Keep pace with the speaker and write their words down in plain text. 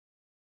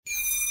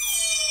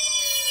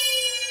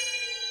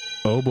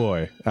Oh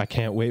boy, I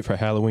can't wait for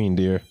Halloween,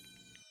 dear.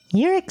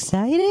 You're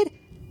excited?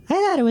 I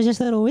thought it was just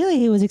little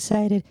Willie who was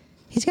excited.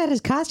 He's got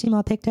his costume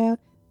all picked out.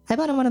 I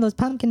bought him one of those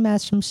pumpkin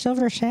masks from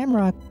Silver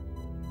Shamrock.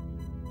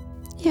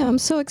 Yeah, I'm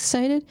so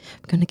excited.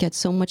 I'm going to get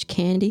so much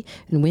candy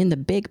and win the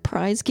big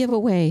prize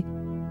giveaway.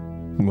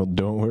 Well,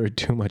 don't worry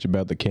too much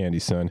about the candy,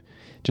 son.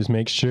 Just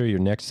make sure you're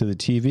next to the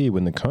TV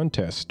when the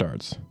contest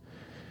starts.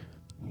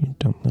 You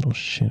dumb little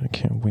shit, I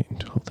can't wait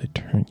until they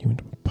turn you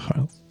into a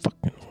pile of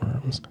fucking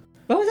worms.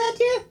 What was that,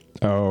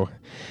 dear? Oh,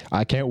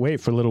 I can't wait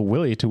for little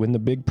Willie to win the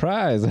big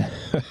prize.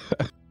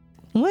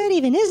 What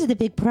even is the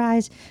big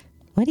prize?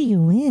 What do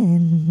you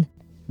win?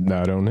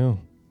 I don't know.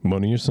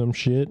 Money or some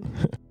shit?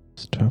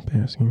 Stop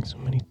asking so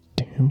many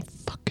damn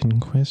fucking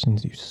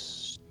questions, you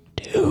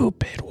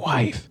stupid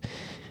wife.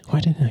 Why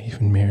didn't I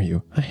even marry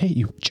you? I hate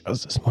you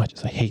just as much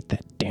as I hate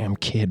that damn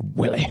kid,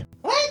 Willie.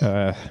 What?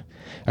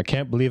 I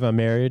can't believe I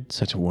married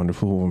such a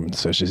wonderful woman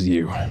such as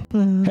you.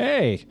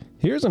 Hey,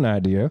 here's an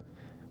idea.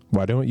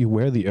 Why don't you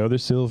wear the other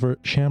Silver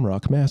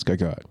Shamrock mask I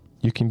got?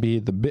 You can be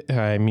the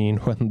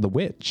the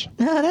witch.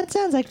 Oh, that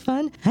sounds like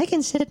fun. I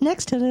can sit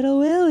next to little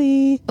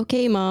Willie.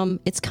 Okay, Mom,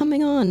 it's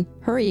coming on.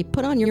 Hurry,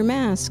 put on your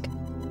mask.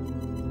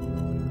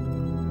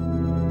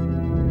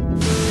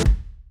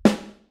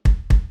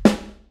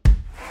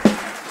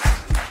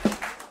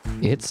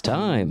 It's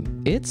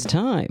time. It's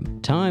time.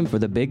 Time for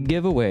the big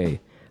giveaway.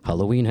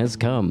 Halloween has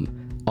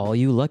come. All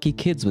you lucky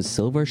kids with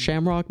Silver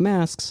Shamrock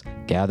masks,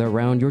 gather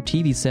around your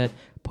TV set,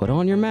 put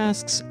on your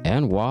masks,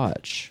 and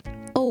watch.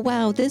 Oh,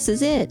 wow, this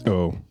is it.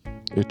 Oh,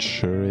 it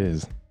sure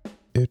is.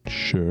 It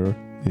sure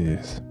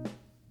is.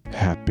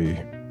 Happy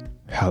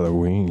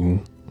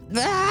Halloween.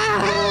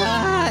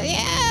 Ah,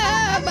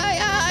 yeah, my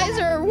eyes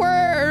are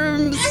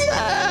worms.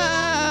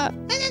 Ah.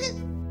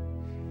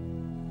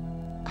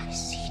 I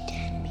see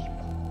dead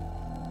people.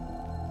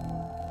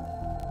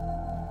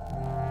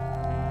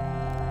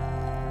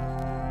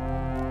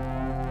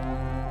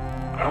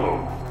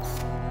 Hello.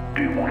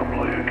 Do you want to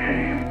play a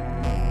game?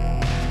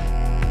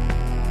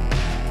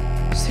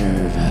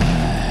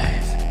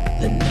 Survive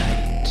the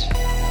night.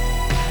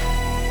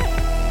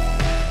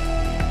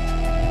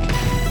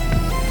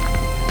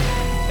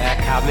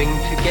 They're coming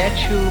to get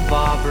you,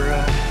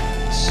 Barbara.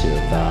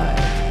 Survive.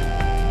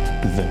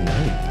 The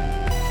night.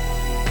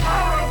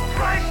 Power of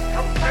Christ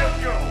compels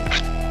you!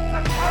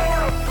 The power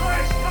of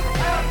Christ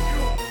compels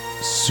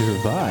you!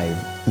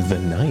 Survive the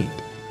night.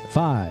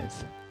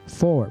 5,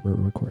 4, we're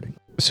recording.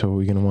 So are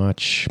we going to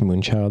watch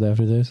Moonchild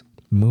after this?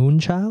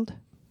 Moonchild?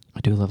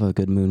 I do love a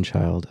good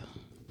Moonchild.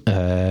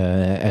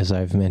 As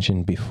I've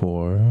mentioned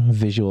before,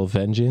 Visual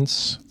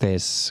Vengeance,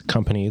 this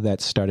company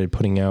that started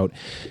putting out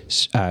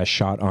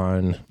shot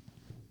on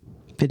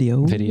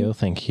Video.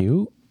 thank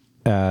you.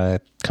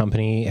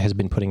 Company has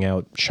been putting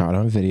out shot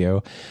on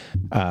video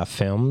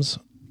films,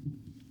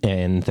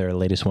 and their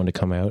latest one to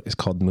come out is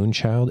called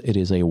Moonchild. It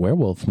is a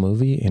werewolf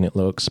movie, and it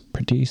looks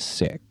pretty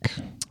sick.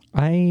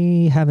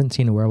 I haven't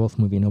seen a werewolf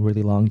movie in a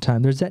really long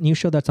time. There's that new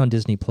show that's on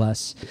Disney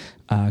Plus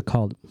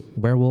called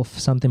Werewolf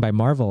something by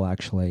Marvel,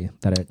 actually.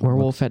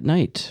 Werewolf at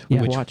Night.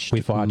 Yeah. We've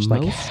We've watched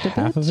like most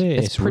half of it.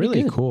 It's pretty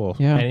really good. cool.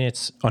 Yeah. And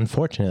it's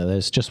unfortunate that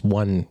it's just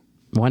one.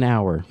 1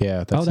 hour.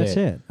 Yeah, That's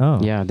it. Oh.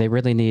 Yeah, they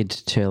really need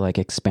to like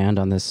expand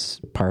on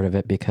this part of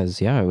it because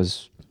it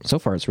was so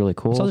far it's really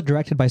cool. It's also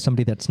directed by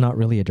somebody that's not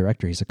really a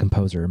director. He's a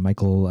composer.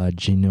 Michael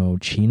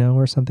Giacchino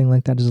or something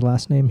like that is his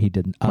last name. He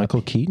did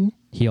Michael Keaton?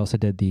 He also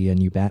did the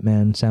new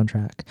Batman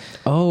soundtrack.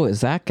 Oh, is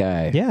that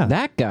guy? Yeah.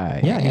 That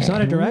guy. Yeah, he's not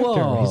a director.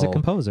 Whoa. He's a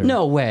composer.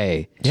 No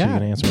way. So Yeah. you're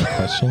going to answer my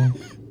question?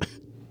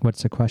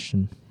 What's the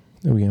question?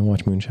 Are we going to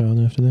watch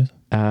Moonchild after this?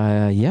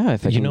 Yeah,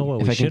 if I You can, know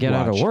what if we I can should get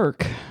out of watch?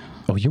 work,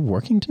 Oh, you're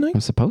working tonight? I'm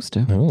supposed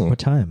to. Oh. What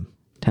time?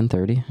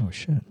 10:30. Oh,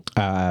 shit.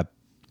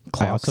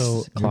 Clocks also-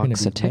 You're gonna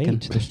clocks be a ticking.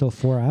 late. There's still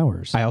 4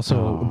 hours. I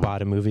also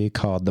bought a movie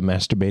called The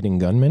Masturbating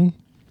Gunman.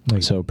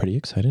 Wait. So pretty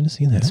excited to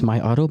see that. It's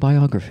my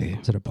autobiography.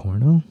 Is it a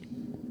porno?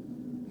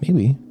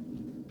 Maybe.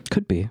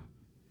 Could be.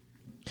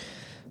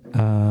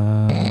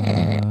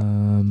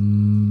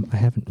 I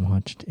haven't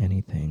watched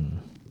anything.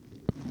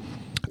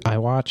 I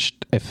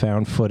watched a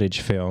found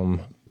footage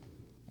film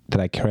that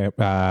I can't...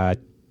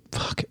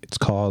 it's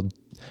called...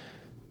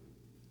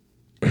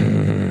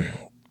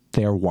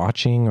 They're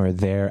Watching, or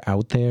They're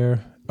Out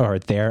There, or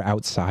They're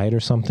Outside or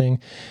something.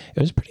 It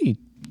was pretty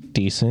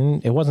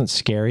decent. It wasn't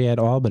scary at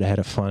all, but it had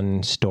a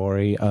fun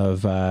story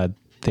of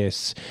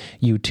this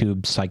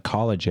YouTube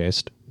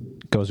psychologist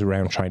goes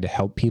around trying to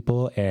help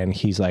people, and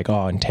he's like,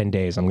 oh, in 10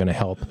 days I'm going to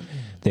help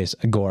this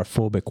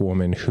agoraphobic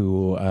woman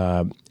who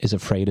is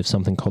afraid of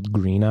something called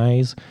green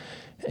eyes.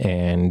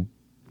 And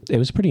it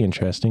was pretty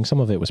interesting. Some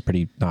of it was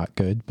pretty not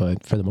good,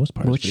 but for the most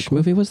part, it was pretty Which cool.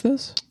 movie was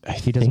this?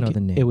 He doesn't know the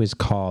name. It was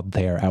called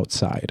They're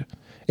Outside.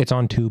 It's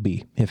on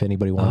Tubi if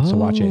anybody wants to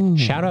watch it.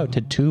 Shout out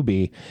to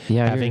Tubi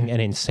Yeah, having an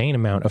insane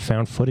amount of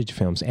found footage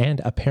films,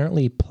 and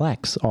apparently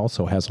Plex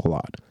also has a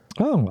lot.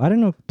 Oh, I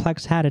didn't know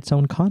Plex had its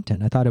own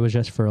content. I thought it was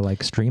just for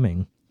like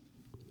streaming.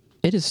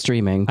 It is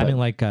streaming. I But mean,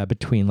 like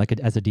between like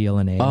as a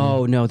DLNA.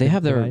 oh no, they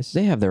have their device?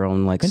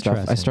 own like stuff. I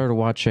Interesting. started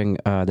watching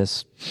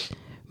this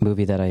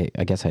movie that I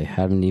guess I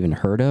haven't even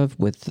heard of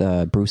with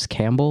Bruce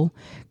Campbell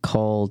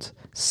called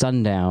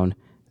Sundown,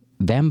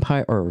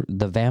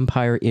 The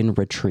Vampire in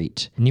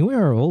Retreat.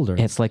 Newer or older?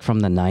 It's like from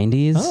the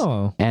 90s.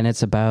 Oh. And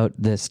it's about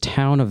this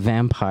town of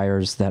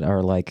vampires that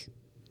are like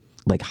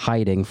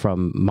hiding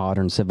from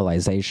modern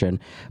civilization,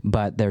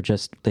 but they're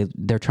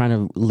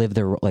trying to live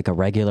their like a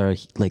regular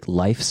like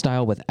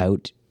lifestyle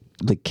without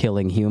like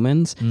killing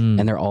humans, and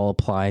they're all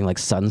applying like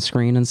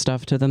sunscreen and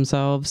stuff to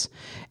themselves,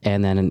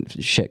 and then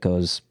shit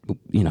goes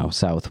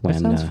south when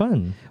That sounds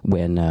fun.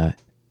 when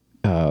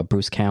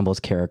Bruce Campbell's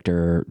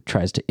character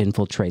tries to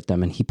infiltrate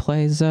them, and he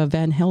plays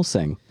Van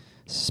Helsing.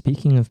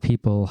 Speaking of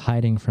people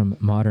hiding from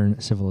modern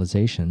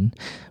civilization,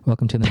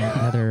 welcome to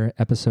another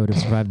episode of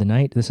Survive the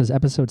Night. This is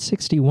episode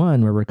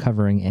 61, where we're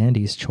covering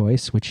Andy's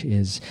choice, which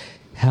is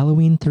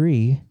Halloween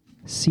 3,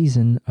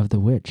 Season of the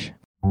Witch.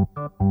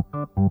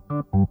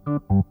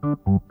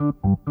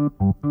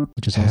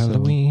 Which is also,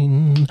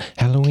 Halloween.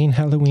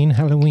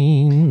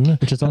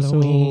 which is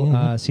also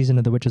Halloween. Season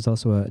of the Witch is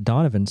also a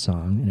Donovan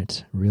song, and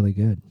it's really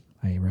good.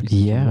 I recommend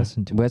you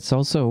listen to But it. it's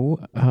also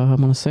I'm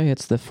gonna say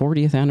it's the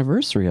 40th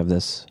anniversary of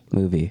this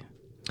movie.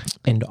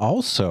 And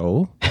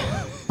also,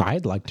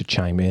 I'd like to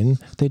chime in.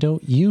 They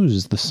don't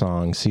use the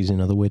song "Season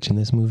of the Witch" in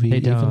this movie. They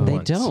don't. Even They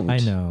once. don't. I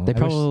know. They I wish-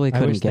 probably I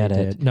couldn't wish they get it.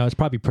 did. No, it's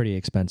probably pretty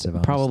expensive.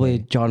 Honestly. Probably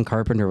John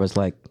Carpenter was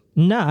like,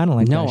 No, I don't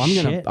like "No,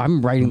 that.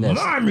 I'm writing this.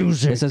 My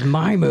music. This is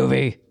my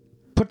movie."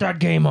 Put that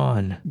game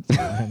on. I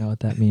don't know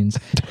what that means.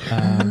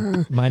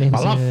 My name's I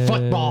love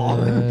football.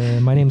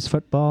 My name's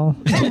Football.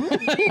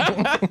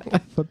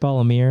 Football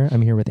Amir.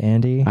 I'm here with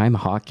Andy, I'm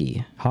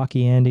hockey.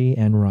 Hockey Andy,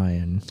 and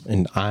Ryan.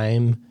 And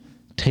I'm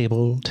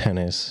table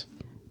tennis.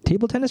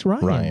 Table tennis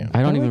Ryan. Ryan.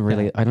 I don't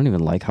like even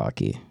like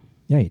hockey.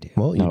 Yeah, you do.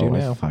 Well, you No, do I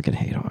now. fucking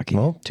hate hockey.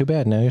 Well, too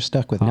bad. Now you're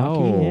stuck with it. no,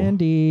 Hockey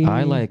Andy.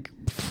 I like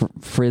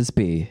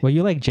frisbee. Well,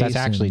 you like Jason. That's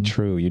actually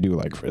true. You do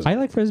like frisbee I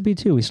like Frisbee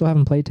too. We still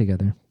haven't played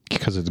together.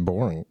 because it's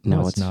boring. No,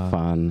 No, it's it's not.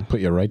 fun. Put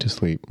you right to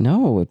sleep.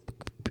 No, it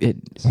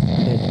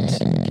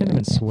Can't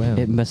even swim.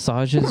 it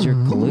massages your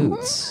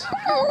glutes.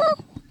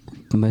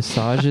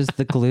 Massages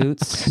the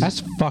glutes.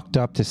 That's fucked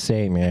up to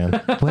say, man.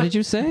 What did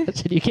you say?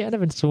 You can't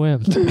even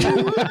swim.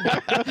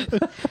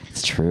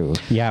 It's true.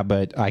 Yeah,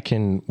 but I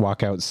can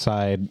walk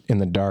outside in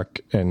the dark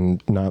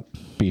and not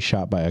be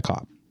shot by a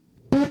cop.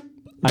 I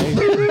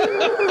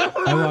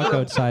walk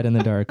outside in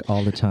the dark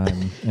all the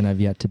time, and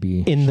I've yet to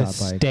be In the shot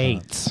by a cop.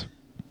 States.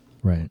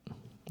 Right.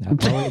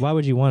 Why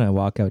would you want to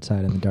walk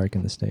outside in the dark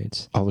in the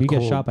States? All the You get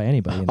cool- shot by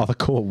anybody. All the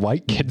cool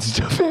white kid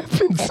stuff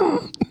happens.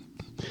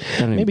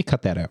 Maybe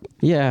cut that out.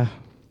 Yeah,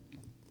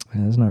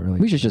 That's not really.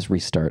 we should just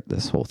restart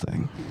this whole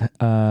thing.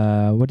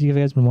 What have you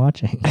guys been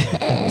watching?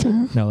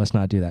 No, let's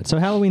not do that. So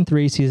Halloween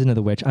 3, Season of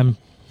the Witch. I'm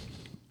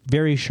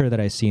very sure that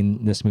I've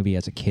seen this movie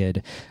as a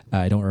kid.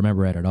 I don't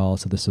remember it at all.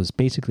 So this was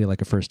basically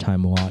like a first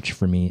time watch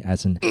for me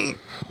as an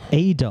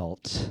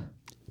adult.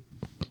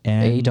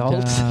 And,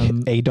 Adult?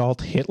 Adolf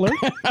Hitler?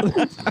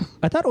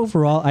 I thought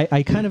overall,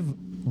 I kind of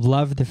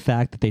love the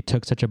fact that they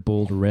took such a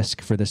bold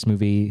risk for this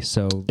movie.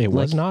 So It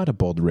was not a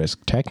bold risk,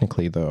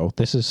 technically, though.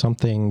 This is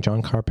something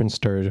John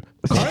Carpenter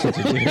wanted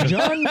to do.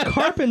 John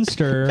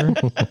Carpenter.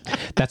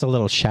 That's a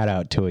little shout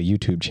out to a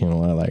YouTube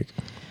channel I like.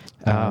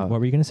 What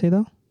were you going to say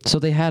though? So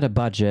they had a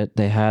budget.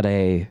 They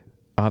had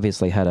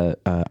obviously had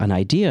an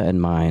idea in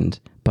mind,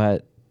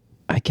 but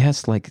I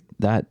guess like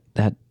that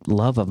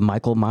love of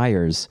Michael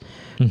Myers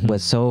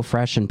was so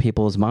fresh in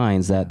people's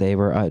minds that they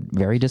were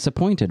very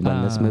disappointed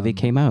when this movie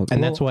came out.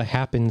 And that's what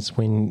happens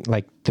when,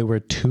 like, there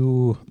were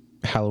 2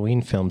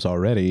 Halloween films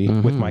already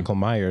with Michael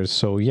Myers.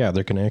 So, yeah,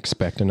 they're going to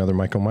expect another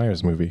Michael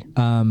Myers movie.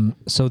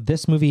 So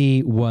this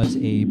movie was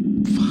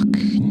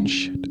Fucking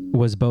shit.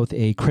 was both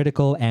a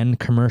critical and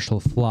commercial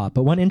flop.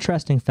 But one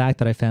interesting fact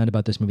that I found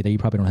about this movie that you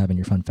probably don't have in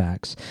your fun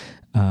facts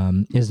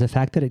is the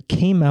fact that it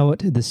came out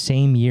the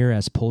same year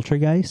as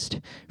Poltergeist,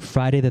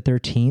 Friday the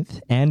 13th,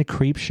 and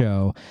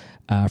Creepshow.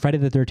 Friday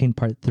the 13th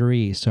Part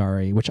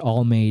 3, which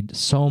all made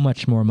so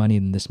much more money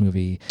than this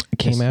movie. It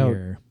came this out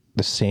year.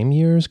 the same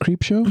year as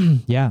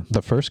Creepshow? Yeah,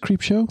 The first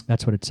Creepshow?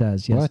 that's what it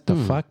says. Yes. What the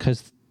fuck?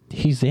 Because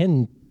he's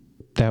in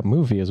that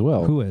movie as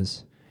well. Who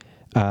is?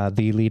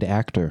 The lead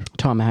actor.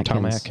 Tom Atkins.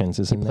 Tom Atkins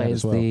is he in that plays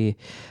as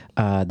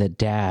well. the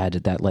dad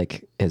that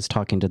like is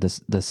talking to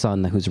the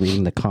son who's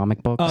reading the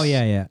comic books. Oh,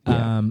 yeah.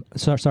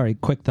 Sorry,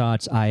 quick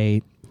thoughts.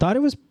 I thought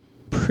it was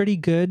pretty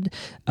good,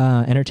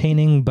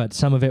 entertaining, but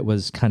some of it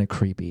was kind of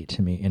creepy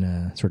to me in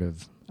a sort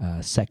of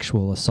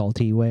sexual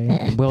assaulty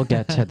way. We'll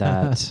get to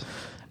that.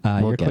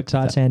 Your get quick to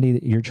thoughts, that.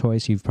 Andy. Your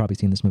choice. You've probably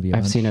seen this movie. A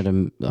I've bunch. seen it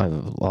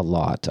a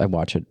lot. I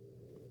watch it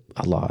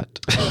a lot.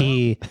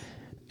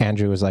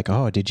 Andrew was like,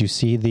 "Oh, did you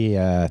see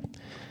the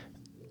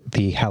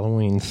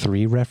Halloween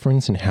 3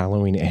 reference in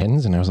Halloween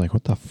Ends?" And I was like,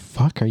 "What the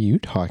fuck are you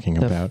talking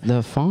about?"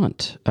 The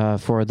font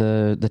for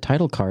the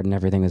title card and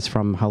everything is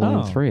from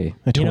Halloween 3.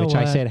 To You know which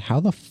I what? said, "How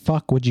the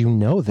fuck would you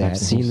know that?" I've And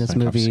seen he's this like,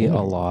 "I've movie seen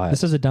a it." lot.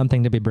 This is a dumb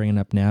thing to be bringing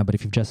up now, but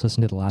if you've just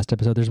listened to the last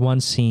episode, there's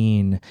one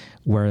scene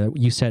where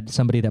you said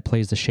somebody that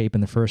plays the shape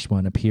in the first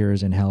one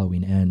appears in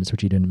Halloween Ends,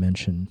 which you didn't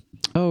mention.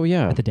 Oh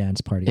yeah, at the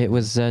dance party. it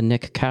was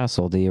Nick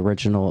Castle, the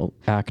original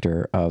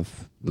actor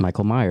of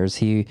Michael Myers.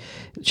 He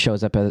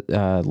shows up as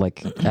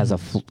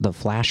the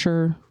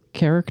Flasher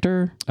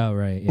character. Oh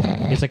right,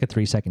 yeah. It's like a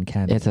 3-second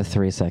cameo. It's a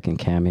 3-second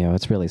cameo.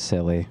 It's really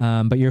silly.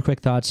 But your quick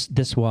thoughts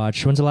this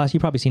watch. When's the last?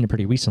 You've probably seen it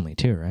pretty recently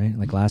too, right?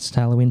 Like last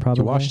Halloween,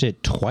 probably. You watched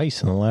it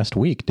twice in the last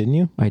week, didn't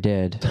you? I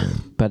did,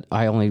 but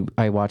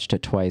I watched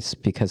it twice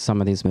because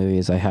some of these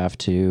movies I have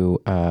to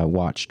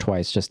watch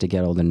twice just to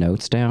get all the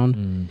notes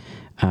down.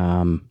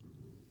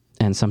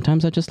 And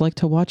sometimes I just like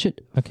to watch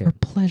it for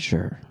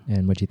pleasure.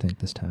 And what'd you think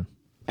this time?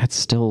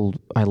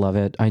 I love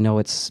it. I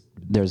know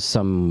there's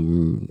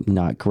some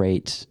not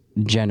great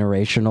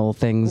generational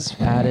things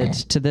added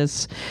to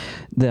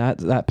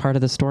that part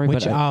of the story,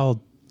 Which but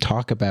I'll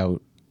talk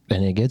about,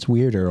 and it gets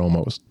weirder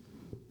almost.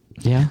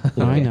 yeah,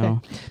 I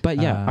know. But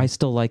yeah, I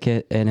still like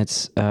it, and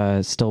it's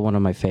still one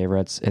of my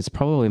favorites. It's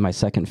probably my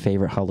second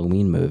favorite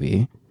Halloween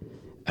movie.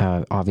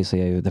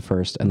 Obviously, the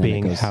first, and then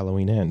Being it goes,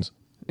 Halloween Ends.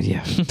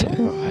 Yeah.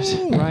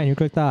 Ryan, your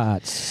quick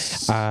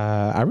thoughts.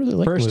 I really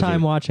like First the movie.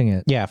 time watching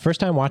it. Yeah, first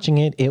time watching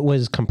it, it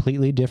was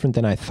completely different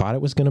than I thought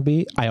it was going to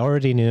be. I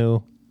already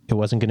knew it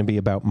wasn't going to be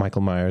about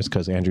Michael Myers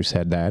because Andrew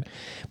said that,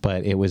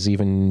 but it was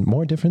even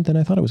more different than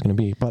I thought it was going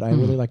to be. But I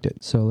really liked it.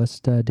 So let's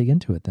dig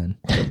into it then.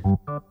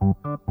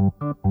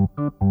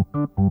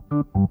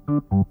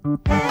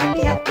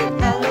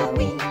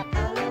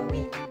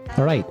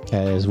 All right,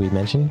 as we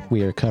mentioned,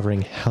 we are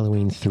covering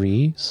Halloween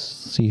 3,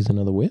 Season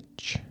of the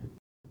Witch.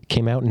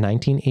 Came out in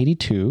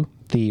 1982.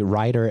 The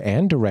writer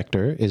and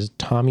director is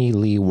Tommy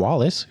Lee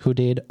Wallace, who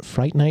did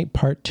Fright Night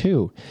Part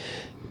 2.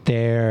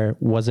 There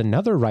was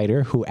another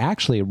writer who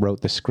actually wrote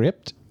the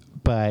script,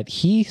 but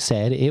he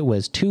said it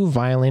was too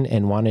violent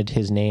and wanted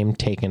his name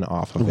taken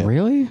off of it.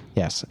 Really?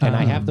 Yes. And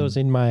I have those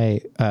in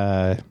my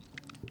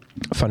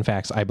fun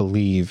facts, I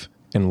believe,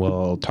 and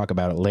we'll talk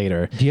about it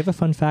later. Do you have a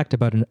fun fact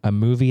about a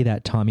movie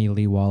that Tommy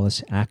Lee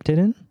Wallace acted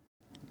in?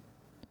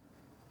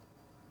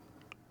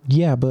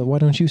 Yeah, but why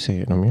don't you say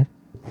it, Amir?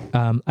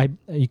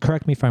 You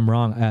correct me if I'm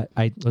wrong.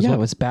 It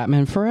was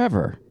Batman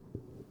Forever.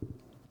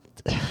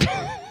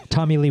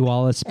 Tommy Lee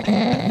Wallace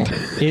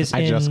is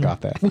I just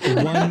got that.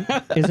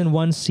 is in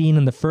one scene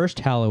in the first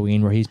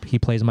Halloween where he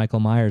plays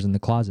Michael Myers in the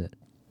closet.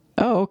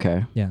 Oh,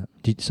 okay. Yeah.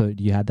 So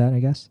you had that, I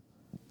guess?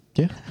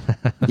 Yeah.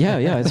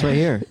 Yeah, it's right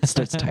here. It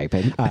starts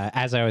typing.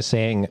 As I was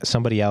saying,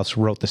 somebody else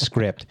wrote the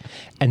script,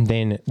 and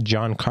then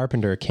John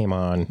Carpenter came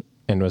on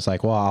and was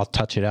like, well, I'll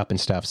touch it up and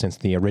stuff, since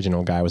the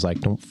original guy was like,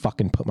 don't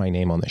fucking put my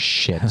name on this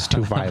shit. It's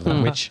too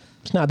violent, which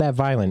it's not that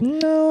violent.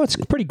 No, it's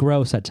pretty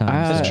gross at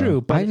times. It's true,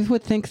 but I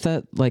would think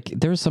that like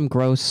there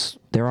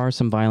are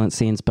some violent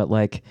scenes, but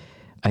like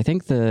I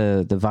think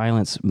the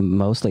violence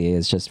mostly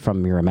is just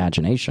from your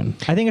imagination.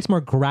 I think it's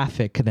more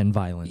graphic than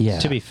violent. Yeah.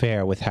 to be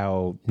fair, with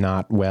how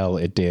not well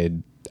it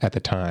did at the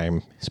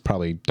time, he's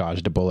probably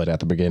dodged a bullet at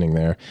the beginning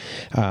there.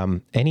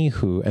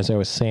 Anywho, as I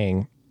was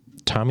saying,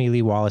 Tommy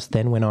Lee Wallace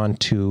then went on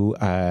to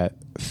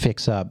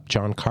fix up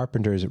John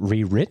Carpenter's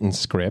rewritten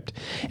script,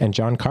 and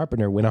John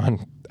Carpenter went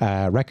on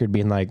record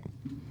being like,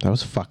 that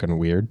was fucking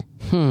weird.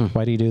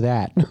 Why do you do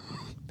that?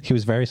 He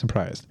was very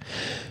surprised.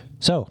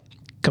 So,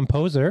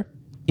 composer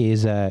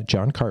is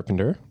John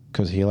Carpenter,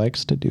 because he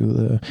likes to do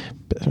the...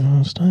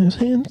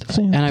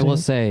 And I will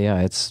say,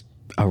 yeah, it's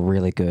a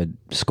really good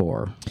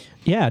score.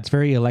 Yeah, it's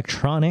very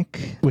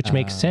electronic. Which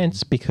makes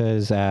sense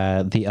because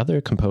the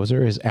other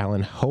composer is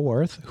Alan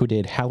Howarth, who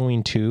did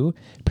Halloween 2,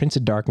 Prince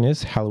of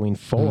Darkness, Halloween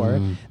 4,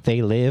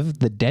 They Live,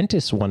 The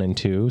Dentist 1 and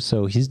 2.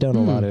 So he's done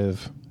a lot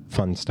of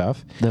fun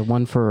stuff. The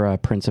one for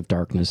Prince of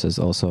Darkness is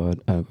also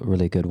a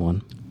really good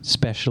one.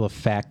 Special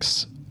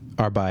effects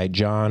are by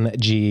John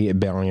G.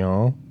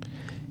 Bellion.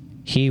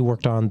 He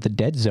worked on The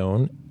Dead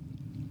Zone,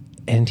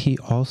 and he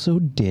also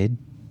did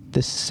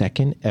the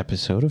second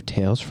episode of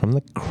Tales from the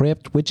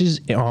Crypt, which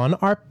is on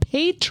our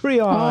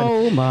Patreon.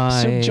 Oh,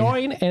 my. So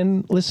join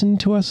and listen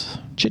to us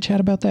chit-chat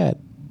about that.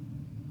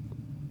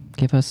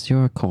 Give us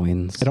your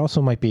coins. It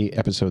also might be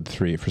episode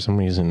 3. For some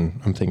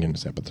reason, I'm thinking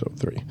it's episode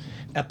 3.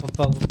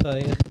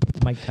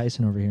 Mike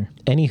Tyson over here.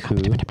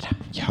 Anywho,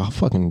 yeah, I'll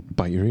fucking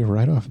bite your ear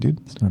right off, dude.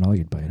 It's not all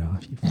you'd bite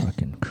off, you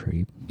fucking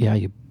creep. Yeah,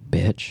 you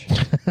bitch.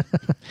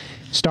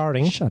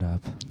 Starting, Shut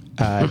up.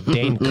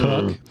 Dane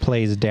Cook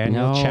plays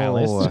Daniel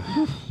Chalice.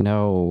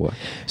 No.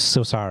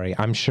 So sorry.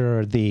 I'm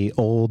sure the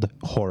old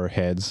horror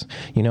heads,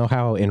 you know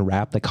how in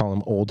rap they call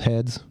them old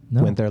heads?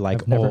 No, when they're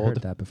like I've never old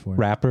heard that before.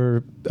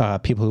 rapper,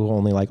 people who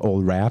only like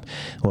old rap.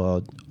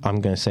 Well,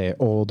 I'm going to say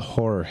old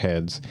horror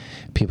heads,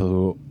 people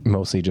who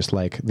mostly just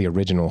like the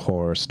original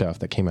horror stuff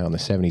that came out in the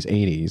 70s,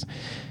 80s.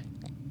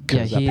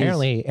 Because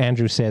apparently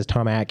Andrew says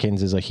Tom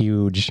Atkins is a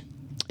huge...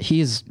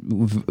 He's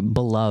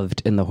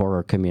beloved in the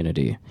horror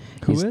community.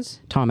 Who He's is?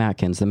 Tom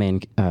Atkins, the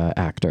main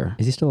actor.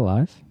 Is he still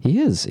alive?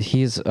 He is.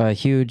 He's a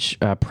huge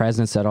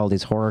presence at all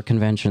these horror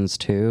conventions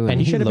too.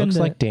 And he should have been looks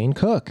the- like Dane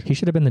Cook. He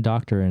should have been the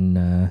doctor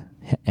in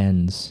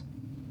Ends.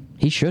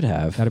 he should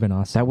have. That'd have been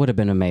awesome. That would have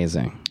been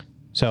amazing.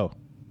 So,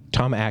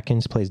 Tom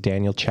Atkins plays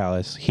Daniel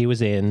Chalice. He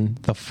was in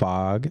The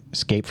Fog,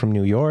 Escape from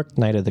New York,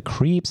 Night of the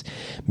Creeps,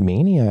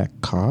 Maniac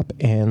Cop,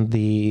 and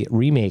the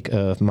remake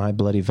of My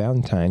Bloody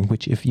Valentine,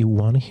 which if you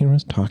want to hear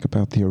us talk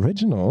about the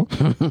original,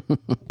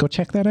 go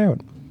check that out.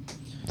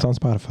 It's on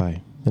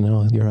Spotify and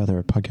all your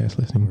other podcast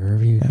listening.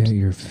 Wherever you get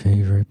your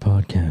favorite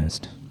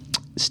podcast.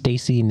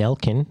 Stacey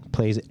Nelkin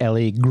plays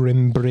Ellie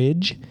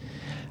Grimbridge.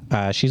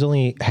 She's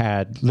only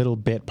had little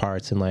bit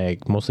parts in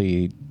like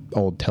mostly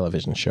old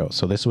television shows,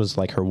 so this was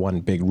like her one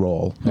big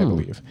role, I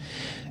believe.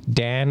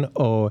 Dan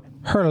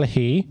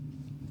O'Herlihy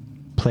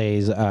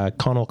plays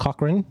Connell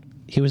Cochran.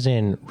 He was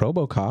in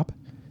RoboCop,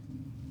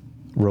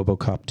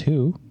 RoboCop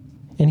 2,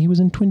 and he was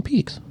in Twin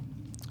Peaks.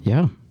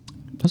 Yeah.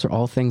 Those are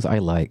all things I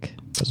like.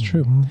 That's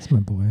true. That's my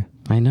boy.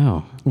 I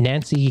know.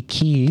 Nancy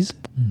Keys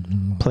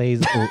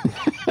plays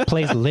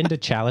Linda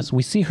Chalice.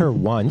 We see her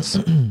once,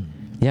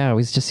 Yeah,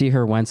 we just see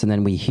her once and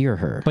then we hear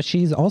her. but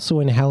she's also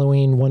in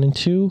Halloween 1 and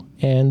 2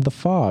 and The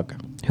Fog.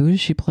 Who does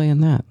she play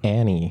in that?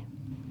 Annie.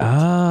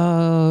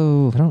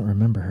 Oh. I don't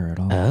remember her at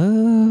all.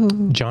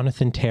 Oh.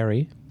 Jonathan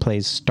Terry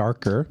plays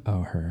Starker.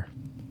 Oh, her.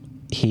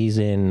 He's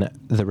in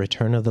The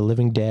Return of the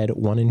Living Dead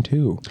 1 and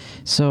 2.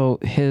 So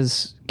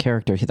his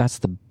character, that's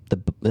the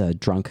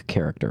drunk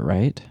character,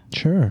 right?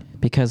 Sure.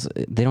 Because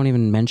they don't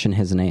even mention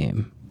his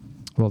name.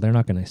 Well, they're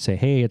not going to say,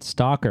 "Hey, it's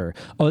Stalker."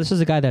 Oh, this is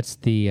the guy that's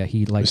the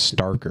he likes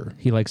Starker.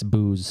 He likes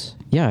booze.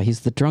 Yeah,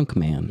 he's the drunk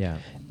man. Yeah.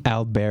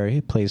 Al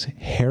Berry plays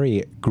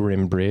Harry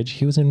Grimbridge.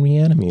 He was in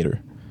Reanimator.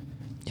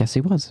 Yes,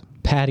 he was.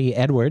 Patty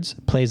Edwards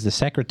plays the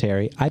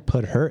secretary. I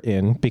put her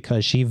in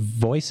because she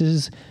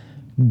voices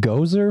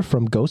Gozer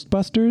from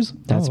Ghostbusters,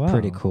 That's Oh, wow.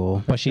 pretty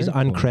cool. but she's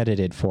Very cool.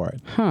 uncredited for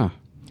it. Huh.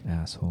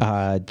 Asshole.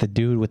 The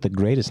dude with the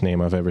greatest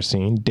name I've ever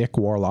seen, Dick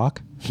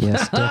Warlock.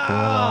 Yes, Dick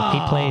Warlock. He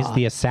plays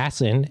the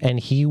assassin,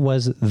 and he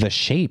was the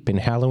Shape in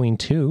Halloween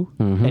 2,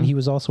 and he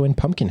was also in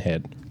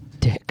Pumpkinhead.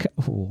 Dick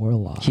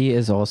Warlock. He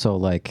is also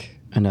like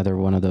another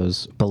one of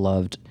those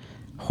beloved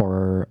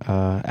horror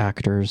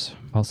actors.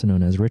 Also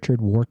known as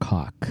Richard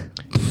Warcock.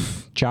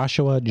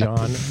 Joshua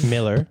John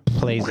Miller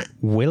plays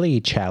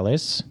Willie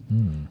Chalice,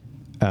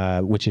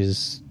 which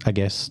is, I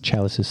guess,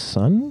 Chalice's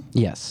son.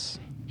 Yes.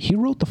 He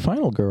wrote The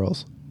Final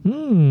Girls.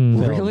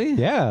 Really?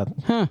 Yeah.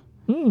 Huh.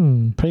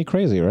 Pretty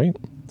crazy, right?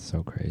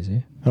 So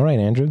crazy. All right,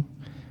 Andrew.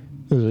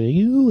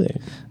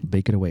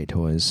 Bake it away,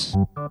 toys.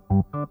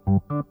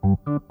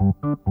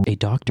 A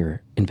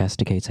doctor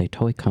investigates a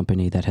toy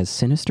company that has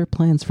sinister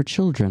plans for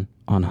children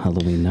on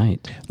Halloween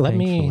night.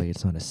 Thankfully,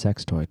 it's not a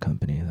sex toy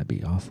company. That'd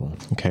be awful.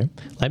 Okay.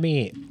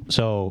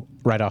 So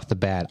right off the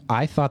bat,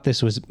 I thought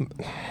this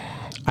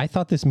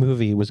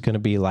movie was going to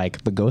be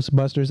like the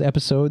Ghostbusters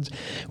episodes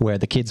where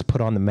the kids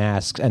put on the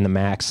masks and the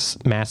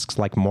masks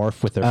like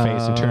morph with their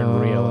face and turn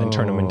real and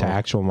turn them into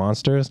actual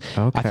monsters.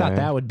 Okay. I thought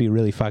that would be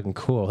really fucking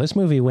cool. This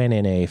movie went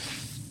in a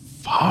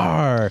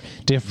far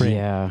different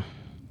Yeah.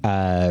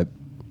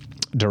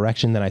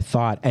 direction than I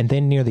thought, and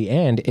then near the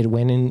end it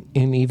went in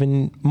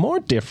even more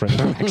different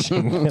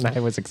direction than I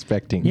was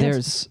expecting.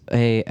 There's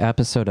a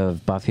episode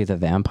of Buffy the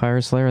Vampire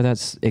Slayer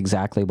that's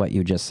exactly what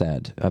you just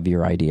said of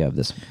your idea of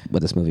this,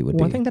 what this movie would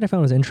One be. thing that I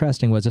found was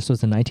interesting was this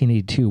was in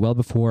 1982, well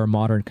before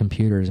modern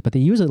computers, but they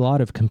use a lot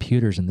of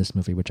computers in this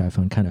movie, which I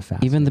found kind of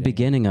fascinating. Even the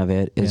beginning of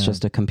it is Yeah.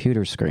 just a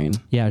computer screen.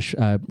 Yeah,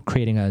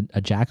 creating a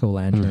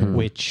jack-o'-lantern.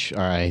 Which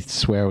I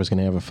swear I was going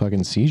to have a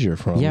fucking seizure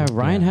from. Yeah,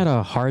 Ryan had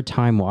a hard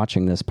time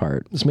watching this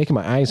part. It's making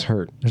my eyes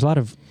hurt. There's a lot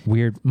of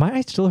weird... My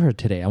eyes still hurt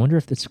today. I wonder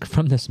if it's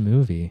from this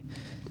movie.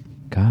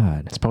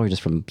 God. It's probably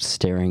just from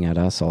staring at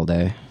us all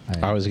day.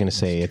 I was going to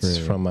say it's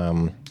true.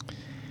 from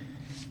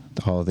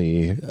all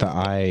the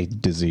eye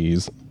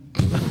disease.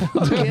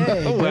 Okay.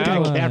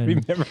 I can't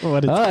remember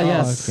what it's Oh, called.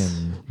 yes.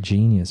 Fucking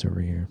genius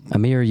over here.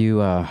 Amir, you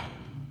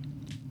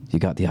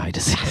got the eye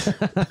disease.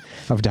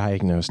 I've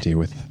diagnosed you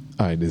with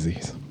eye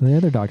disease. The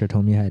other doctor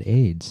told me I had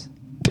AIDS.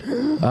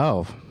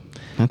 Oh,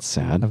 that's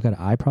sad. I've got an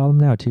eye problem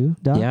now too,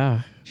 Doc?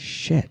 Yeah.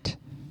 Shit.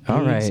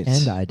 All AIDS right.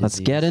 and eye Let's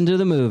disease. get into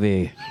the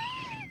movie.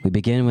 We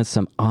begin with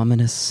some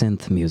ominous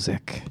synth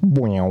music.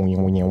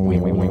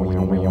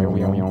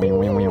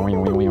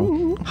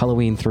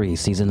 Halloween 3,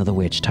 Season of the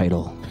Witch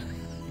title.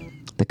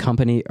 The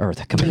computer.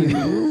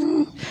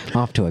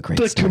 Off to a great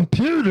start.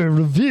 Computer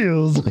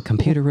reveals. The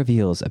computer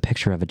reveals a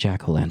picture of a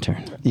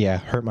jack-o'-lantern. Yeah,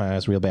 hurt my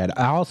eyes real bad.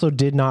 I also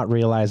did not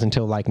realize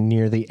until like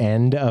near the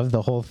end of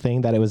the whole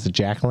thing that it was a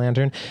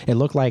jack-o'-lantern. It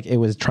looked like it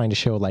was trying to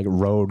show like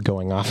road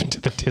going off into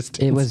the distance.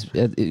 It was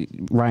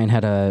Ryan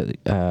had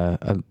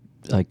a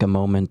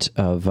moment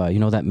of you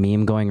know that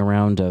meme going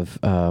around of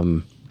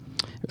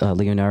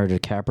Leonardo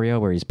DiCaprio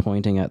where he's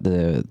pointing at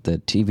the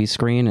TV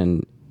screen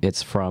and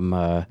it's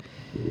from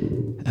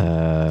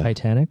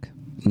Titanic?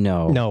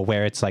 no,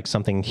 where it's like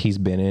something he's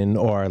been in,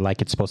 or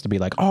like it's supposed to be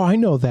like, oh, I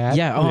know that.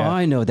 Yeah,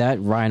 I know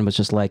that. Ryan was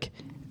just like,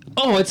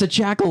 oh, it's a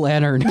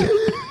jack-o'-lantern.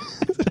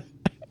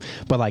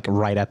 But like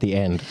right at the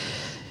end.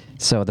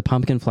 So the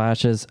pumpkin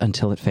flashes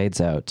until it fades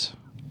out.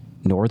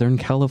 Northern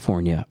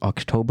California,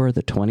 October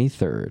the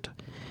 23rd.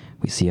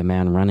 We see a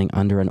man running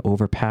under an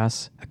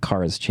overpass. A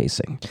car is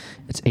chasing.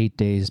 It's 8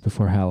 days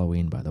before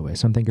Halloween, by the way.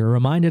 Something you're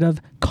reminded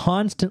of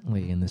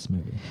constantly in this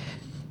movie.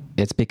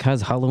 It's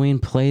because Halloween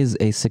plays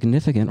a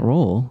significant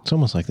role It's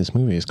almost like this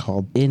movie is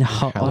called in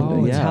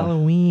Halloween. It's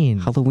Halloween.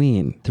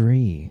 Halloween.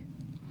 3.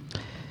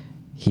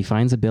 He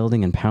finds a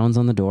building and pounds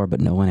on the door, but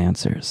no one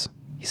answers.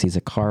 He sees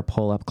a car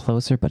pull up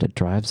closer, but it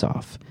drives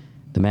off.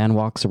 The man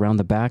walks around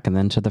the back and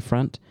then to the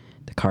front.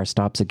 The car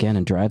stops again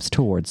and drives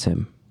towards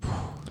him.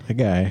 That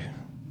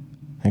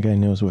guy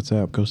knows what's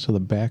up. Goes to the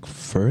back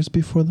first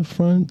before the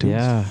front. Dude's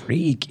Yeah.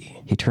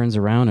 freaky. He turns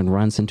around and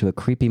runs into a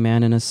creepy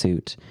man in a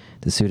suit.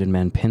 The suited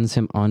man pins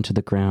him onto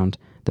the ground.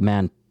 The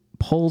man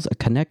pulls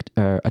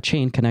a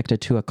chain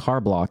connected to a car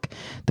block.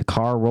 The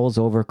car rolls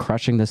over,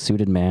 crushing the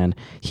suited man.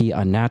 He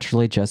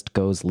unnaturally just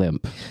goes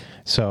limp.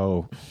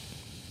 So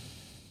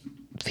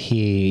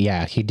he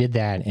did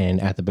that,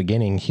 and at the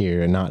beginning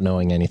here, not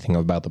knowing anything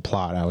about the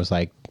plot, I was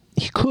like,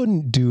 he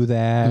couldn't do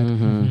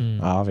that.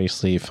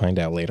 Obviously, find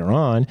out later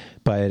on,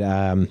 but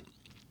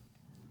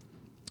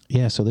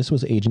so this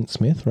was Agent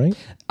Smith, right?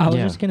 I was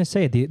Yeah. just going to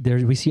say,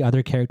 we see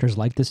other characters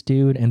like this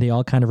dude, and they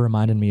all kind of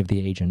reminded me of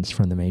the agents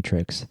from The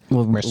Matrix.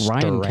 Well, Mr.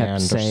 Ryan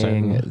kept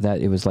saying Anderson.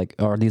 that it was like,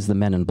 are these the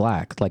Men in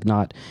Black? Like,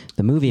 not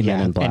the movie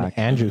Men in Black.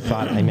 And Andrew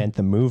thought I meant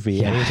the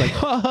movie, and he was like,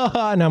 ha, ha,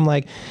 ha, and I'm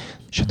like,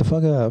 shut the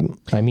fuck up.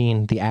 I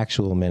mean, the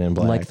actual Men in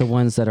Black. Like the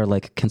ones that are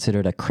like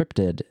considered a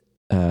cryptid.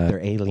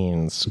 They're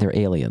aliens. They're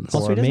aliens.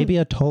 Or maybe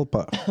a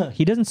tulpa.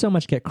 He doesn't so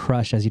much get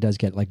crushed as he does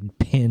get like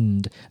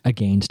pinned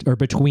against or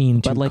between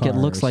two But like it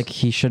looks cars. like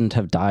he shouldn't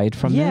have died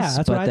from Yeah, this.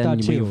 that's but what I then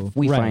thought too.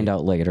 We Right. find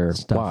out later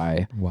Stuff.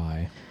 why.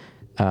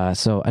 Why?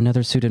 So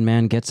another suited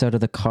man gets out of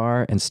the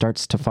car and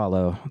starts to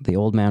follow. The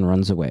old man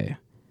runs away.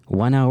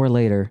 1 hour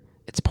later,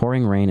 it's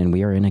pouring rain and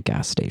we are in a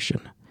gas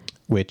station.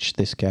 Which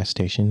this gas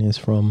station is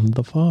from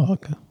The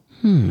Fog.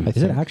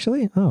 Is it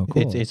actually? Oh,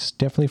 cool. It's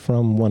definitely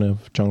from one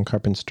of John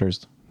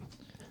Carpenter's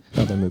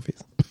other movies.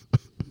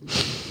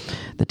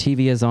 The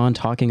TV is on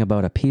talking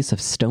about a piece of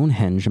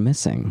Stonehenge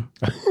missing.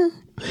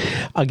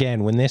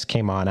 Again, when this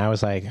came on, I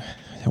was like,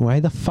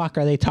 why the fuck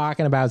are they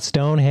talking about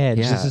Stonehenge?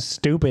 Yeah. This is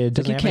stupid. It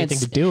doesn't have anything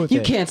to do with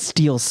you it. can't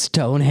steal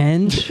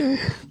Stonehenge.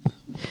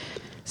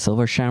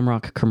 Silver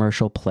Shamrock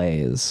commercial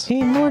plays.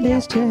 8 more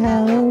days to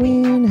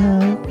Halloween,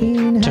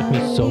 Halloween, It took me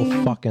so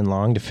Halloween. fucking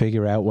long to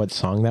figure out what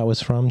song that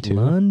was from, too.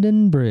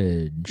 London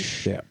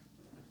Bridge. Yeah.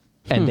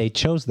 And they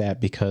chose that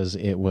because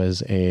it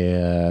was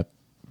a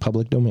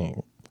public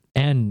domain.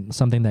 And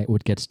something that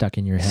would get stuck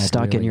in your head.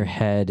 Stuck in really your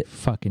head.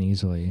 fucking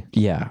easily.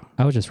 Yeah.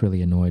 I was just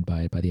really annoyed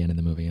by it by the end of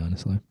the movie,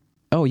 honestly.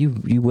 Oh, you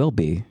will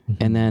be.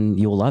 And then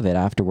you'll love it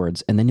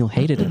afterwards. And then you'll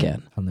hate it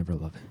again. I'll never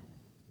love it.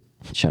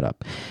 Shut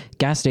up.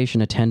 Gas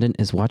station attendant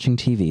is watching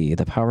TV.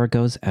 The power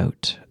goes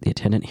out. The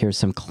attendant hears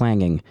some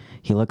clanging.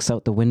 He looks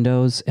out the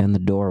windows and the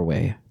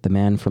doorway. The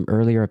man from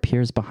earlier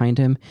appears behind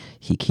him.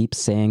 He keeps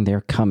saying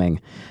they're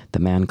coming. The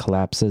man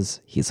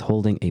collapses. He's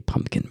holding a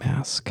pumpkin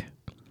mask.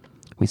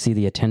 We see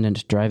the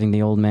attendant driving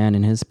the old man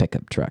in his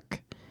pickup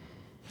truck.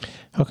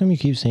 How come you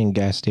keep saying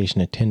gas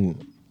station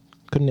attendant?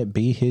 Couldn't it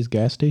be his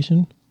gas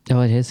station? Oh,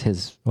 it is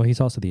his. Well,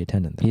 he's also the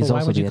attendant. though. He's Well, why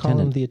also would the you call him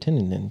attendant. the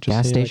attendant then? Just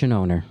Gas say, station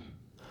owner.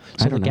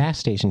 So I the don't know. gas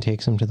station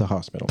takes him to the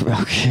hospital.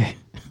 Okay.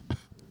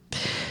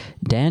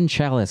 Dan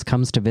Chalice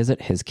comes to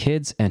visit his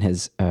kids and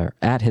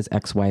at his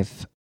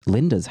ex-wife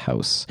Linda's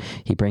house.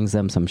 He brings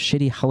them some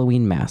shitty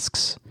Halloween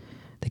masks.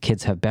 The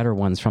kids have better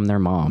ones from their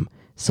mom,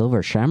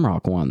 Silver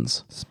Shamrock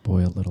ones.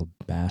 Spoiled little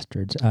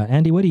bastards.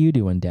 Andy, what do you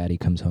do when Daddy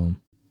comes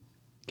home?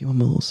 Give him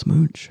a little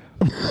smooch.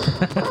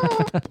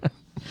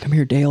 Come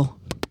here, Dale.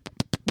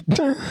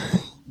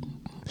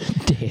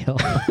 Dale.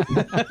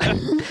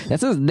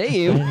 That's his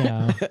name.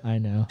 I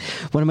know.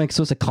 What am I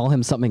supposed to call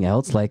him? Something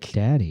else like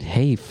Daddy.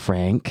 Hey,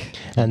 Frank.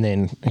 And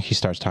then he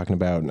starts talking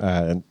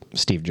about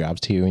Steve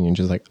Jobs to you, and you're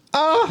just like,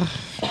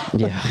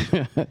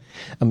 Yeah.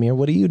 Amir,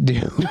 what do you do?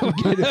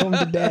 Get home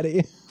to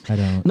daddy. I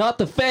don't. Not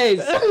the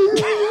face.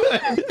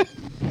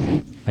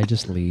 I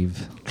just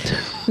leave.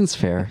 That's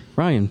fair.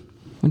 Ryan,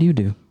 what do you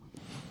do?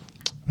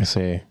 I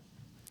say,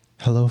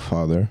 hello,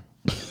 Father.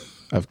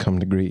 I've come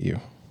to greet you.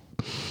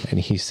 And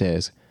he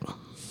says,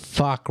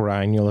 fuck,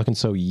 Ryan, you're looking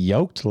so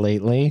yoked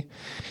lately.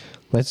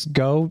 Let's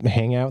go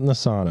hang out in the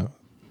sauna.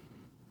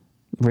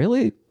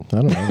 Really?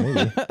 I don't know,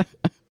 maybe.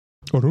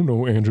 I don't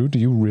know, Andrew. Do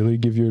you really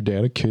give your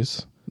dad a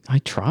kiss I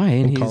try,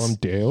 and and call him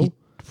Dale? he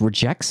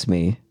rejects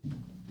me.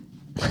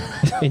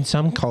 In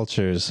some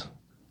cultures,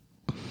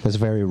 it's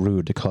very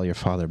rude to call your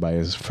father by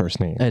his first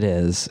name. It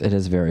is. It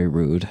is very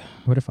rude.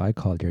 What if I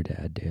called your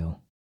dad Dale?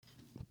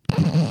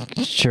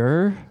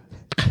 Sure.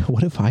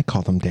 What if I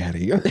called him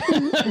daddy?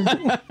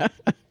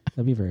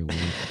 That'd be very weird.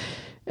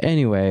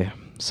 Anyway,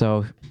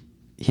 so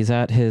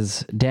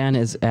Dan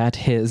is at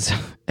his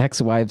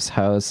ex-wife's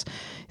house.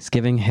 He's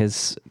giving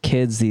his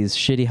kids these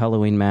shitty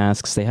Halloween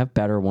masks. They have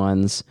better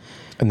ones.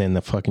 And then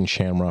the fucking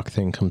Shamrock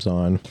thing comes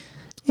on.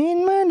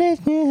 In Mondays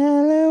to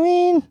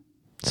Halloween.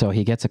 So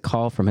he gets a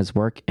call from his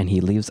work and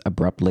he leaves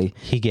abruptly.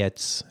 He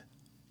gets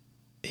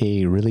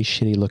a really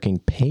shitty looking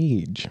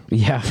page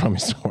Yeah. from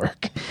his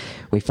work.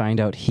 We find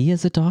out he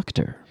is a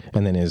doctor.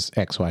 And then his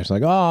ex-wife's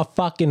like, "Oh,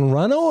 fucking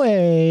run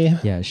away."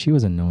 Yeah, she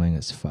was annoying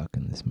as fuck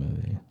in this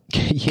movie.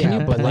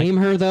 Yeah, but Blame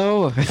her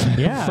though.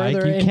 Yeah,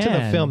 further you into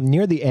can. the film,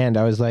 near the end,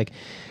 I was like,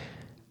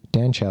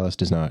 Dan Chalice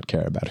does not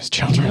care about his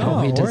children. No,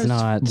 he or does his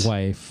not.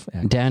 Wife.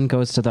 Dan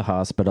goes to the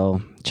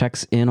hospital,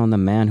 checks in on the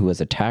man who was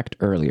attacked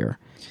earlier,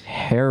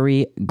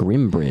 Harry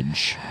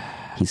Grimbridge.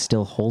 He's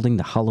still holding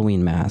the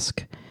Halloween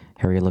mask.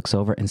 Harry looks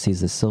over and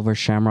sees the Silver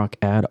Shamrock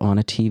ad on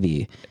a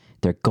TV.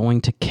 They're going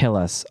to kill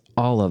us,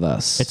 all of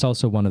us. It's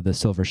also one of the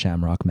Silver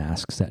Shamrock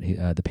masks that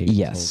the patient.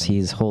 Yes,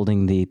 he's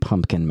holding the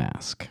pumpkin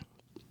mask.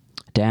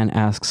 Dan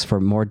asks for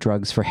more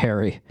drugs for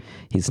Harry.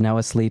 He's now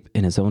asleep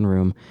in his own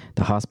room.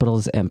 The hospital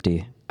is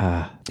empty.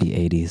 Ah, the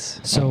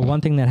 80s. So one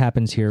thing that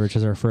happens here, which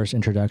is our first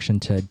introduction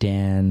to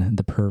Dan,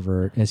 the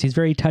pervert, is he's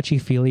very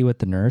touchy-feely with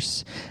the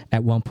nurse.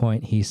 At one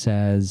point, he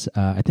says,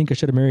 "I think I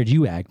should have married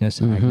you,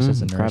 Agnes." And Agnes is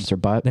the nurse. Grabs her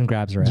butt. Then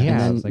grabs her ass. Yeah,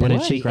 then- It's like, but what?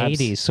 it's the Grabs-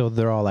 80s, so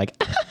they're all like,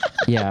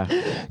 Yeah.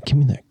 "Give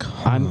me that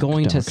cock, I'm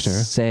going to doctor."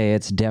 say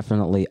it's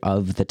definitely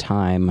of the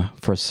time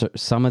for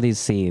some of these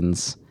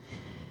scenes.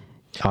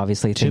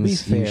 Obviously, To be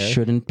things you fair,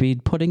 shouldn't be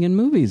putting in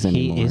movies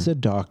anymore. He is a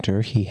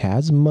doctor. He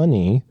has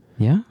money.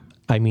 Yeah?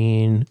 I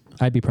mean,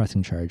 I'd be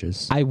pressing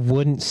charges. I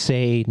wouldn't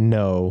say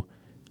no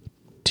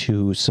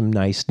to some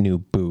nice new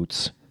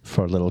boots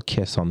for a little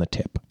kiss on the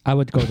tip. I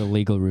would go the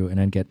legal route and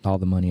I'd get all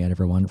the money I'd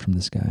ever wanted from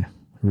this guy.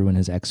 Ruin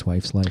his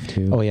ex-wife's life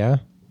too. Oh, yeah?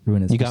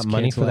 Ruin his You got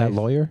money kid's for that life.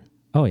 lawyer?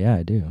 Oh yeah,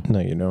 I do. No,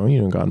 you don't. You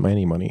don't got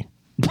any money.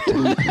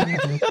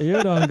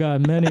 You don't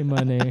got many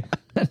money.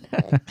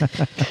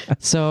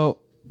 So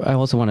I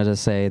also wanted to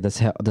say this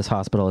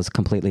hospital is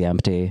completely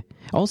empty.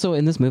 Also,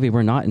 in this movie,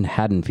 we're not in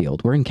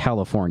Haddonfield. We're in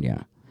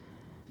California.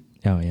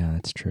 Oh yeah,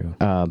 that's true.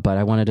 But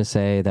I wanted to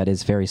say that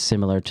is very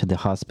similar to the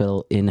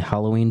hospital in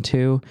Halloween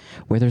 2,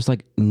 where there's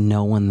like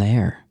no one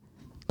there.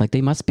 Like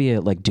they must be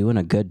like doing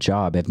a good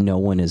job if no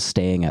one is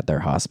staying at their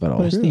hospital.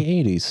 But it's the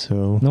 80s,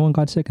 so... No one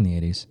got sick in the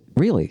 80s.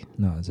 Really?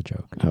 No, it's a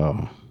joke.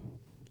 Oh.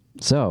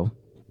 So,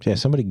 Yeah,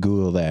 somebody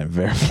Google that and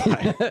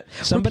verify. were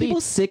somebody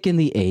people sick in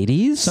the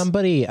 80s?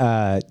 somebody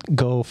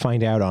go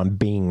find out on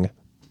Bing.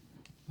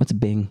 What's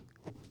Bing?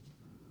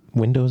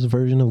 Windows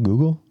version of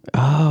Google?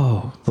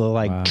 Oh, The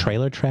like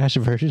trailer trash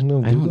version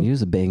of I Google? don't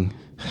use a Bing.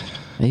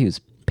 I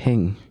use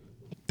Ping.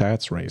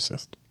 That's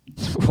racist.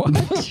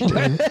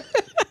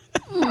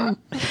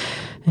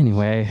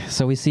 Anyway,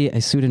 so we see a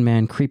suited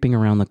man creeping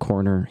around the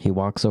corner. He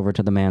walks over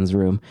to the man's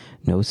room.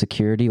 No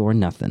security or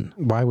nothing.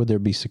 Why would there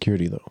be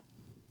security though?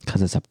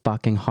 Because it's a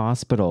fucking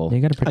hospital. You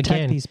got to protect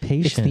Again, these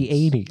patients. It's the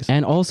 80s.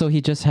 And also,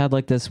 he just had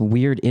like this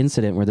weird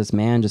incident where this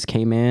man just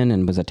came in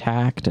and was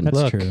attacked. And That's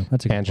Look, true.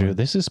 That's a good Andrew, point.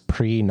 this is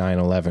pre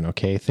 9/11,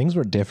 okay? Things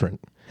were different.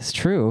 it's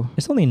true.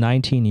 It's only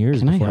 19 years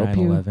Can I before help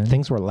you? 9/11.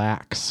 Things were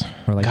lax.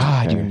 Or like-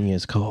 God, your knee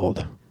is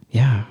cold.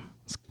 Yeah.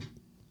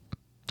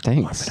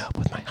 Warm Thanks. it up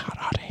with my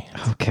hot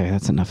hands. Okay,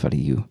 that's enough out of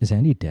you. Is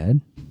Andy dead?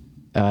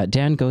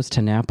 Dan goes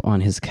to nap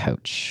on his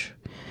couch.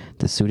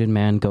 The suited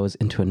man goes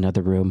into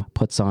another room,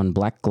 puts on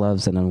black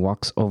gloves, and then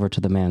walks over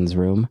to the man's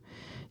room.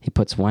 He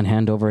puts one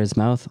hand over his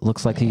mouth,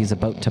 looks like he's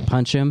about to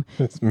punch him,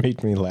 It's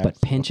made me laugh.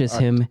 but pinches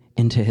him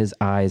into his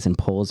eyes and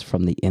pulls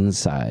from the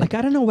inside. Like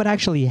I don't know what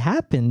actually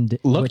happened.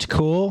 Looked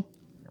cool.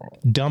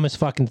 Dumbest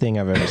fucking thing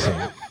I've ever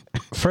seen.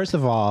 First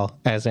of all,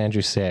 as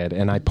Andrew said,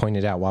 and I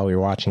pointed out while we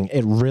were watching,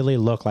 it really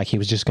looked like he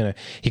was just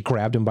he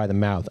grabbed him by the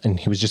mouth and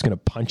he was just gonna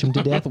punch him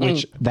to death,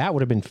 which that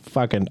would have been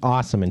fucking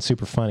awesome and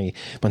super funny.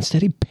 But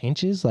instead he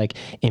pinches like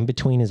in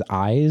between his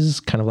eyes,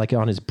 kind of like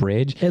on his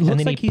bridge. It looks and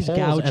then like he he's pulls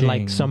and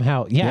like gouging.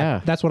 somehow,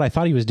 Yeah. that's what I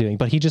thought he was doing.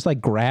 But he just like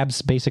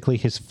grabs basically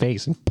his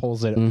face and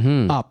pulls it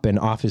up and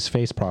off his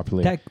face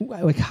properly. That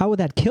like how would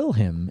that kill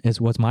him?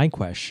 Was my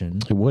question.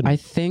 it wouldn't. I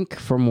think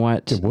from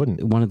what It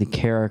wouldn't. one of the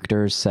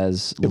characters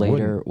says It later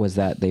wouldn't. was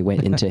that they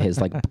went into his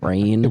like it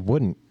brain.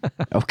 wouldn't.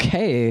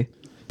 Okay,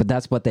 but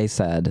that's what they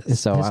said,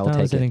 so His I'll thumbs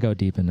take didn't it. go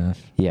deep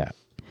enough. Yeah.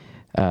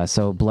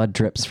 So blood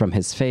drips from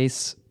his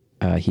face.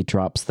 He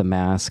drops the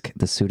mask.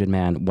 The suited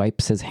man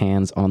wipes his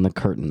hands on the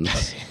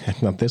curtains.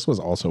 Now, this was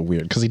also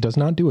weird because he does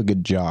not do a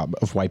good job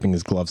of wiping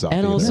his gloves off.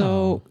 And either.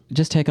 also,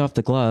 just take off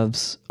the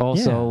gloves.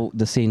 Also,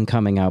 the scene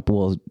coming up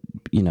will,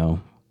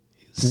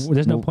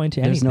 There's no point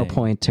to There's no anything.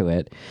 point to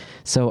it.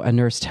 So a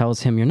nurse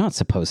tells him, "You're not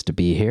supposed to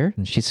be here."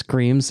 And she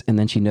screams, and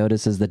then she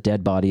notices the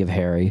dead body of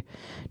Harry.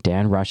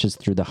 Dan rushes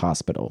through the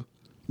hospital.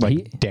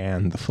 like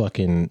Dan, the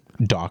fucking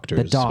doctor,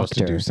 The is supposed to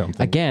doctor. do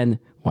something. Again,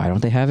 why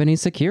don't they have any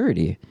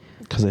security?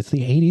 Because it's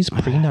the 80s,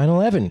 pre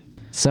 9/11.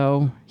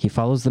 So he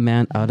follows the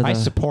man out of I the...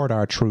 support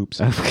our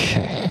troops.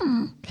 Okay.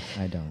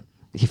 I don't.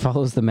 He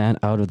follows the man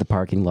out of the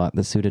parking lot.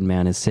 The suited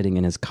man is sitting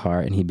in his car,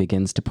 and he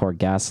begins to pour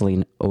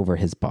gasoline over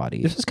his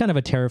body. This is kind of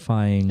a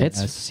terrifying It's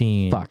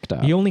scene. fucked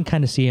up. You only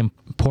kind of see him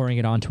pouring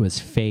it onto his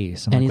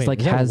face. I'm And he's wait, like,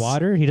 is that has-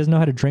 water? He doesn't know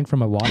how to drink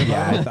from a water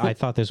Yeah, bottle. I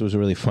thought this was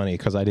really funny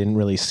because I didn't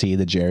really see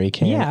the jerry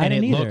can. Yeah, I and it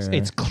didn't looks, either.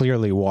 it's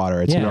clearly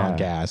water. It's Yeah. not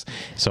gas.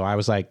 So I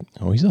was like,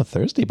 oh, he's a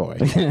thirsty boy.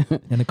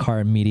 And the car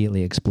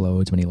immediately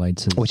explodes when he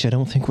lights his. Which I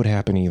don't think would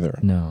happen either.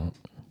 No.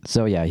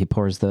 So yeah, he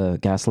pours the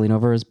gasoline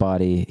over his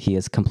body. He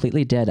is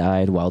completely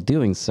dead-eyed while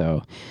doing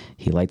so.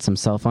 He lights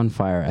himself on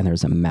fire, and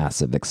there's a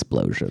massive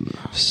explosion.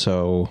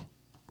 So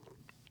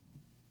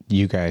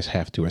you guys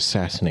have to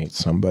assassinate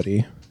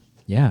somebody.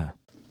 Yeah.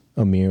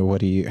 Amir,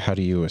 how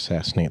do you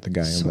assassinate the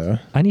guy in the...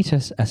 I need to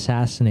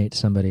assassinate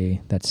somebody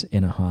that's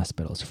in a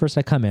hospital. So first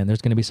I come in,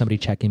 there's going to be somebody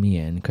checking me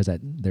in because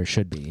there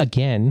should be.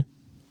 Again,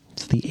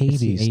 it's the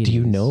 80s. Do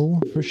you 80s.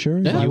 know for sure?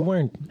 Yeah. You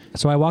weren't...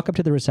 So I walk up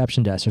to the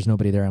reception desk. There's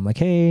nobody there. I'm like,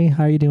 hey,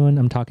 how are you doing?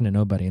 I'm talking to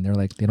nobody. And they're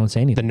like, they don't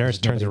say anything. The nurse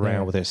There's turns nobody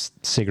around there. with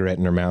a cigarette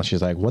in her mouth.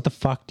 She's like, what the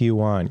fuck do you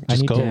want?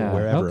 Just go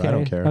wherever. Okay. I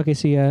don't care. Okay,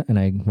 see ya. And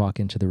I walk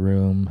into the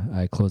room.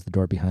 I close the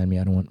door behind me.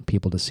 I don't want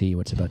people to see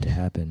what's about to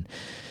happen.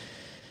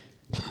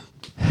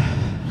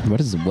 What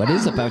is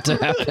about to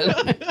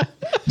happen?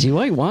 Do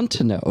I want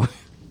to know?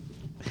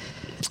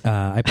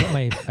 I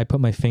put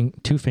my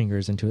two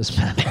fingers into his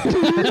mouth.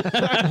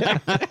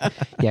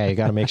 Yeah, you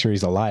got to make sure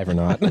he's alive or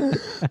not.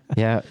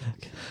 Yeah,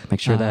 make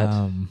sure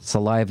that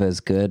saliva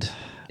is good.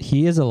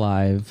 He is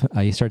alive.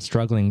 He starts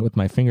struggling with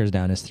my fingers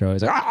down his throat.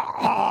 He's like,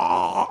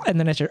 "Ah!" And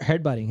then I start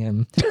headbutting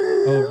him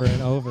over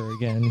and over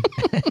again.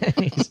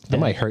 He's That dead.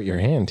 might hurt your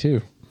hand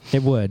too.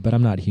 It would, but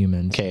I'm not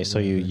human. Okay, so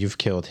you've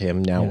killed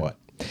him. Now Yeah. what?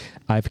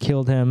 I've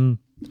killed him,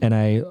 and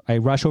I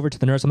rush over to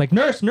the nurse. I'm like,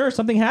 nurse,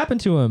 something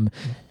happened to him.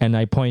 And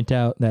I point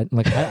out that,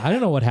 like, I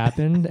don't know what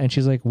happened. And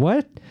she's like,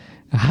 what?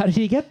 How did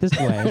he get this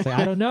way? I was like,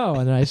 I don't know.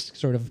 And then I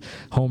sort of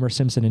Homer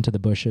Simpson into the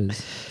bushes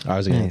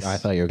I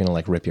thought you were gonna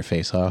like rip your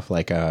face off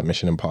like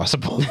Mission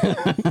Impossible.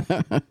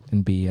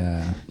 and be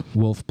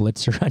Wolf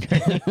Blitzer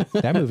underneath.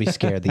 That movie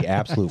scared the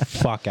absolute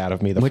fuck out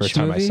of me the Which first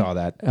time I movie? saw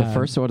that. The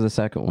first or the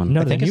second one?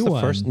 No, I think the it's new the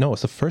one. first. No,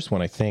 it's the first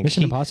one. I think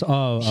Mission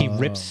Impossible. He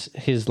rips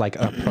his like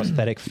a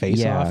prosthetic face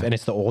Yeah. off, and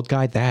it's the old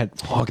guy.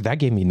 That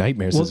gave me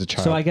nightmares Well, as a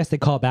child. so I guess they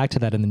call back to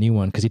that in the new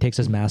one because he takes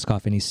his mask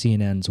off and he's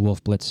CNN's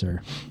Wolf Blitzer.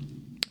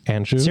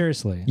 Andrew,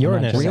 Seriously. you're I'm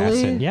an not joking.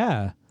 assassin.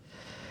 Yeah.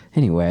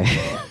 Anyway,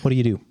 What do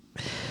you do?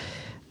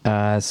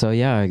 so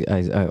yeah,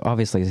 I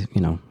obviously,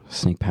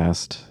 sneak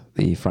past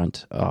the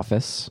front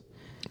office.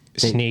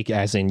 Sneak,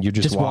 as in you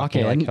just walk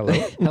in. Like, hello,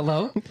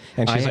 Hello.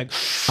 and she's like,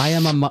 I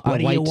am a "What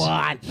do white, you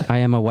want?" I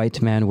am a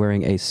white man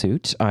wearing a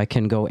suit. I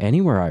can go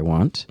anywhere I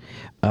want.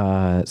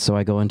 So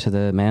I go into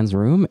the man's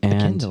room and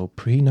Again, though,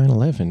 pre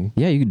 9/11.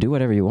 yeah, you can do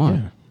whatever you want.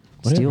 Yeah,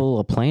 whatever. Steal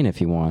a plane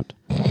if you want.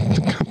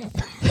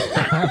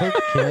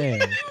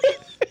 Okay.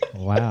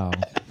 Wow.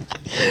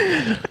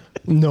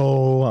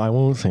 No, I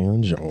won't say a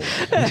joke.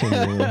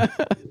 Continue.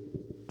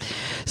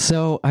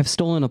 So I've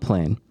stolen a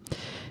plane,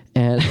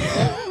 and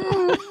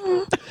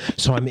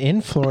So I'm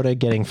in Florida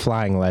getting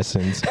flying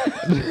lessons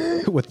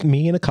with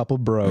me and a couple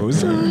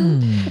bros.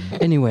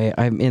 anyway,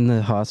 I'm in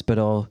the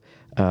hospital.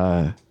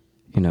 I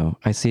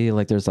see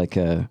like there's like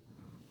a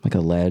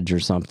ledge or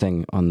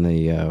something on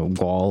the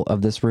wall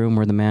of this room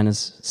where the man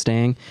is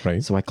staying.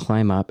 Right. So I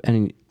climb up,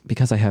 and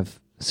because I have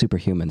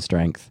superhuman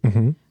strength,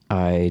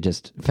 I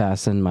just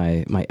fasten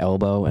my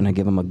elbow and I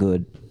give him a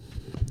good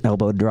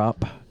elbow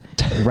drop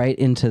right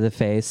into the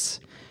face.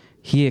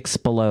 He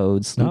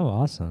explodes. Oh,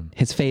 awesome.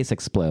 His face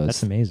explodes.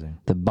 That's amazing.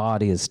 The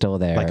body is still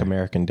there. Like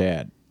American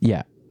Dad.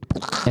 Yeah.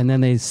 And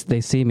then they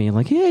see me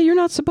like, yeah, you're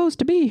not supposed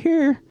to be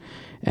here.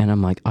 And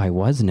I'm like, I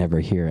was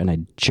never here. And I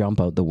jump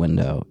out the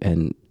window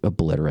and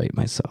obliterate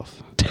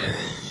myself.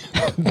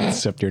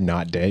 Except you're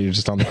not dead. You're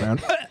just on the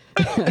ground.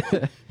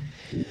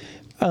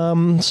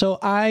 So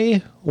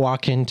I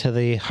walk into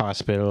the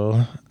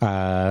hospital.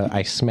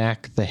 I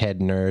smack the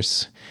head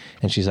nurse,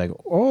 and she's like,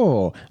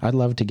 "Oh, I'd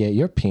love to get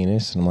your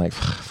penis." And I'm like,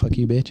 "Fuck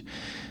you, bitch."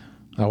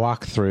 I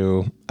walk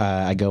through.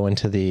 I go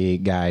into the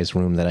guy's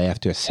room that I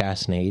have to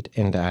assassinate,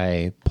 and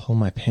I pull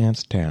my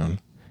pants down.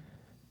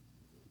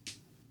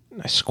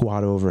 I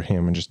squat over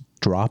him and just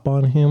drop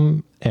on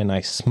him, and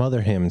I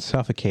smother him and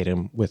suffocate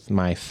him with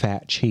my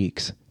fat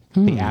cheeks.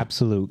 The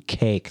absolute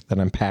cake that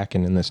I'm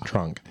packing in this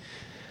trunk.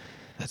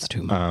 That's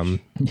too much.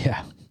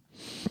 Yeah.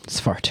 It's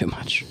far too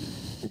much.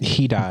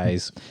 He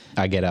dies.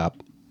 I get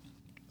up,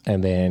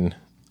 and then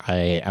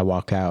I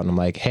walk out, and I'm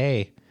like,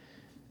 "Hey,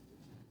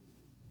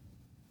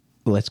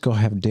 let's go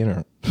have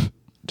dinner."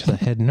 To the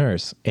head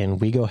nurse, and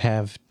we go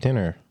have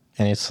dinner,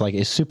 and it's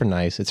super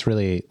nice. It's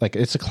really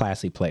it's a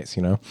classy place,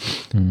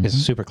 It's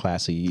super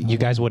classy. You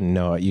guys wouldn't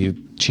know it.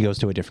 She goes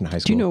to a different high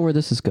school. Do you know where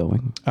this is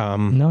going?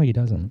 No, he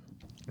doesn't.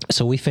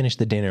 So we finish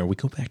the dinner. We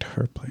go back to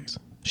her place.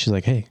 She's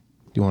like, "Hey,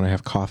 do you want to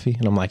have coffee?"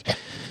 And I'm like,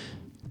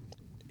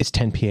 "It's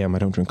 10 p.m. I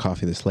don't drink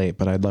coffee this late,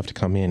 but I'd love to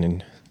come in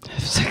and."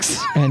 Have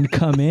sex. And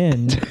come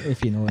in,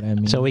 if you know what I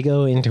mean. So we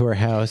go into her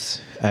house.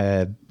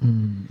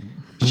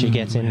 She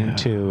gets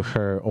into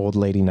her old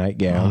lady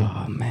nightgown.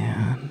 Oh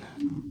man.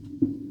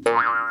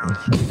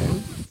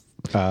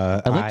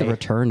 I like the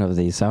return of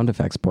the sound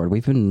effects board.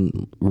 We've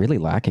been really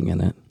lacking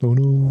in it. Oh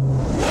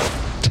no!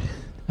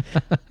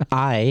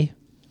 I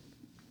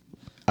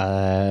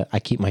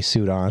keep my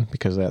suit on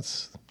because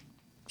that's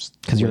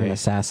Because you're an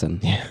assassin.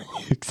 Yeah,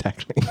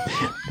 exactly.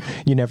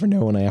 You never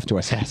know when I have to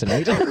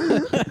assassinate.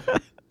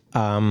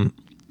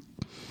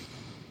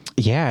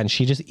 Yeah, and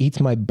she just eats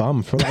my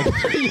bum for like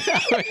 3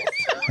 hours.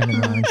 And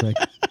then Ryan's like,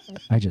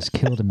 I just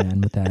killed a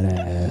man with that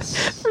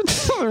ass.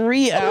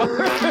 3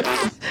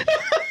 hours.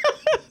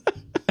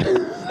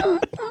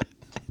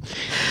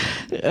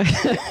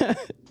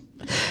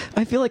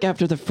 I feel like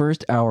after the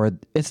first hour,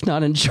 it's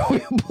not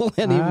enjoyable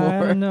I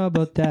anymore. don't know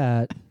about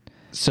that.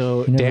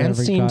 So never Dan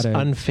ever seems got a-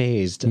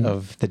 unfazed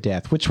of the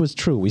death, which was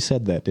true. We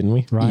said that, didn't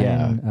we?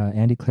 Ryan,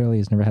 Andy clearly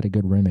has never had a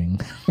good rimming.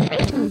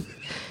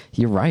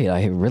 You're right.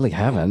 I really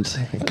haven't.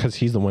 Because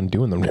he's the one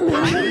doing them.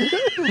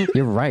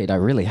 You're right. I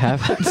really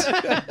haven't.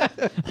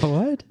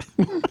 What?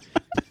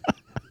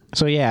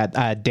 So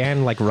yeah,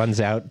 Dan like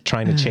runs out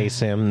trying to chase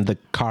him. The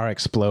car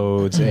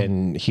explodes,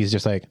 and he's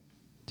just like,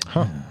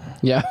 "Huh?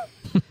 Yeah.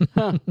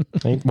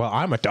 Well,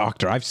 I'm a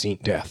doctor. I've seen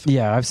death."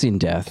 Yeah, I've seen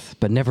death,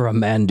 but never a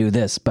man do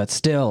this. But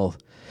still,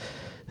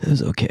 it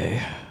was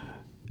okay.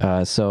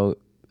 So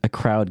a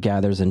crowd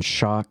gathers in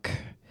shock.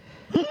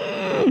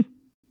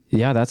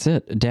 Yeah, that's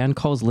it. Dan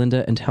calls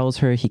Linda and tells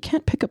her he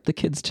can't pick up the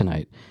kids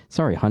tonight.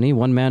 Sorry, honey.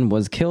 One man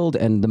was killed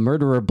and the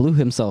murderer blew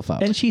himself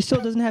up. And she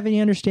still doesn't have any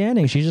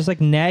understanding. She's just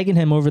like nagging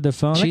him over the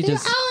phone. She like,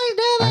 just,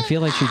 I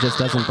feel like she just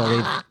doesn't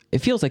believe. It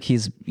feels like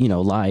he's,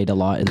 lied a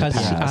lot in the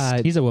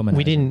past. He's a womanizer.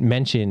 We didn't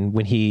mention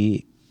when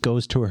he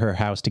goes to her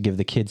house to give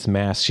the kids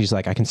masks. She's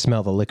like, "I can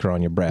smell the liquor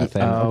on your breath,"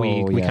 and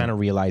we kind of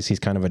realize he's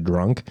kind of a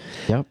drunk.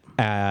 Yep.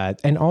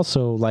 And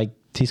also like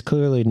he's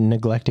clearly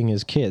neglecting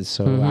his kids.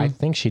 So I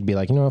think she'd be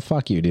like, "You know what?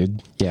 Fuck you,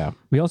 dude." Yeah.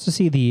 We also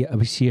see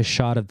we see a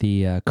shot of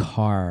the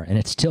car, and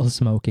it's still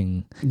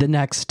smoking. The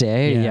next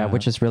day, Yeah.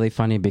 which is really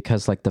funny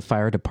because like the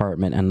fire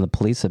department and the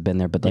police have been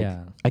there, but like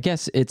Yeah. I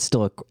guess it's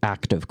still an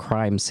active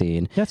crime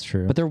scene. That's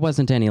true. But there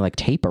wasn't any like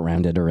tape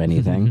around it or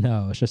anything.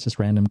 No, it's just this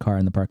random car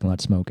in the parking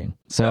lot smoking.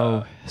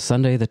 So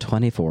Sunday the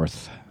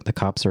 24th, the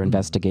cops are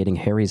investigating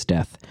Harry's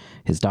death.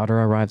 His daughter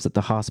arrives at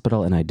the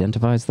hospital and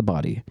identifies the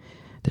body.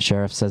 The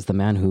sheriff says the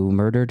man who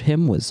murdered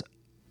him was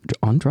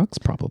on drugs,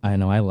 probably. I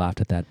know. I laughed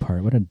at that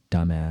part. What a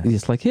dumbass.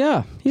 He's like,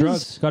 yeah,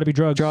 Drugs. Got to be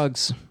drugs.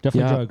 drugs,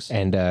 Definitely Yeah. drugs.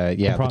 And I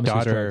the promise it's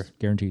daughter drugs.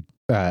 Guaranteed.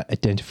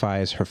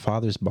 identifies her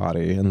father's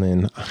body, and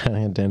then I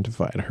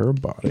identified her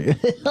body.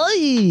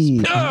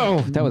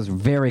 Oh, that was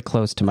very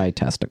close to my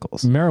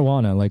testicles.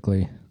 Marijuana,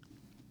 likely.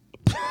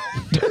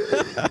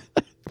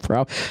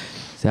 Bro,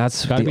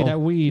 that's Gotta be the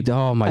that weed.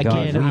 Oh my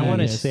god! Again, I want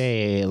to Yes.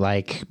 say,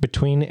 like,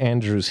 between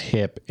Andrew's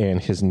hip and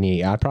his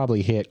knee, I'd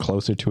probably hit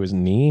closer to his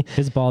knee.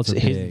 His balls are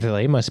big.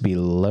 They must be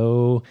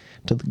low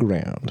to the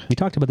ground. We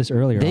talked about this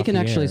earlier. They off can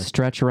the actually air.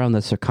 stretch around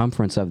the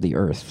circumference of the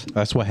Earth.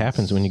 That's what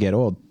happens when you get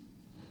old.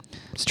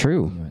 It's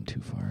true. You went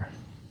too far.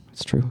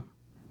 It's true.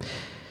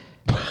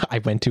 I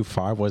went too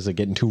far. Was it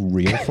getting too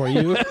real for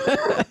you?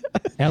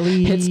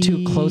 Ellie. Hits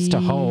too close to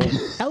home.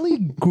 Ellie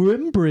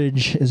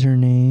Grimbridge is her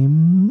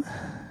name.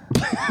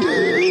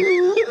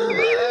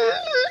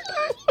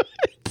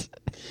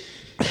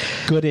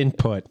 Good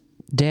input.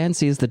 Dan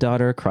sees the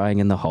daughter crying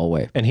in the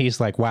hallway. And he's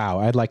like, "Wow,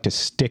 I'd like to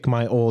stick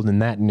my old in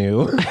that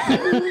new."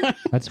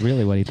 That's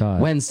really what he thought.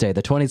 Wednesday,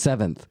 the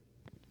 27th.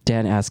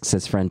 Dan asks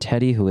his friend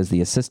Teddy, who is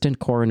the assistant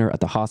coroner at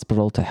the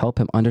hospital, to help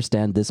him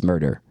understand this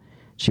murder.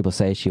 She will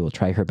say she will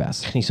try her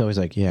best. And he's always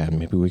like, "Yeah,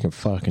 maybe we can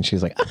fuck." And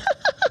she's like,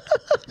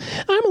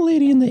 "I'm a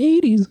lady in the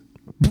 80s."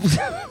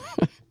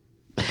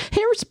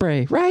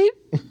 Hairspray, right?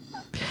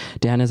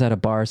 Dan is at a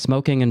bar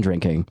smoking and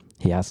drinking.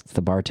 He asks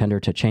the bartender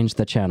to change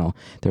the channel.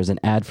 There's an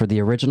ad for the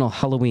original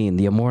Halloween,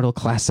 the immortal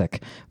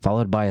classic,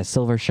 followed by a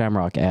Silver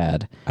Shamrock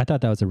ad. I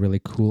thought that was a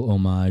really cool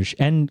homage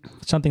and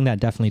something that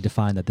definitely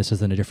defined that this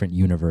is in a different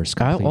universe.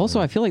 Completely.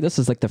 I feel like this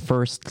is like the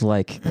first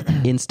like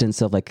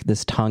instance of like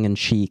this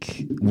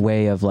tongue-in-cheek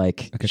way of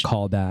like like a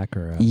callback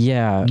or a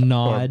yeah. Or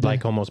nod.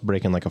 like almost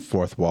breaking like a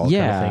fourth wall kind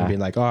Yeah. of thing, being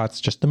like, "Oh, it's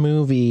just a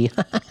movie."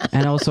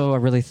 And also I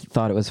really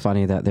thought it was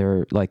funny that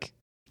they're like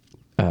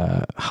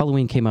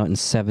Halloween came out in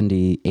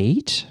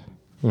 78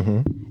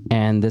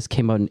 and this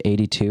came out in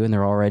 82 and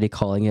they're already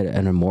calling it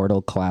an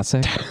immortal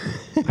classic.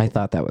 I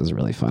thought that was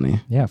really funny.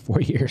 Yeah,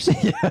 4 years.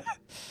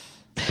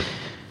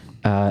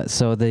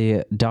 So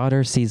the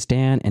daughter sees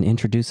Dan and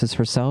introduces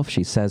herself.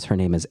 She says her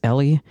name is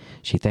Ellie.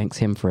 She thanks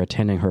him for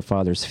attending her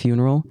father's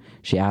funeral.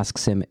 She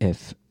asks him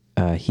if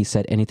he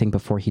said anything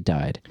before he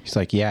died. He's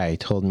like, "Yeah, he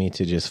told me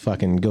to just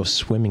fucking go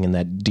swimming in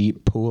that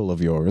deep pool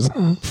of yours."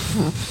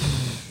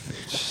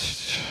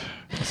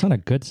 It's not a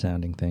good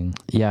sounding thing.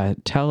 Yeah,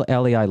 tell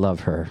Ellie I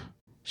love her.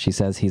 She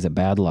says he's a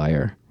bad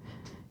liar.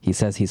 He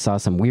says he saw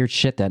some weird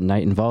shit that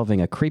night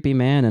involving a creepy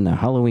man in a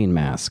Halloween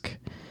mask.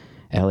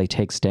 Ellie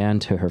takes Dan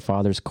to her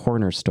father's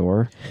corner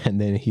store. And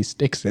then he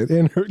sticks it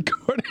in her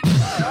corner.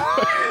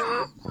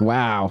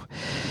 Wow.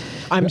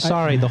 I'm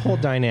sorry, the whole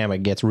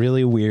dynamic gets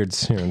really weird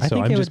soon, I so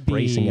think I'm it just would be-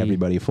 bracing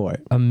everybody for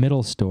it. A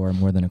middle store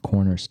more than a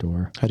corner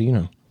store. How do you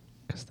know?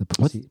 Because the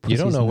pussy, You don't pussy's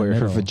know in the where her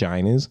middle.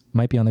 vagina is.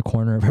 might be on the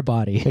corner of her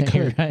body.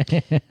 could.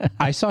 Right?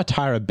 I saw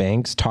Tyra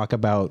Banks talk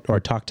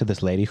to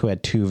this lady who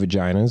had two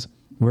vaginas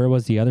Where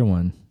was the other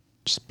one?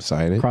 just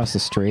beside it. Across the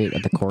street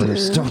at the corner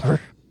store.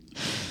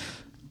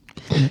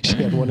 She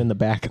had one in the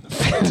back of the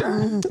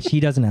front. She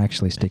doesn't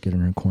actually stick it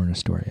in her corner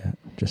store yet.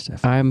 Just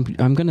F. I'm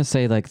gonna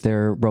say like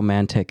their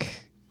romantic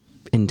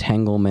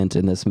entanglement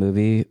in this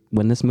movie.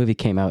 When this movie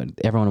came out,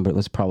 everyone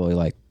was probably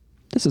like,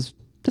 this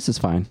is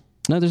fine.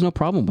 No, there's no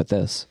problem with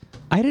this.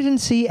 I didn't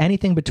see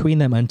anything between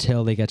them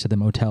until they get to the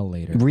motel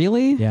later.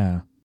 Really?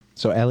 Yeah.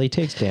 So Ellie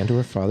takes Dan to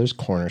her father's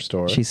corner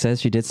store. She says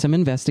she did some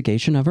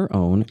investigation of her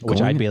own.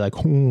 Which I'd be like,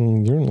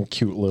 you're a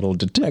cute little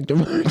detective.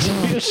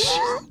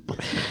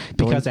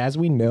 Because as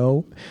we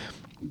know,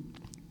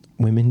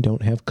 women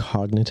don't have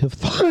cognitive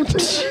thought.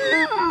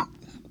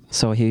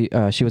 So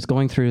she was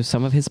going through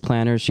some of his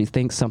planners. She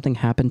thinks something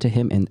happened to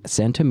him in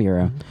Santa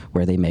Mira,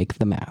 where they make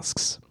the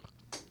masks.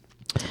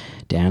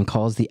 Dan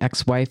calls the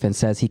ex-wife and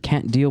says he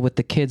can't deal with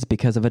the kids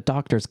because of a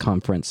doctor's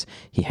conference.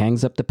 He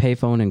hangs up the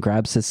payphone and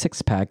grabs his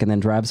six-pack and then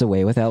drives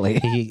away with Ellie.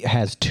 He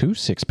has 2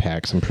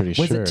 six-packs, I'm pretty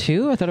sure. Was it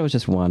 2? I thought it was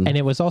just 1. And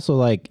it was also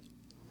like,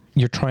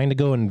 you're trying to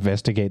go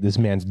investigate this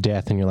man's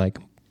death, and you're like,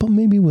 but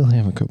maybe we'll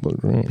have a couple of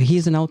drinks.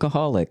 He's an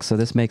alcoholic, so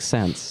this makes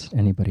sense.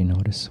 Anybody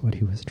notice what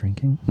he was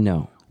drinking?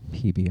 No.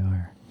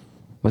 PBR.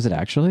 Was it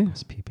actually? It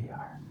was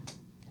PBR.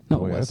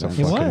 No, Oh, it yeah, that's a wasn't.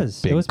 It fucking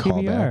was. big It was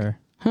callback. PBR.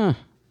 Huh.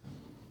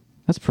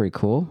 That's pretty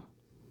cool.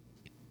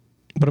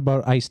 What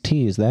about iced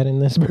tea? Is that in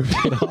this movie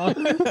at all?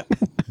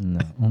 No,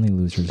 only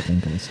losers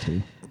drink iced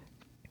tea.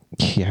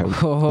 Yeah,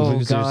 Oh,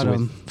 losers got with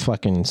 'em.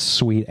 fucking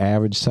sweet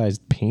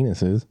average-sized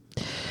penises.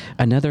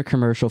 Another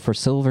commercial for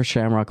Silver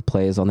Shamrock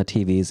plays on the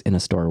TVs in a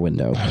store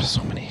window. There's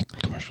so many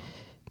commercials.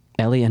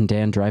 Ellie and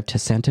Dan drive to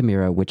Santa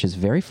Mira, which is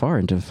very far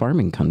into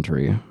farming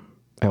country.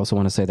 I also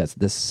want to say that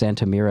this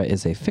Santa Mira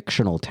is a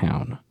fictional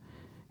town.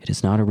 It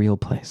is not a real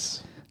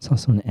place. It's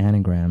also an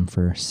anagram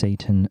for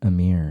Satan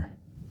Amir.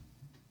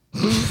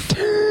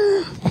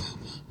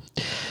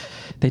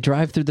 They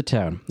drive through the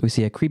town. We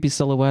see a creepy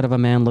silhouette of a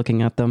man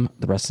looking at them.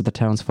 The rest of the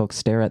townsfolk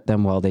stare at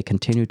them while they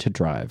continue to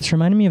drive. This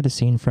reminded me of the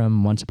scene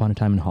from Once Upon a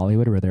Time in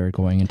Hollywood where they were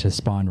going into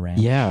Spawn Ranch.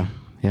 Yeah,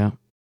 yeah.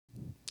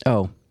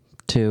 Oh,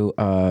 to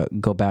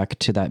go back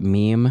to that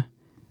meme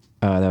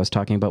that I was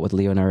talking about with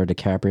Leonardo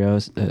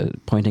DiCaprio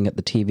pointing at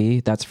the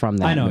TV. That's from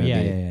that I know, movie.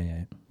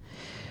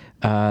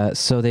 yeah.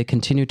 So they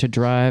continue to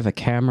drive. A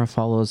camera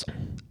follows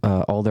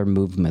all their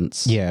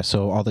movements. Yeah,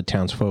 so all the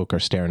townsfolk are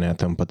staring at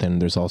them, but then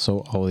there's also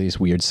all these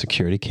weird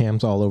security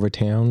cams all over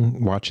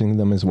town watching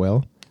them as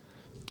well.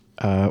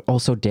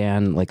 Also,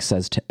 Dan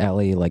says to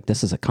Ellie,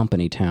 this is a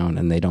company town,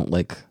 and they don't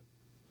like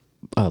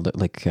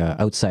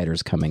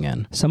outsiders coming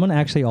in. Someone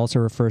actually also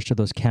refers to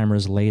those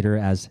cameras later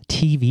as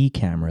TV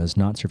cameras,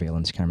 not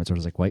surveillance cameras. I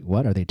was like, wait,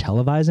 what? Are they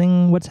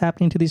televising what's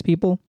happening to these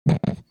people?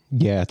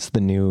 Yeah, it's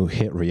the new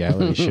hit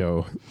reality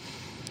show.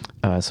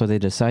 So they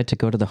decide to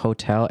go to the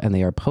hotel, and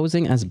they are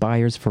posing as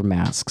buyers for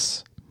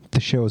masks. The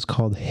show is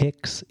called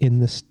Hicks in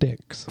the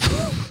Sticks.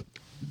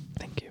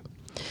 Thank you.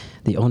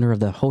 The owner of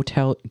the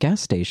hotel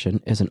gas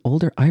station is an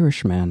older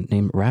Irish man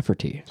named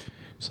Rafferty.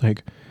 It's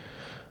like,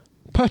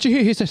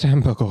 Pachis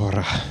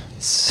Ambagora.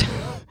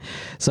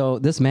 So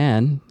this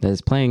man that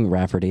is playing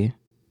Rafferty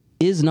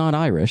is not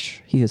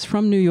Irish. He is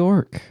from New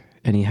York,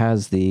 and he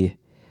has the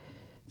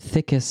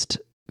thickest,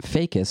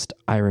 fakest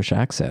Irish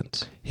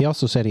accent. He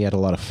also said he had a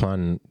lot of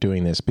fun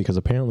doing this because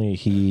apparently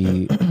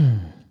he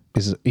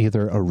is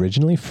either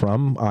originally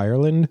from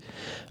Ireland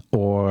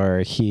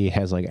or he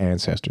has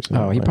ancestors. in Oh,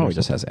 he Ireland probably or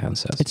just something. has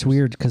ancestors. It's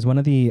weird because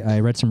I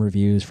read some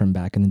reviews from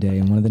back in the day,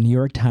 and one of the New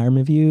York Times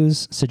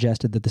reviews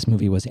suggested that this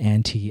movie was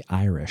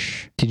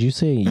anti-Irish. Did you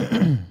say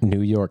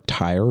New York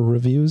Tire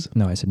reviews?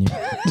 No, I said New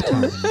York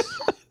Times.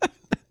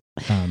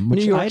 Which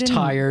New York I didn't-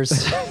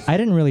 tires. I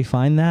didn't really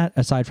find that,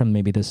 aside from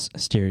maybe this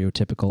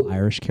stereotypical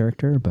Irish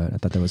character, but I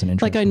thought that was an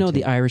interesting I know take.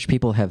 the Irish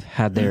people have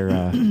had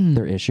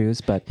their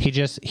issues, but He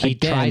Again-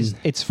 tries.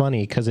 It's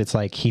funny because it's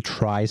like he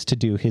tries to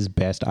do his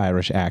best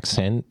Irish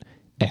accent,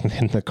 and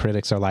then the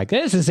critics are like,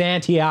 "This is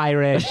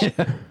anti-Irish."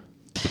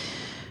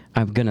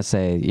 I'm gonna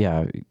say,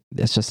 yeah,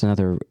 it's just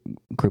another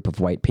group of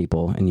white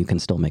people, and you can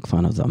still make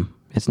fun of them.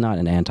 It's not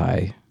an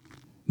anti-movie.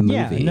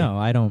 Yeah, no,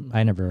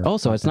 I never.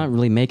 Also, it's not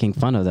really making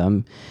fun of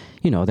them.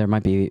 There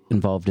might be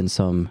involved in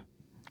some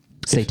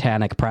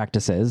satanic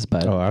practices,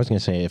 but Oh, I was gonna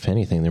say, if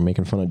anything, they're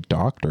making fun of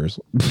doctors.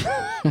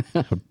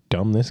 How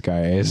dumb this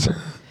guy is.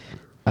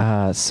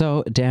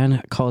 so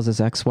Dan calls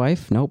his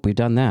ex-wife. Nope, we've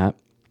done that.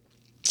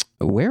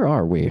 Where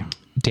are we?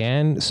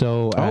 Dan,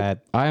 so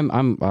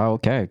I'm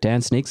okay.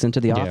 Dan sneaks into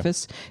the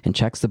office and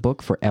checks the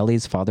book for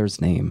Ellie's father's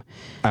name.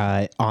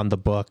 on the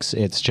books,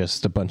 it's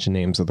just a bunch of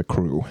names of the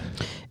crew.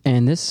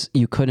 And this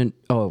you couldn't.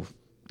 Oh,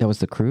 that was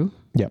the crew.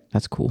 Yep.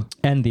 That's cool.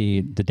 And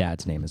the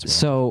dad's name as well.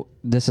 So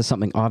this is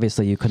something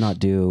obviously you could not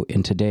do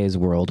in today's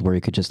world, where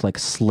you could just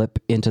slip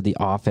into the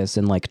office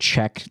and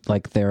check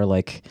their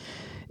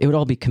it would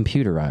all be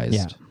computerized.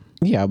 Yeah.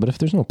 Yeah, but if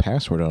there's no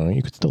password on it,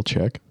 you could still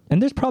check.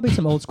 And there's probably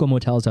some old school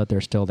motels out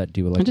there still that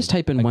do And just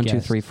type in a 1, 2,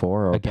 guest- 3,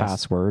 4 or a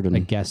password, a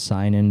and guest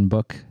sign-in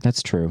book.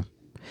 that's true.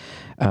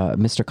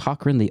 Mr.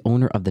 Cochran, the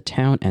owner of the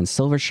town, and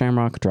Silver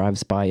Shamrock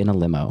drives by in a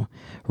limo.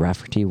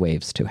 Rafferty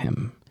waves to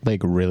him.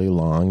 Really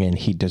long, and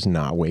he does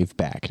not wave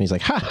back. And he's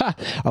like, "Ha ha!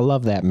 I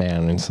love that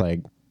man." And it's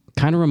like,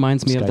 Kind of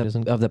reminds me This guy of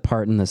doesn't- the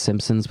part in The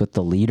Simpsons with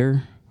the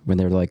leader when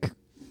they're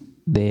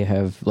they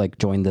have like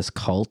joined this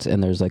cult,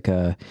 and there's like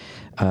a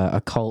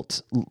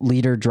cult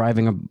leader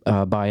driving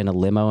by in a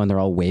limo, and they're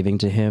all waving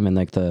to him, and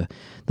like the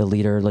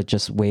leader like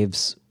just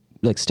waves,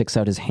 like sticks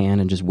out his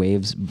hand and just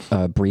waves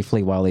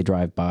briefly while they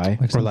drive by.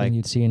 Like something like-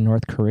 you'd see in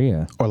North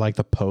Korea. Or like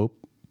the Pope,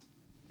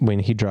 when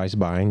he drives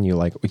by and you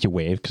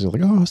wave because you're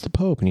like, oh, it's the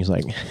Pope, and he's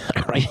like,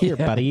 right here,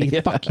 buddy,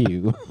 fuck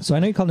you. So I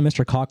know you called him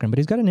Mr. Cochran, but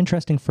he's got an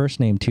interesting first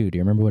name too. Do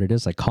you remember what it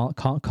is? Like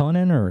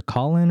Conan or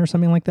Colin or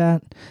something like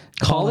that?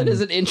 Colin is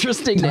an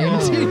interesting name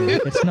too.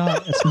 It's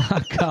not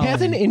Colin. He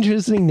has an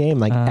interesting name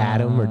like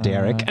Adam or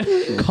Derek.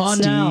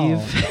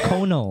 Conal. Steve.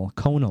 Conal.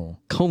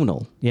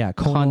 Yeah,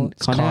 Conal.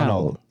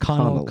 Conal.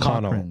 Conal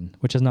Cochran,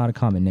 which is not a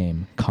common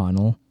name.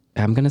 Conal.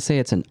 I'm gonna say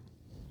it's an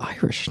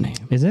Irish name.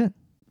 Is it?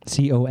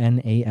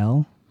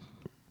 Conal?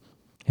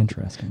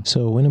 Interesting.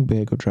 So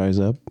Winnebago drives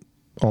up,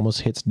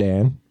 almost hits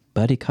Dan.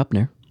 Buddy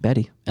Kupner,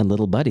 Betty, and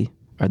little Buddy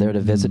are there to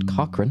visit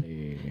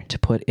Cochrane to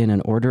put in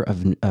an order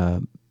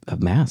of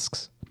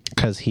masks.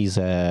 Because he's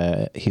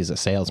a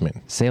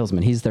salesman.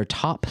 Salesman. He's their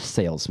top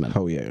salesman.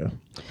 Oh yeah.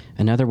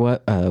 Another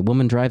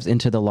woman drives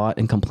into the lot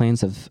and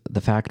complains of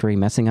the factory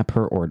messing up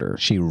her order.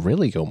 She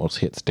really almost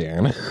hits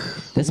Dan.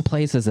 This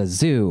place is a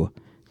zoo.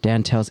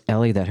 Dan tells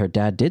Ellie that her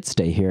dad did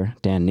stay here.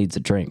 Dan needs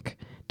a drink.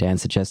 Dan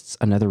suggests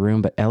another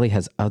room, but Ellie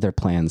has other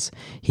plans.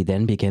 He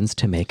then begins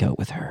to make out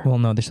with her. Well,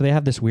 no, so they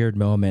have this weird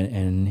moment,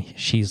 and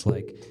she's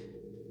like,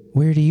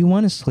 "Where do you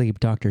want to sleep,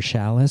 Dr.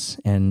 Chalice?"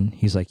 And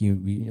he's like,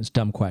 it's a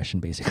dumb question,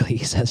 basically,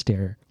 he says to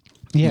her.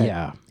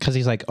 Yeah. Because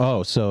he's like,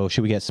 oh, so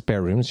should we get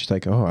spare rooms? She's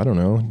like, oh, I don't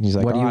know. He's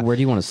like, Where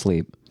do you want to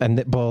sleep? And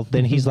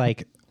then he's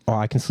like, oh,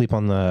 I can sleep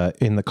in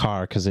the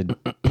car because it'd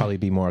probably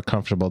be more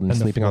comfortable than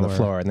sleeping on the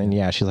floor. And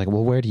then she's like,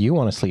 well, where do you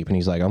want to sleep? And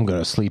he's like, I'm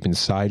gonna sleep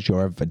inside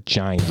your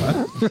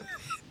vagina.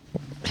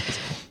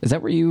 Is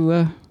that where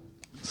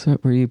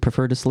you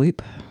prefer to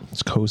sleep?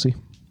 It's cozy.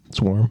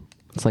 It's warm.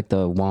 It's like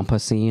the Wampa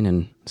scene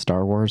in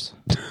Star Wars.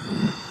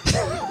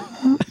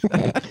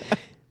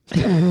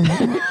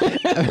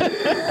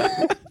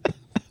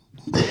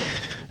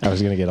 I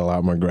was gonna get a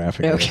lot more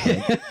graphic.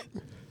 Okay.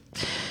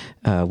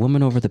 A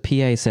woman over the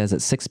PA says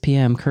at 6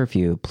 p.m.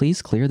 curfew,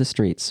 please clear the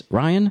streets.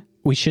 Ryan,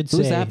 We should say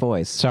who's that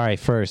voice? Sorry,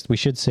 first we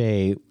should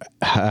say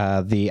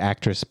the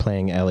actress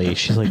playing Ellie.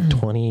 She's like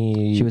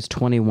 20. She was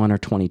 21 or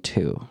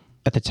 22.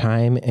 at the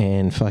time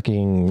and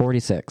fucking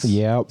 46.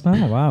 Yep.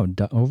 Oh, wow.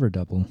 Over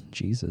double.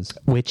 Jesus.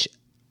 Which,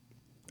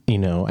 you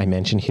know, I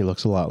mentioned he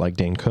looks a lot like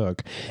Dane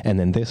Cook, and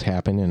then this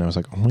happened, and I was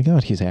like, oh my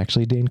god, he's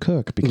actually Dane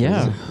Cook. Because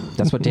Yeah,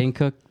 that's what Dane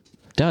Cook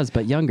does,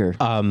 but younger.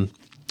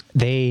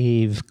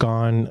 they've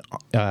gone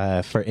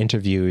for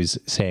interviews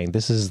saying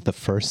this is the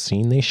first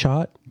scene they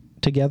shot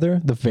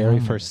together, the very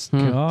first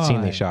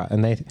scene they shot,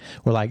 and they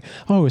were like,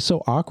 oh, it was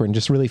so awkward and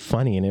just really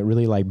funny, and it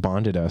really like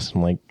bonded us.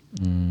 I'm like,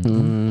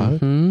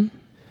 what?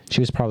 She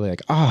was probably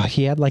like, oh,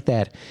 he had like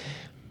that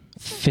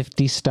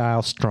 50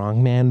 style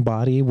strongman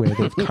body where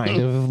they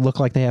kind of look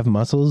like they have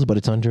muscles, but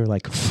it's under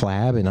like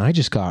flab, and I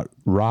just got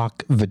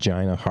rock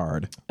vagina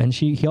hard. And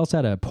he also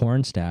had a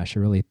porn stash, a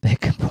really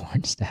thick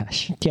porn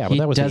stash. Yeah, but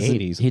that was the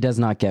 80s. He does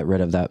not get rid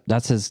of that.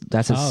 That's his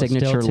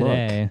signature still look.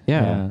 today.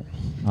 Yeah.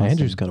 Awesome.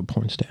 Andrew's got a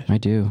porn stash. I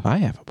do. I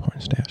have a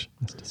porn stash.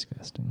 That's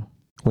disgusting.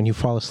 When you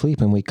fall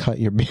asleep and we cut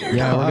your beard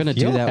Yeah, we're off, gonna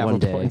do you'll that have one a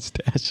day. porn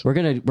stash. We're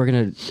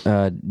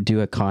gonna do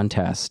a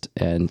contest,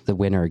 and the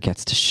winner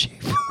gets to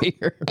shave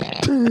Amir.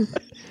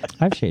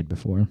 I've shaved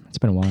before. It's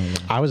been a while.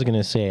 Though. I was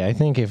gonna say, I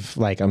think if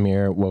like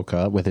Amir woke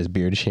up with his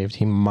beard shaved,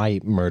 he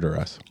might murder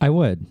us. I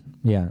would.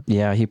 Yeah.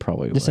 Yeah, he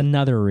probably Just would.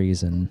 another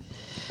reason.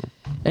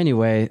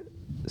 Anyway,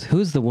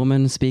 who's the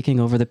woman speaking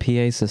over the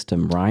PA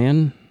system?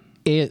 Ryan?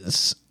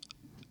 It's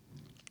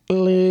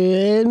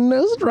Lynn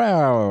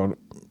Stroud.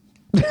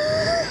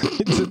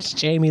 it's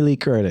Jamie Lee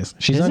Curtis.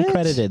 She's Is it?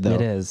 uncredited though.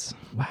 It is.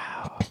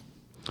 Wow.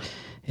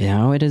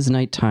 Now it is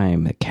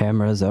nighttime. The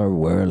cameras are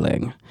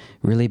whirling.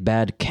 Really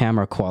bad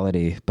camera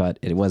quality, but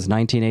it was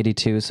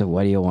 1982, so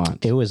what do you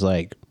want? It was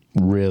like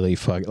really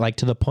like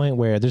to the point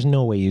where there's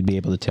no way you'd be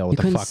able to tell what You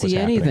the couldn't fuck was see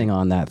happening. anything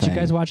on that Did thing.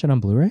 you guys watch it on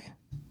Blu-ray?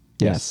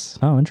 Yes.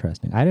 Oh,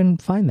 interesting. I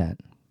didn't find that.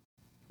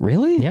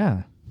 Really?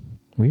 Yeah.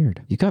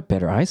 Weird. You got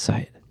better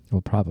eyesight.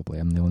 Well, probably.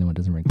 I'm the only one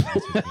who doesn't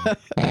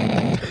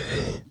read.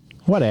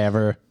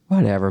 Whatever.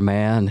 Whatever,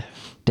 man.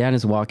 Dan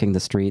is walking the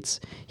streets.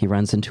 He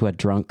runs into a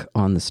drunk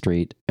on the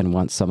street and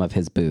wants some of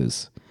his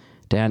booze.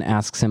 Dan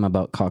asks him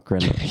about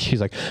Cochrane.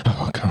 She's like,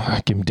 oh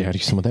god, give daddy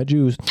some of that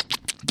juice.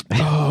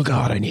 Oh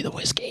god, I need the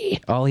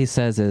whiskey. All he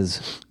says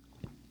is,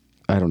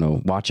 I don't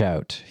know, watch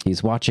out.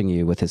 He's watching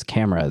you with his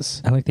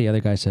cameras. I like the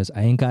other guy says,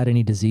 I ain't got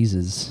any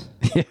diseases.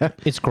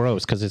 It's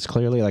gross because it's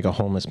clearly like a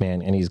homeless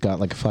man, and he's got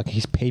like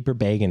he's paper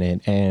bagging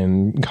it,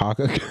 and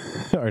Cochrane,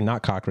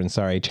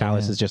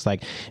 Chalice is just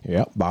like,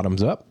 yep,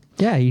 bottoms up.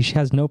 Yeah, he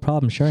has no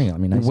problem sharing it. I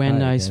mean,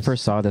 When I guess.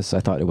 first saw this, I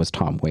thought it was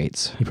Tom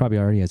Waits. He probably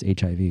already has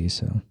HIV,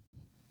 so.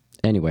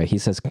 Anyway, he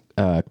says,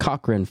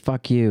 Cochrane,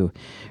 fuck you.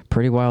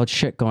 Pretty wild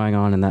shit going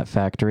on in that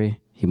factory.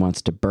 He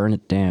wants to burn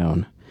it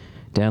down.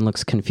 Dan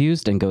looks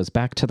confused and goes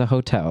back to the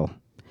hotel.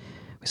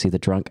 We see the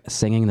drunk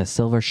singing the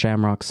Silver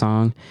Shamrock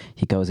song.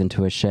 He goes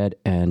into a shed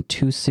and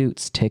 2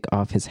 suits take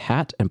off his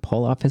hat and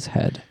pull off his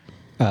head.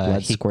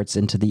 Blood he squirts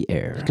into the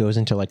air. goes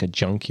into like a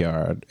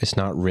junkyard. It's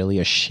not really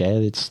a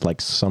shed. It's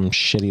like some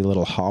shitty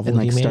little hovel And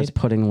like he made. starts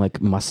putting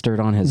like mustard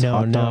on his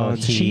hot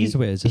dogs. Cheese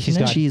Whiz, He's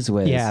isn't it? got Cheese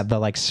Whiz. Yeah, the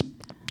like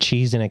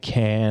cheese in a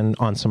can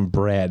on some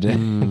bread.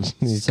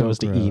 he So goes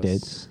to eat it.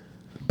 gross.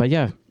 But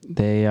yeah,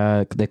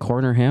 they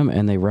corner him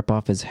and they rip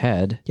off his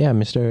head. Yeah,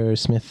 Mr.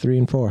 Smith 3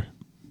 and 4.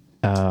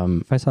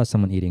 If I saw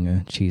someone eating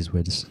a Cheese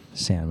Whiz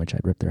sandwich,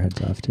 I'd rip their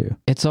heads off too.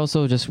 It's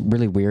also just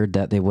really weird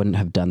that they wouldn't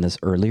have done this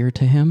earlier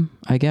to him,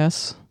 I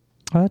guess.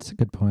 Oh, that's a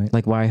good point.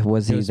 Like, why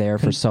was It he was there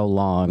for so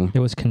long? It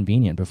was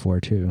convenient before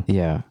too.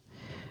 Yeah.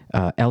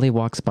 Ellie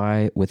walks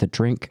by with a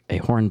drink, a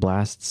horn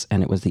blasts,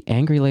 and it was the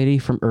angry lady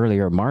from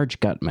earlier, Marge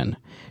Gutman.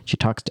 She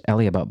talks to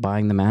Ellie about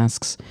buying the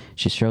masks.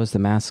 She shows the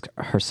mask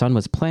her son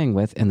was playing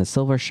with, and the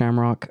Silver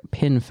Shamrock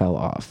pin fell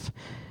off.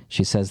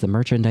 She says the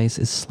merchandise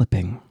is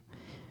slipping.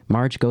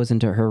 Marge goes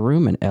into her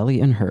room and Ellie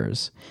in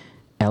hers.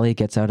 Ellie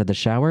gets out of the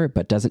shower,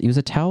 but doesn't use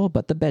a towel,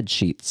 but the bed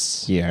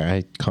sheets. Yeah,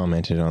 I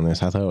commented on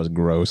this. I thought it was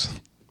gross.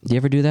 Do you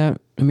ever do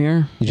that,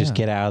 Amir? You just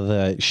get out of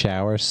the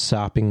shower,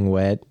 sopping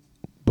wet,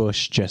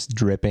 bush just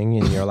dripping,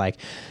 and you're like,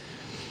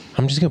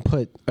 I'm just going to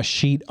put a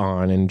sheet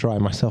on and dry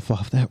myself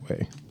off that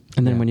way.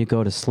 And then when you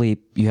go to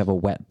sleep, you have a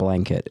wet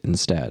blanket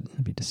instead.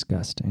 That'd be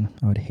disgusting.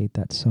 I would hate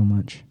that so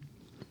much.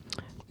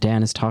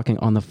 Dan is talking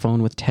on the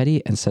phone with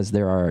Teddy and says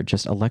there are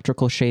just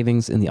electrical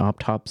shavings in the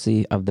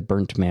autopsy of the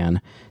burnt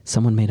man.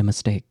 Someone made a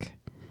mistake.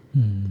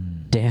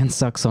 Dan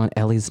sucks on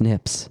Ellie's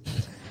nips.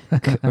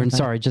 Or,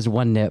 sorry, just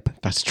one nip.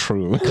 That's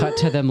true. Cut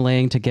to them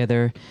laying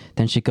together.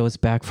 Then she goes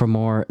back for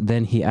more.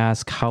 Then he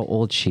asks how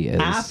old she is.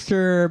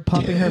 After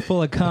pumping her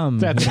full of cum.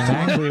 That's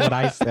exactly what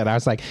I said. I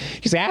was like,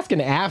 he's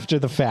asking after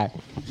the fact.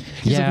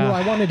 He's Yeah. like,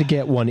 well, I wanted to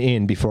get one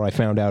in before I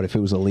found out if it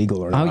was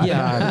illegal or Oh not.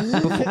 yeah,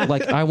 before,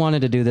 like I wanted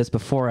to do this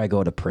before I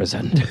go to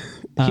prison.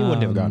 He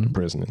wouldn't have gone to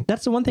prison.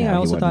 That's the one thing No, I he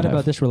also wouldn't thought have.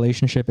 about this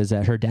relationship is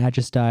that her dad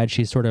just died.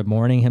 She's sort of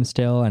mourning him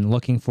still and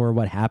looking for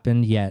what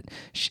happened. Yet,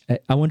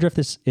 I wonder if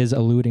this is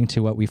alluding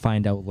to what we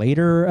find out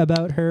later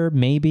about her.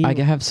 Maybe I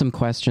have some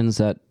questions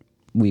that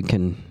we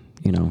can,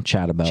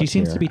 chat about. she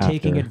seems here to be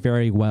taking after. it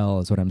very well,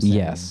 is what I'm saying.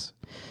 Yes.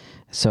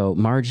 So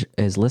Marge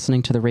is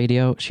listening to the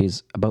radio.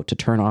 She's about to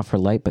turn off her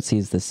light, but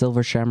sees the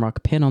Silver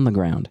Shamrock pin on the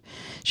ground.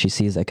 She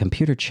sees a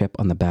computer chip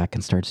on the back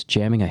and starts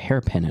jamming a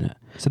hairpin in it.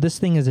 So this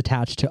thing is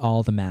attached to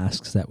all the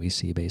masks that we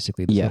see,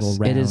 basically. This Yes, little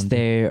round. it is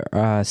their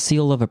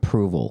seal of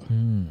approval.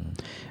 An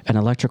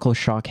electrical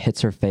shock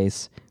hits her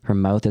face. Her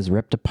mouth is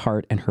ripped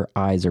apart and her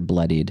eyes are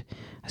bloodied.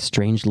 A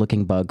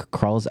strange-looking bug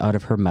crawls out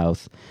of her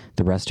mouth,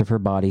 the rest of her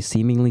body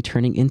seemingly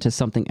turning into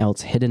something else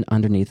hidden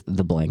underneath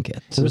the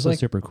blanket. So this like- was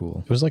super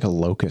cool. It was like a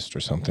locust or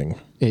something.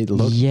 It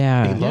looked,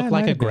 Yeah. it Yeah, looked it like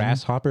might a have been.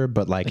 grasshopper,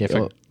 but like if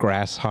a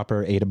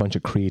grasshopper ate a bunch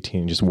of creatine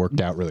and just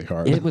worked out really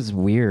hard. It was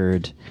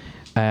weird.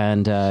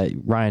 And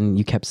Ryan,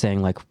 you kept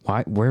saying like,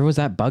 "Why? Where was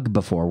that bug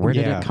before? Where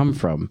did Yeah. it come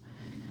from?"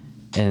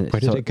 And Where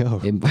did so it go?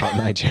 Cotton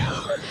Eye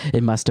Joe.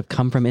 It must have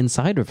come from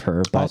inside of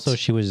her. But Also,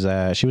 she was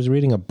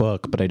reading a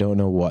book, but I don't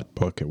know what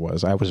book it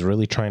was. I was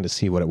really trying to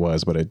see what it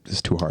was, but it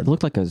was too hard. it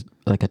looked like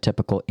a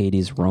typical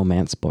 '80s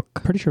romance book.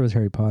 Pretty sure it was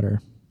Harry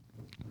Potter.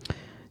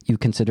 You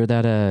consider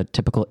that a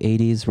typical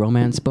 '80s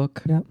romance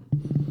book? Yep.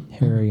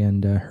 Harry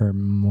and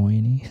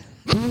Hermione.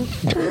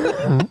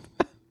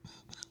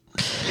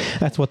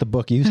 That's what the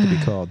book used to be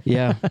called.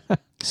 Yeah.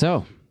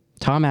 So,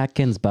 Tom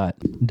Atkins' butt.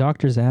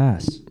 Doctor's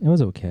ass. It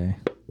was okay.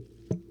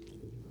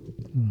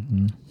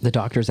 The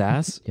doctor's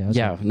ass? Yeah, it's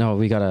Yeah. No,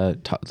 we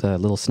got the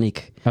little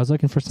sneak. I was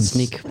looking for some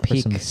Sneak for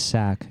peek. some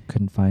sack.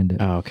 Couldn't find it.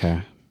 Oh,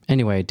 okay.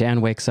 Anyway,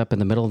 Dan wakes up in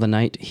the middle of the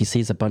night. He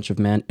sees a bunch of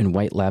men in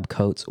white lab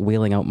coats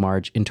wheeling out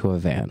Marge into a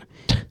van.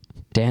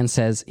 Dan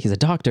says he's a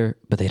doctor,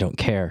 but they don't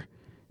care.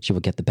 She will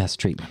get the best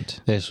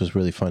treatment. This was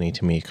really funny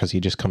to me because he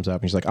just comes up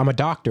and he's like, I'm a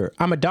doctor.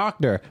 I'm a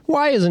doctor.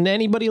 Why isn't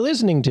anybody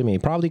listening to me?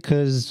 Probably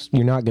because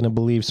you're not going to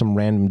believe some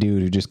random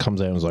dude who just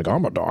comes out and is like,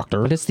 I'm a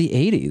doctor. But it's the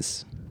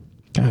 80s.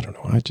 I don't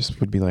know. I just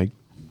would be like,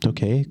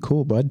 okay,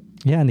 cool, bud.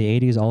 Yeah, in the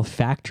 80s, all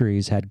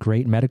factories had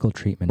great medical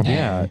treatment.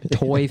 Yeah.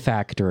 Toy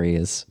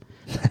factories.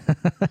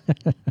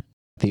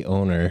 The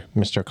owner,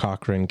 Mr.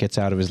 Cochran, gets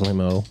out of his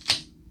limo.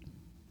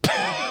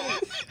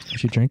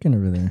 What's you drinking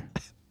over there?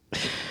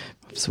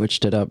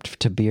 Switched it up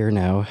to beer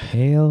now.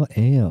 Pale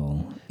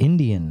ale.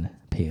 Indian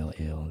pale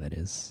ale, that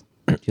is.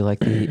 Do you like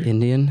the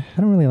Indian?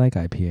 I don't really like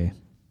IPA.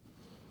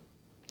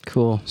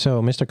 Cool.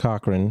 So Mr.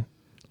 Cochran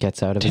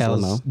Gets out of his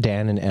limo. tells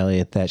Dan and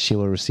Elliot that she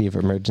will receive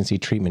emergency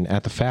treatment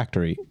at the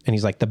factory. And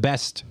he's like, the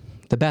best.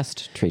 The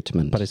best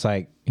treatment. But it's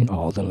like In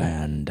all the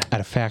land.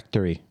 at a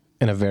factory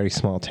in a very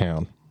small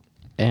town.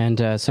 And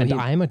so And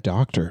I'm a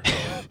doctor.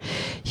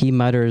 he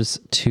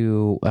mutters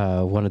to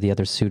one of the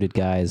other suited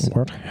guys,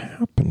 What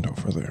happened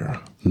over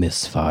there?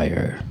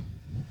 misfire.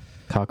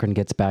 Cochran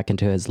gets back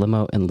into his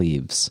limo and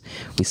leaves.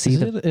 We see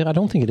that I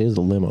don't think it is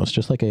a limo. It's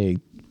just like a...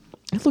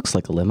 it looks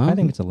like a limo. I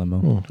think it's a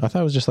limo. I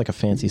thought it was just like a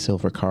fancy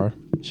silver car.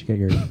 You should get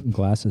your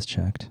glasses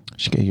checked. You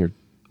should get your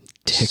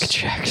dick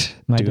checked.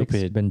 My dick's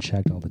Stupid. been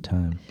checked all the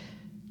time.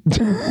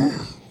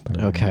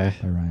 By Okay.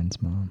 By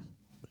Ryan's mom.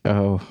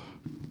 Oh,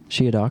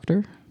 she a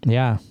doctor?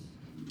 Yeah.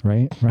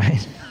 Right?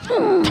 Right.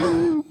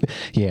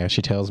 Yeah,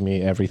 she tells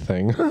me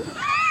everything.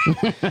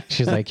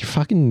 She's like, your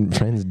fucking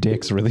friend's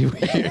dick's really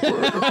weird.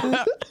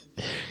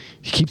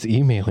 He keeps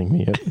emailing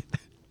me it.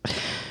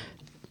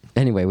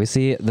 Anyway, we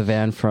see the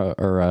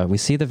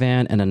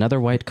van and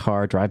another white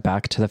car drive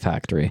back to the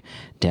factory.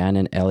 Dan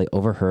and Ellie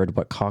overheard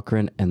what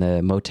Cochran and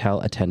the motel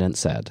attendant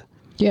said.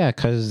 Yeah,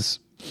 because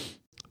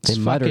They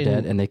muttered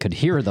it, and they could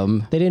hear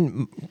them. They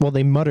didn't. Well,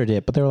 they muttered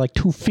it, but they were like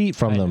 2 feet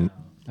from them.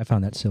 I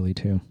found that silly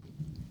too.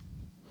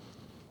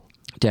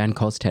 Dan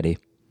calls Teddy.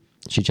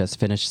 She just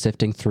finished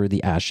sifting through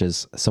the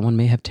ashes. Someone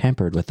may have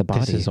tampered with the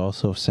body. This is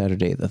also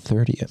Saturday the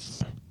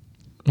 30th.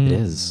 It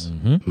is.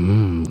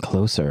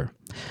 Closer.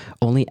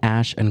 Only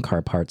ash and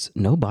car parts,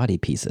 no body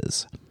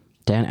pieces.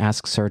 Dan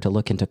asks her to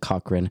look into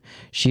Cochran.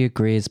 She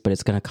agrees, but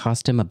it's going to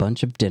cost him a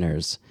bunch of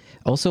dinners.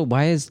 Also,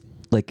 why is,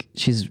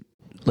 she's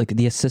like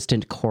the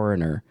assistant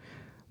coroner.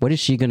 What is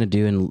she going to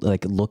do and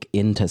look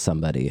into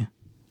somebody?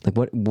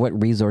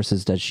 What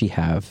resources does she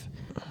have?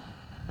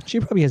 She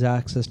probably has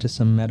access to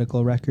some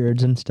medical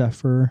records and stuff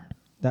for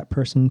that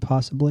person,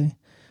 possibly.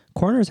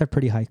 Coroners have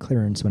pretty high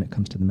clearance when it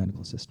comes to the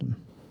medical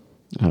system.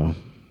 Oh,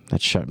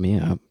 that shut me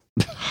up.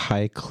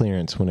 High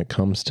clearance when it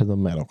comes to the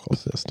medical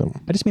system.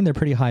 I just mean they're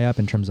pretty high up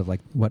in terms of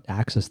what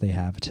access they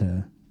have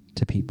to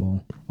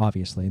people.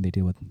 Obviously, they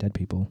deal with dead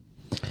people.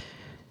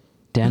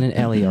 Dan and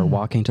Ellie are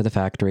walking to the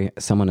factory.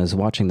 Someone is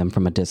watching them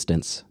from a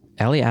distance.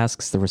 Ellie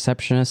asks the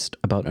receptionist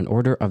about an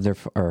order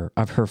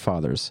of her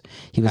father's.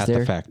 He was At there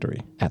the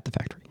factory. At the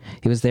factory.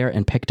 He was there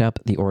and picked up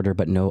the order,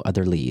 but no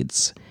other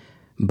leads.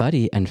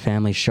 Buddy and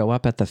family show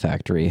up at the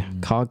factory.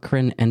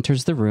 Cochran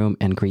enters the room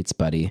and greets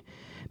Buddy.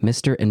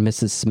 Mr. and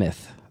Mrs.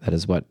 Smith. That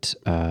is what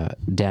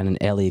Dan and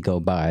Ellie go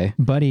by.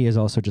 Buddy is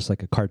also just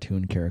like a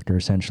cartoon character,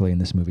 essentially, in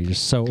this movie.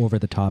 Just so over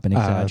the top and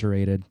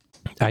exaggerated.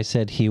 I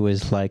said he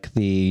was like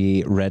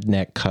the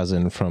redneck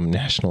cousin from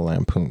National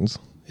Lampoons,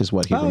 is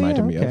what he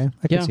reminded me of.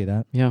 I can see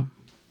that. Yeah.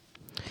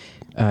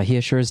 He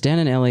assures Dan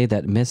and Ellie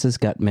that Mrs.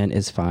 Gutman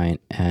is fine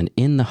and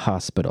in the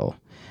hospital.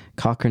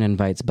 Cochran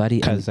invites Buddy.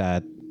 Because,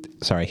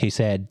 he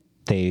said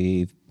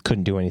they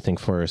couldn't do anything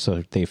for her,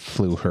 so they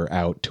flew her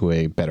out to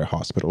a better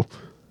hospital.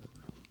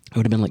 It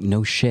would have been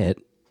no shit.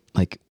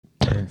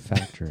 Their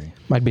factory.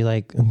 I'd be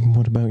like,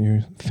 what about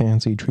your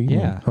fancy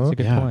treatment? Yeah, that's a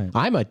good point.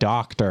 I'm a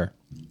doctor.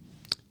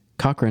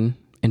 Cochran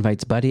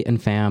invites Buddy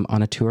and Fam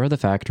on a tour of the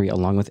factory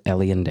along with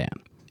Ellie and Dan.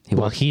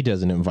 He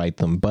doesn't invite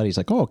them, but he's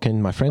like, oh,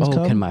 can my friends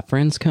come? Can my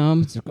friends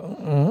come?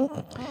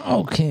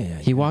 Okay.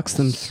 He walks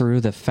them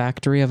through the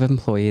factory of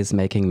employees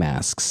making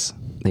masks.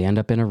 They end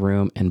up in a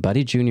room, and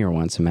Buddy Jr.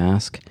 wants a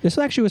mask. This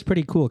actually was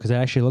pretty cool because it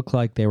actually looked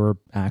like they were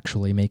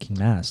actually making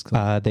masks.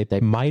 They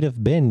might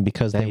have been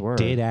because They they were.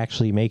 did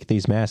actually make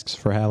these masks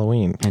for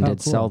Halloween. And Oh, did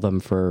cool. sell them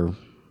for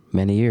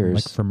many years.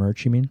 Like for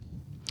merch, you mean?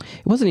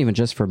 It wasn't even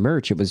just for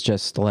merch. It was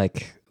just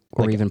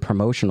or even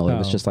promotional. It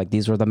was Oh. just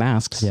these were the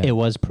masks. Yeah. It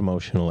was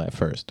promotional at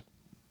first.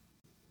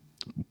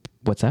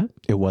 What's that?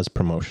 It was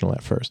promotional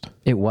at first.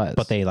 It was.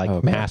 But they Okay.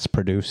 mass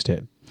produced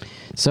it.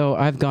 So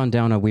I've gone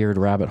down a weird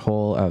rabbit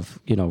hole of,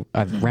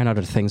 I've ran out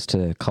of things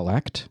to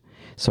collect.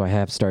 So I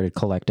have started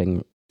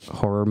collecting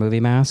horror movie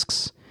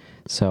masks.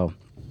 So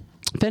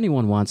if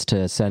anyone wants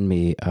to send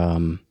me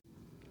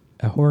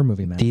A horror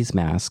movie mask. these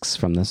masks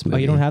from this movie. Oh,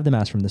 you don't have the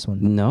mask from this one?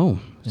 No.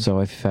 So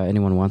if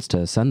anyone wants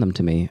to send them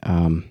to me,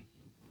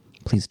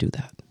 please do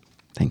that.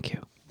 Thank you.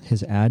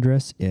 His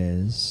address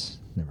is...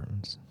 Never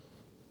mind.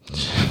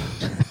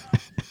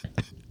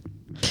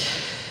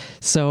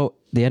 So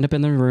they end up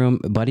in the room.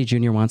 Buddy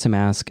Jr. wants a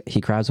mask. He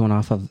grabs one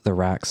off of the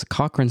racks.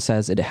 Cochran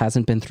says it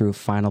hasn't been through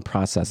final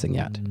processing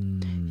yet.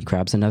 He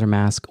grabs another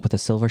mask with a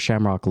Silver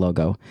Shamrock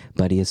logo.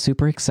 Buddy is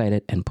super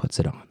excited and puts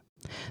it on.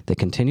 They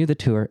continue the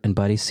tour, and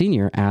Buddy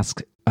Sr.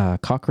 asks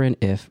Cochran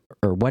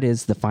what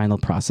is the final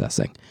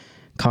processing.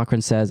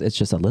 Cochran says it's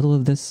just a little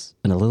of this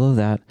and a little of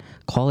that.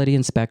 Quality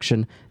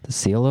inspection, the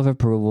seal of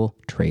approval,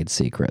 trade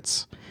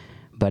secrets.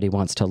 Buddy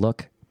wants to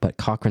look, but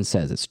Cochran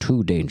says it's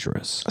too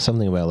dangerous.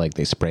 Something about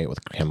they spray it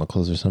with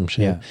chemicals or some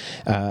shit.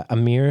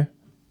 Amir,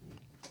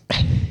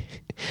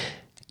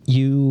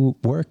 you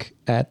work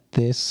at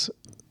this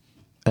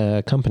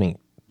company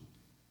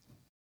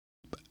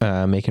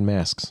making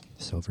masks.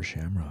 Silver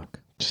Shamrock.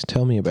 Just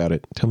tell me about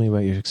it. Tell me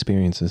about your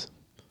experiences.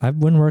 I've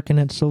been working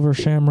at Silver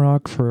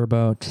Shamrock for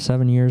about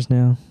 7 years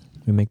now.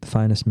 We make the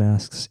finest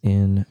masks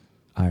in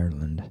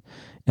Ireland.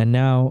 And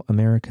now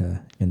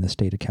America in the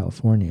state of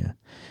California.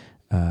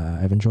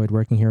 I've enjoyed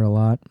working here a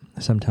lot.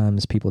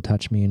 Sometimes people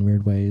touch me in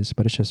weird ways,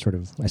 but it's just sort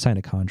of, I signed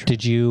a contract.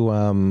 Did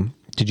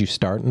you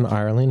start in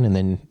Ireland and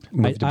then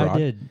moved abroad? I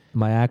did.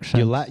 My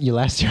accent You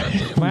last year.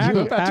 My you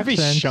were about to be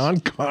accent- Sean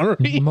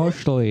Connery.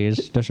 mostly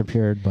has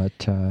disappeared,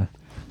 but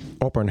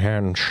Open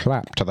hand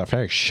slap to the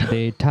face.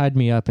 they tied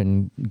me up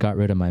and got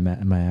rid of my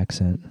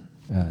accent.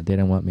 They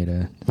didn't want me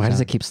to. Why does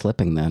it keep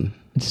slipping then?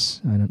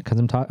 Because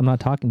I'm not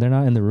talking. They're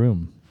not in the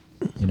room.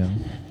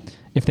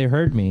 If they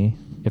heard me,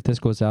 if this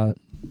goes out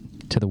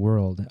to the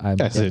world. As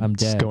I'm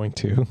it's dead. going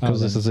to,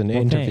 because this then- is an well,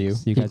 interview.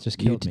 thanks. You guys just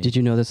killed me. Did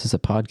you know this is a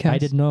podcast? I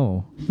didn't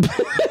know.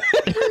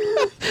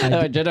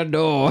 I didn't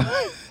know.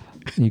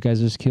 You guys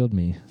just killed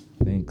me.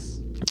 Thanks.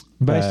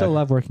 But I still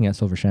love working at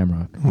Silver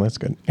Shamrock. That's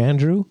good.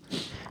 Andrew,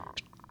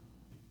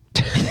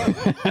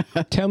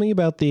 tell me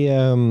about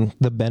the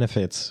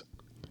benefits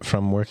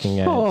from working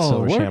at Silver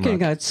working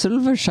Shamrock. at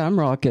Silver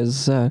Shamrock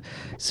is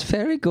it's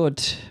very good.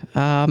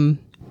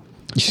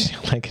 You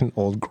sound like an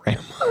old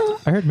grandma.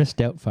 I heard Miss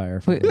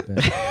Doubtfire for a little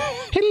bit.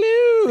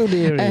 Hello,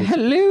 dearie.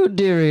 Hello,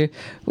 dearie.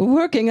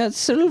 Working at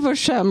Silver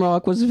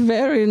Shamrock was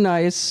very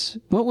nice.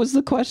 What was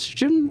the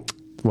question?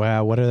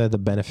 Wow, what are the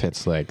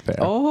benefits like there?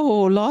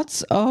 Oh,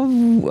 lots of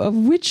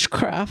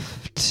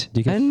witchcraft Do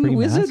you get and free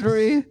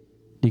wizardry. masks?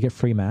 Do you get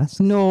free masks?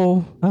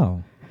 No,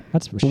 Oh,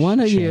 that's a one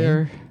a shame.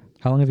 year,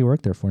 How long have you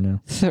worked there for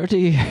now? 30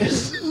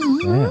 years.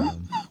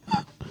 Damn.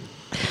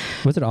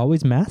 Was it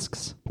always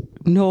masks?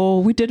 No,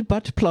 we did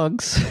butt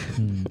plugs.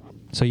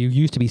 So you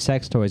used to be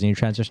sex toys and you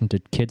transitioned to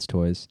kids'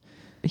 toys.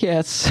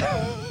 Yes.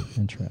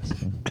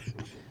 Interesting.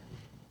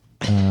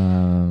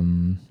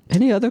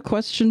 Any other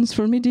questions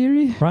for me,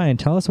 dearie? Ryan,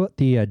 tell us what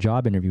the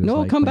job interview was No,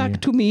 like. come when back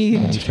you, to me.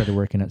 when you started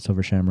working at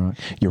Silver Shamrock.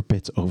 Your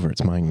bit's over.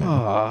 It's mine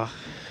now.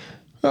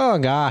 Oh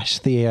gosh,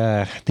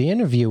 the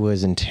interview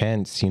was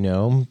intense. You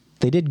know,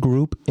 they did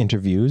group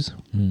interviews.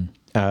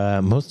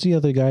 Most of the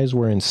other guys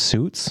were in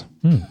suits,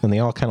 and they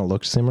all kind of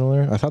looked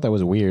similar. I thought that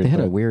was weird. They had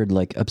a but weird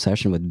like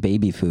obsession with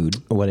baby food.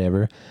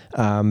 whatever.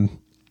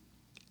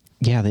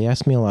 Yeah, they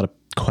asked me a lot of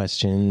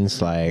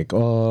questions like,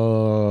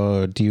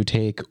 "Oh, do you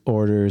take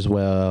orders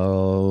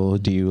well?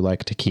 Do you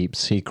like to keep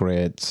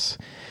secrets?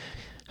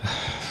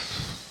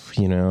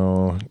 You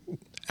know,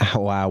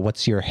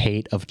 what's your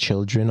hate of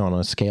children on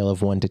a scale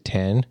of 1 to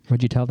 10?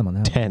 What'd you tell them on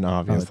that? 10,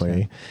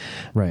 obviously.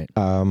 Right.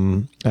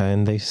 And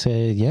they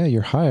said, "Yeah,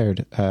 you're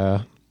hired."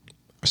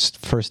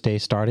 First day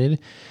started.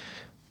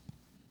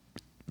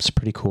 It's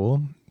pretty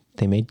cool.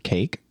 They made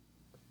cake.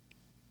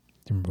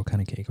 Do you remember what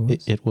kind of cake it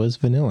was? It was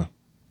vanilla.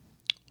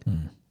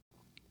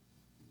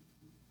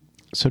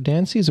 So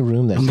Dan sees a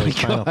room that says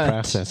final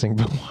processing,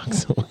 but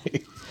walks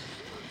away.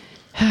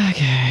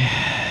 Okay.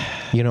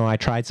 You know, I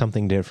tried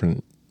something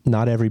different.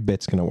 Not every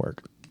bit's gonna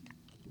work.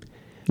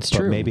 It's But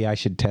true. maybe I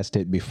should test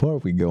it before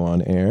we go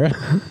on air.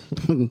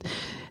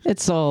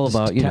 It's all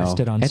about, you know,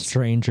 Tested on it's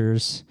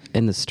strangers.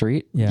 in the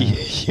street. Yeah.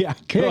 Yeah.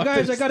 Hey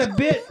guys, I got a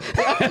bit.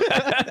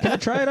 Can I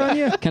try it on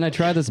you? Can I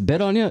try this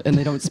bit on you? And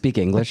they don't speak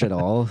English at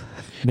all.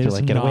 They You're just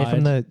like, get away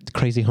from nod. the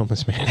crazy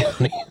homeless man.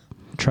 honey."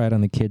 Try it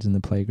on the kids in the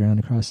playground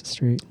across the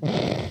street.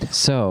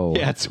 So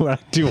Yeah, that's where I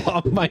do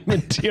all my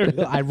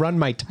material. I run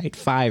my tight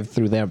 5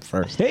 through them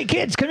first. Hey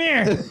kids, come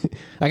here.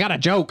 I got a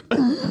joke.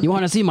 you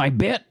want to see my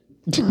bit?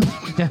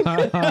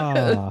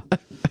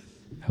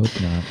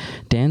 Hope not.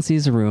 Dan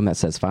sees a room that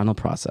says final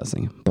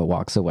processing, but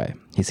walks away.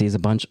 He sees a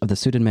bunch of the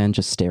suited men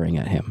just staring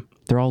at him.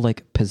 They're all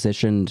like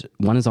positioned.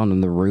 One is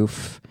on the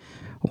roof.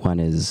 One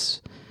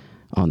is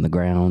on the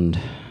ground.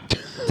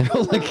 They're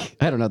all like,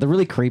 I don't know. They're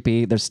really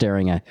creepy. They're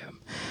staring at him.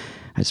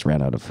 I just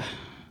ran out of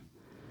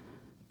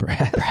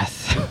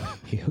breath.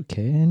 You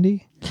okay,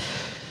 Andy?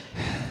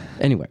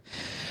 Anyway.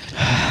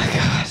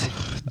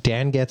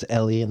 Dan gets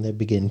Ellie and they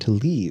begin to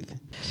leave.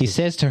 He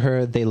says to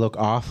her they look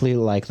awfully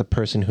like the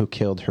person who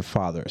killed her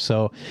father.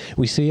 So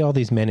we see all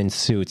these men in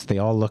suits. They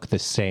all look the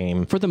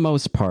same. For the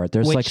most part,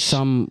 there's like Which-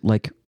 some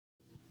like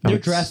They're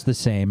dressed the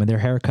same and their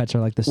haircuts are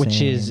like the same.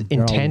 Which is They're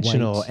all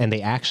intentional, white. and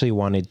they actually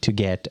wanted to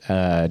get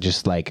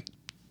just like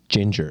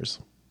gingers.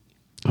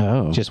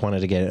 oh. Just wanted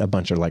to get a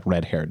bunch of like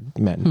red-haired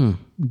men.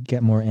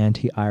 Get more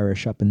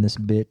anti-Irish up in this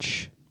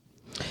bitch.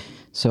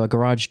 So a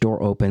garage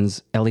door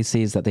opens. Ellie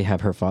sees that they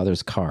have her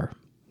father's car.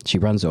 She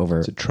runs over.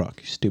 It's a truck,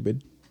 you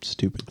stupid.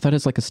 I thought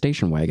it's like a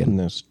station wagon.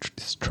 No, it's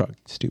this truck,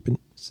 stupid.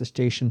 It's a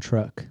station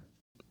truck.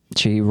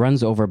 She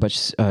runs over, but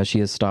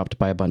she is stopped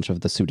by a bunch of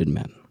the suited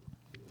men.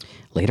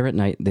 Later at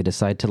night, they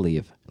decide to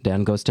leave.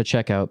 Dan goes to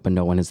check out, but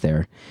no one is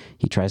there.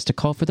 He tries to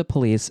call for the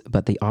police,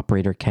 but the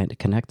operator can't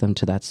connect them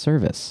to that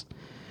service.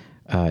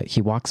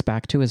 He walks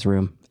back to his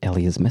room.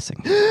 Ellie is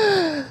missing.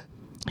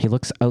 He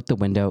looks out the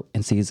window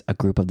and sees a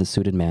group of the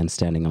suited men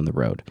standing on the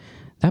road.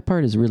 That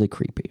part is really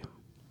creepy.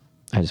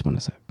 I just want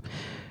to say.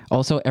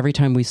 Also, every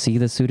time we see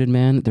the suited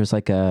man, there's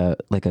like a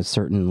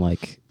certain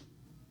like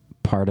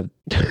part of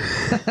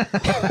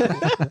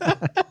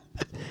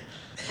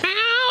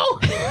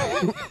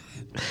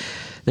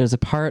there's a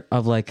part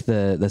of like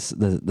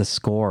the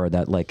score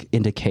that like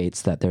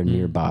indicates that they're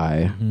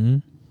nearby.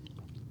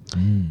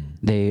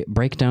 They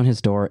break down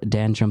his door.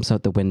 Dan jumps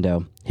out the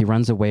window. He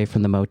runs away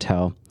from the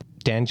motel.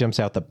 Dan jumps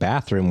out the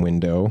bathroom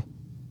window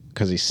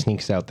because he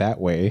sneaks out that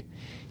way.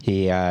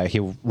 He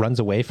runs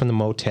away from the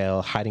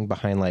motel, hiding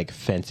behind like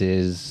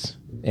fences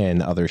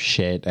and other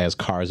shit as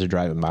cars are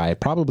driving by,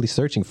 probably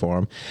searching for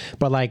him.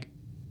 But like,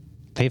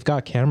 they've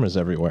got cameras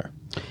everywhere.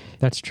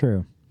 That's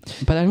true.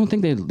 But I don't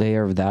think they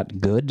are that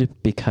good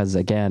because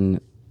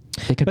again,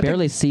 they could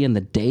barely see in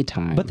the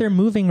daytime. But they're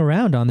moving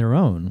around on their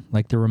own,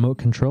 like they're remote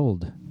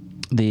controlled.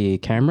 the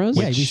cameras.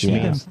 Yeah, we see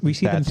them. We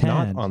see them That's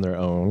not panned. on their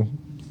own.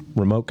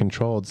 remote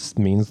controlled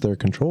means they're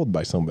controlled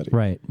by somebody.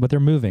 Right, but they're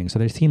moving, so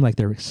they seem like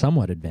they're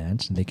somewhat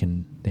advanced,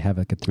 and they have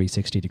like a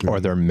 360 degree. Or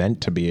they're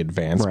meant to be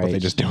advanced, but they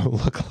Right. just don't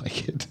look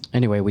like it.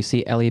 Anyway, we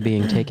see Ellie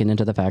being taken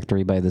into the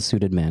factory by the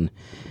suited men.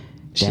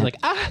 She's Dan- like,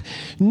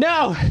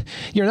 no,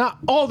 you're not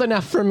old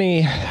enough for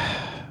me.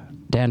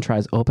 Dan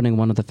tries opening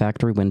one of the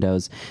factory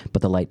windows,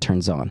 but the light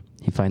turns on.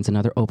 He finds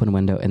another open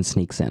window and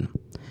sneaks in.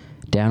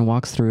 Dan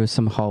walks through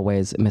some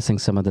hallways, missing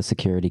some of the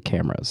security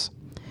cameras.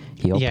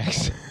 He opens.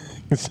 Yes.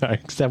 Sorry,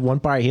 except one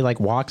part, he like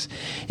walks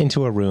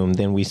into a room,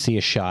 then we see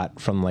a shot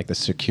from like the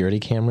security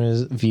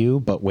camera's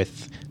view, but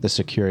with the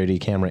security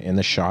camera in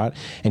the shot,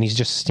 and he's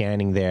just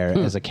standing there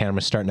as the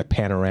camera's starting to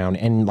pan around,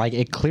 and like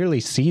it clearly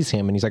sees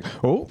him, and he's like,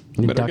 oh,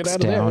 He better ducks get out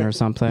of down there. or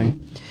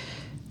something.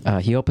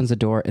 He opens the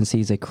door and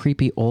sees a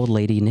creepy old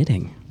lady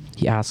knitting.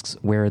 He asks,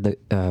 where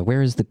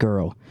is the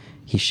girl?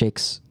 He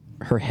shakes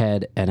her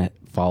head and it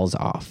falls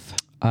off.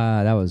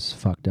 That was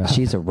fucked up.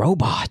 She's a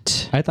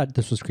robot. I thought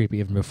this was creepy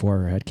even before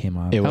her head came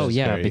off. It Oh was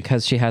yeah, very-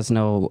 because she has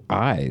no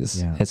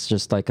eyes. Yeah. It's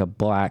just like a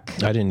black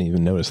I didn't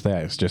even notice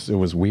that. It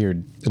was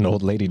weird. An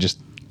old lady just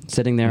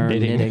sitting there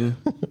Knitting. knitting.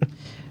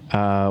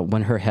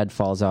 When her head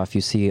falls off, you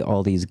see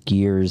all these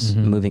gears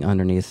moving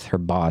underneath her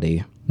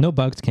body. No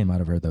bugs came out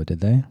of her though, did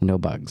they? No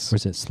bugs.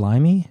 Was it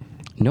slimy?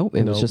 Nope,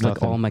 it was No, just like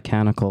nothing. all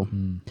mechanical.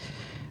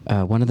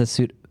 One of the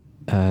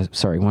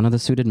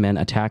suited men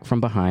attack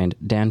from behind.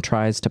 Dan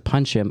tries to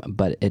punch him,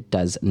 but it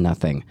does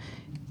nothing.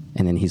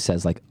 And then he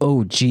says like,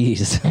 "Oh,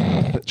 geez."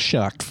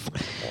 shucks.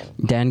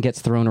 Dan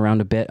gets thrown around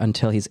a bit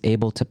until he's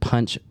able to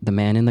punch the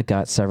man in the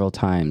gut several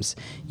times.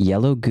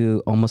 Yellow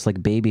goo, almost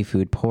like baby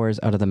food, pours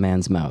out of the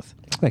man's mouth.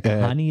 Like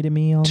honey to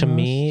me almost. To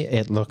me,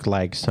 it looked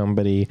like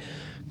somebody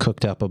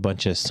cooked up a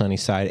bunch of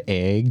Sunnyside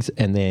eggs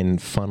and then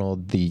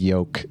funneled the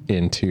yolk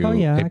into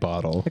a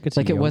bottle. I could It's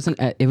like see it yolk. wasn't.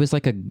 It was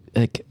like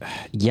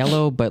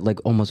yellow, but like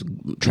almost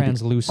maybe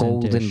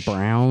Translucent-ish. golden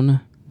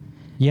brown.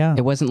 Yeah.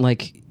 It wasn't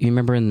like you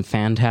remember in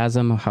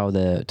Phantasm how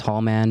the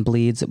tall man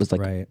bleeds. It was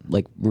like Right.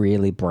 like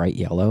really bright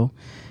yellow.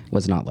 It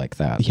was not like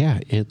that. Yeah,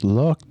 it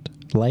looked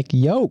like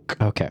yolk.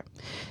 Okay.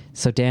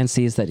 So Dan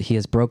sees that he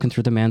has broken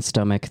through the man's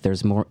stomach.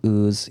 There's more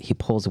ooze. He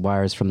pulls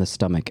wires from the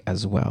stomach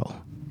as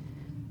well.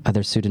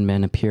 Other suited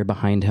men appear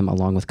behind him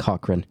along with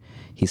Cochrane.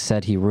 He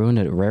said he ruined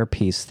a rare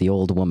piece, the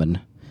old woman.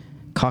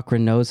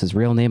 Cochrane knows his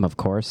real name, of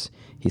course.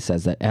 He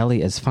says that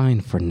Ellie is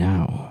fine for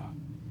now.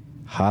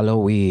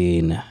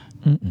 Halloween.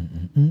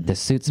 The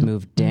suits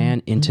move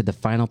Dan into the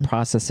final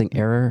processing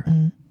area.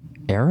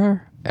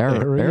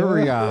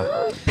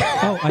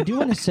 Oh, I do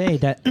want to say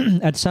that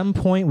at some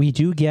point we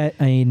do get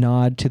a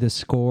nod to the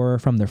score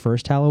from the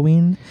first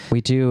Halloween.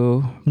 We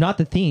do. Not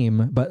the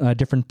theme, but a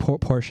different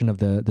portion of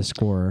the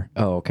score.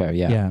 Oh, okay.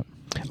 Yeah. Yeah.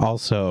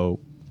 Also,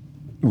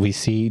 we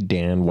see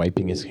Dan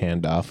wiping his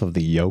hand off of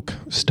the yolk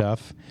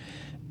stuff,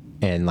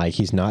 and like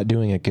he's not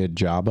doing a good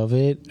job of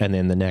it. And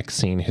then the next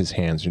scene, his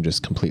hands are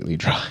just completely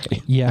dry.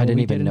 Yeah, I didn't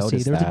we even see.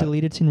 notice There was that. a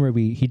deleted scene where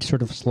he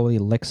sort of slowly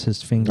licks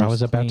his fingers. I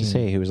was about to clean.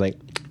 say, he was like,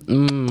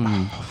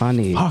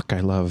 Honey. fuck, I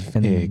love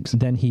And eggs.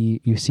 then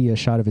you see a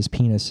shot of his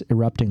penis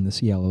erupting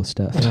this yellow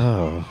stuff.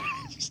 Oh.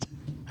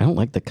 I don't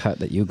like the cut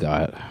that you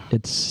got.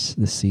 It's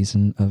the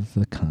season of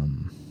the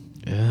cum.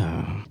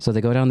 Yeah. So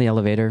they go down the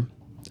elevator.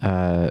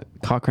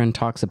 Cochrane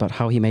talks about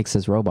how he makes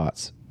his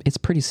robots. It's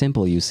pretty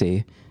simple, you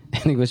see.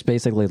 And he was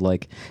basically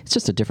like, it's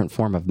just a different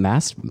form of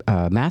mask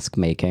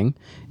making.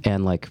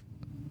 And like,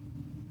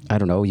 I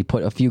don't know, you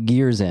put a few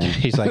gears in.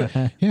 He's like,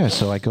 yeah,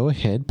 so I go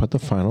ahead, put the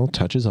final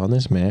touches on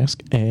this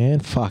mask,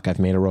 and fuck, I've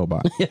made a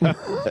robot.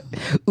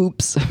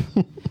 Oops.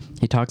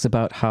 He talks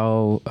about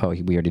how,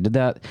 we already did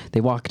that.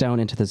 They walk down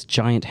into this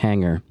giant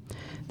hangar.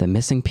 The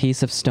missing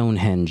piece of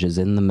Stonehenge is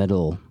in the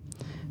middle.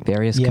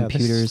 Various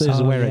computers. This is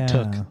Oh, where yeah. it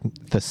took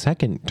the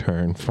second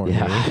turn for me.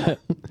 Yeah.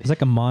 It's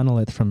like a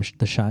monolith from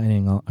The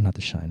Shining. Not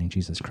The Shining,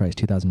 Jesus Christ,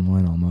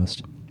 2001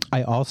 almost.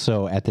 I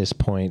also, at this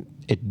point,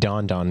 it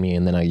dawned on me,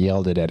 and then I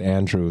yelled it at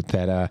Andrew,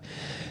 that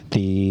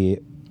the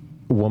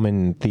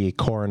woman, the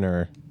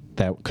coroner,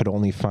 that could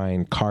only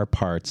find car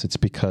parts, it's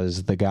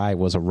because the guy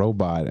was a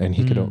robot, and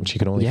she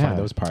could only Yeah. find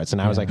those parts.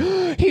 And I was like,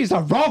 he's a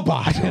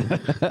robot!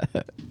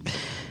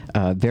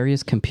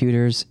 Various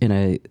computers in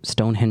a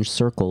Stonehenge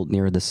circle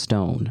near the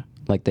stone.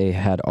 Like they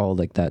had all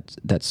like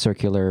that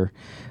circular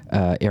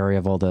area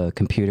of all the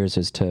computers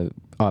is to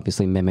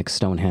obviously mimic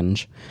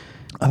Stonehenge.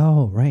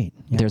 Oh, right.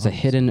 Yeah, There's a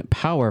hidden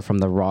power from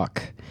the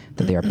rock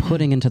that they are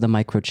putting into the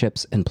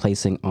microchips and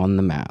placing on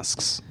the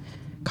masks.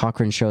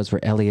 Cochrane shows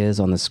where Ellie is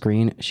on the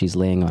screen. She's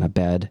laying on a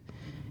bed.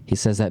 He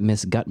says that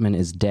Miss Gutman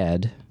is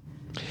dead.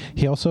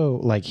 He also,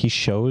 like, he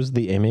shows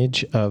the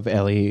image of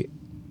Ellie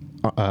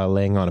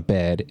laying on a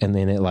bed, and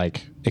then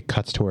it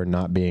cuts to her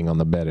not being on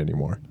the bed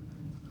anymore.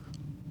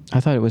 I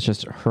thought it was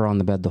just her on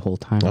the bed the whole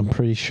time. I'm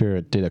pretty sure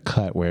it did a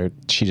cut where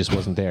she just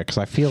wasn't there, because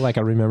I feel like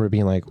I remember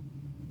being like,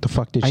 the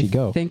fuck did she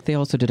go? I think they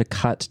also did a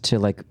cut to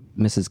like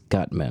Mrs.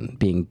 Gutman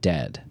being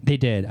dead. They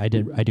did. I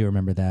do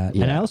remember that.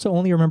 Yeah. And I also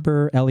only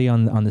remember Ellie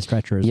on the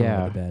stretcher as well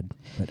Yeah. on the bed.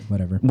 But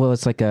whatever. Well,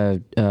 it's like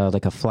a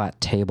flat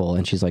table,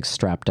 and she's like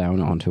strapped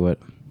down onto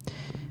it.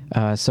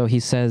 So he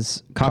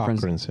says,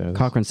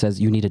 Cochran says,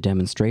 you need a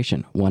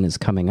demonstration. One is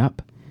coming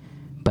up.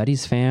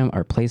 Buddy's fam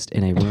are placed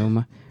in a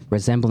room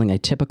resembling a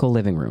typical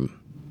living room,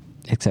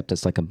 except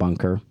it's like a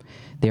bunker.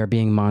 They are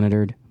being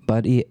monitored.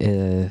 Buddy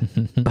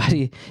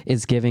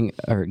is given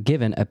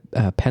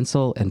a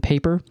pencil and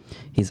paper.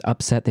 He's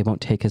upset they won't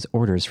take his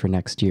orders for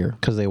next year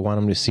because they want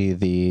him to see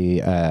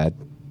the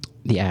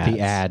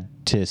ad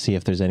to see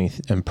if there's any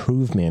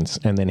improvements.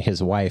 And then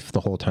his wife the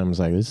whole time was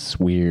like, "This is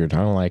weird. I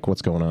don't like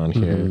what's going on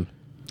here."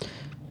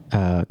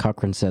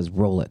 Cochran says,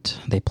 "Roll it."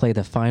 They play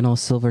the final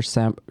Silver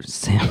Sam.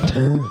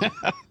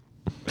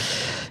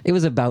 It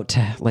was about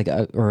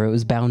to or it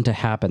was bound to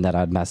happen that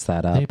I'd mess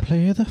that up. They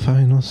play the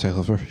final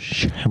Silver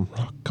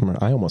Shamrock.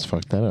 I almost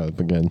fucked that up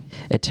again.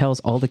 It tells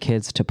all the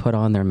kids to put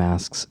on their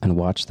masks and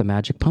watch the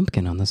magic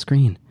pumpkin on the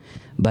screen.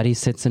 Buddy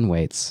sits and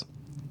waits.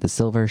 The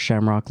Silver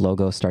Shamrock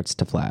logo starts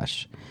to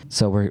flash.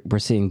 So we're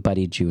seeing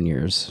Buddy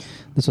Juniors.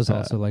 This was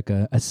also like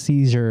a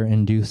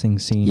seizure-inducing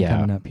scene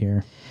coming up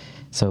here.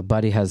 So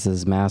Buddy has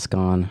his mask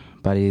on.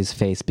 Buddy's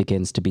face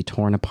begins to be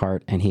torn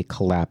apart, and he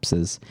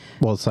collapses.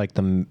 Well, it's like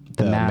the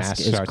mask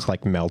starts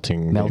like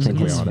melting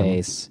his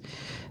face.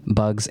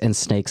 Bugs and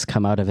snakes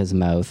come out of his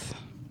mouth.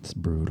 It's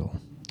brutal.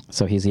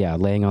 So he's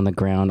laying on the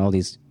ground. All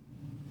these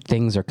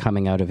things are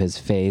coming out of his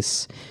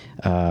face.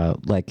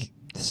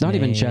 It's not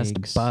even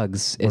just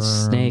bugs. It's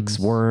snakes,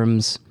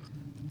 worms.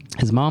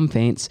 His mom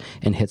faints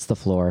and hits the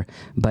floor.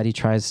 Buddy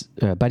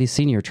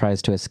Sr.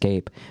 tries to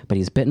escape, but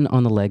he's bitten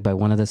on the leg by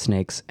one of the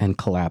snakes and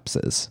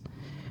collapses.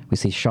 We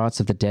see shots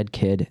of the dead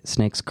kid,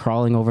 snakes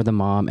crawling over the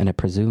mom, and a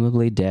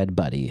presumably dead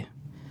Buddy.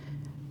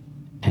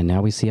 And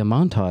now we see a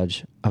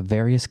montage of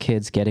various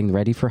kids getting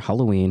ready for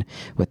Halloween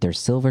with their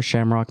Silver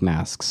Shamrock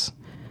masks.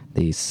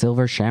 The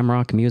Silver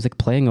Shamrock music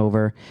playing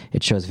over.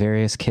 It shows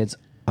various kids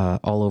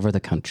all over the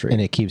country.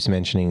 And it keeps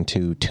mentioning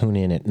to tune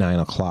in at 9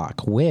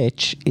 o'clock,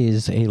 which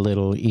is a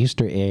little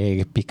Easter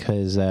egg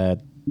because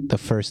the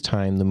first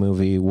time the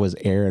movie was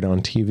aired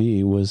on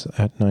TV was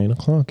at 9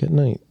 o'clock at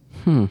night.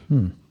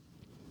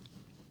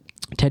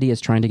 Teddy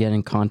is trying to get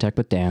in contact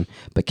with Dan,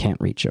 but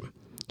can't reach him.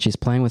 She's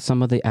playing with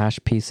some of the ash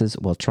pieces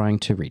while trying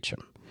to reach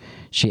him.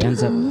 She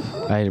ends up...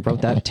 I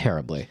wrote that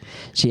terribly.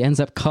 She ends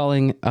up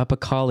calling up a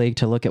colleague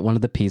to look at one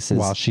of the pieces.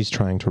 While she's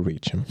trying to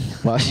reach him.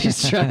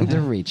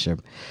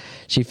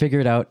 She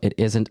figured out it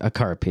isn't a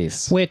car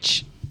piece.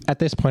 Which, at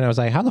this point, I was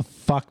like, how the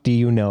fuck do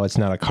you know it's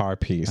not a car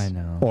piece? I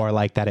know. Or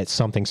like that it's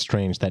something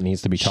strange that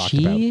needs to be talked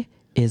about. She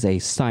is a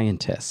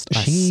scientist.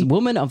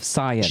 Woman of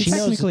science. She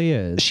technically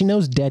is. She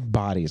knows dead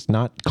bodies,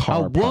 not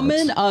car parts.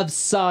 Woman of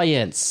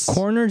science.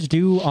 Coroners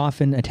do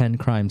often attend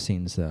crime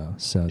scenes, though.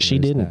 So she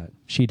didn't. That.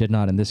 She did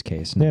not in this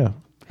case. No.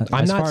 Yeah.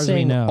 I'm not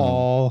saying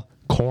all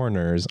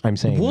coroners. I'm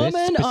saying woman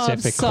this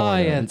specific of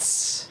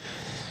science.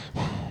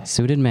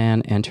 Suited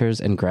man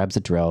enters and grabs a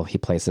drill. He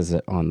places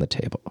it on the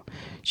table.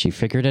 She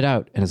figured it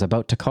out and is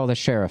about to call the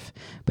sheriff,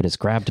 but is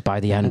grabbed by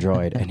the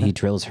android and he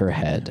drills her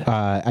head.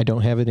 I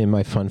don't have it in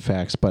my fun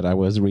facts, but I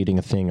was reading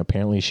a thing.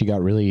 Apparently, she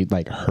got really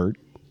hurt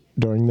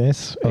during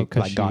this.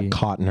 Got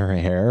caught in her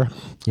hair.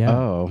 Yeah.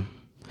 Oh.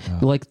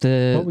 Like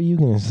the... What were you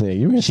going to say?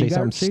 You were going to say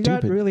something stupid. She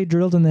got really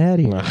drilled in the head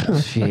here.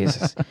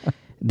 Jesus.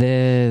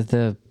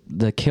 The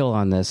kill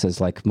on this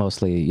is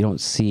mostly you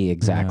don't see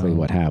exactly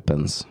what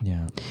happens.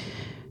 Yeah.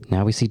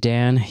 Now we see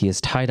Dan. He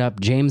is tied up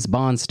James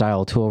Bond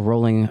style to a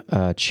rolling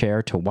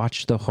chair to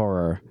watch the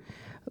horror.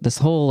 This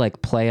whole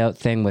play out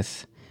thing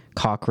with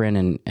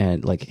Cochran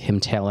and him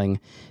telling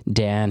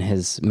Dan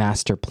his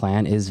master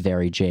plan is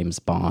very James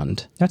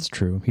Bond. That's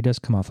true. He does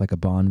come off like a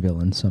Bond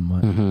villain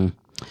somewhat. Mm-hmm.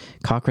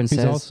 Cochran says...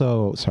 He's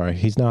also... Sorry,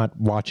 he's not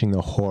watching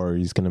the horror.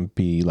 He's going to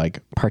be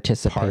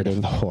participating. Part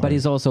of the horror. But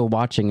he's also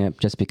watching it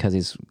just because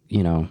he's,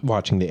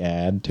 watching the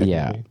ad.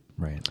 Yeah.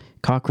 Right.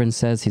 Cochran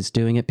says he's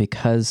doing it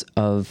because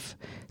of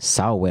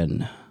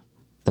Samhain.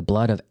 The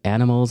blood of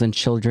animals and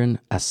children,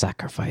 a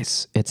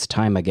sacrifice. It's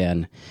time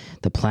again.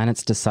 The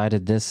planets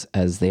decided this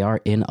as they are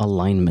in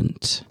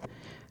alignment.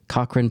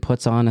 Cochran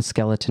puts on a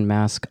skeleton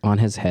mask on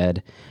his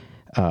head,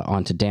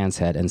 onto Dan's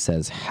head, and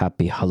says,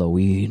 "Happy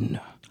Halloween."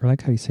 I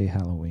like how you say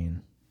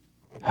Halloween.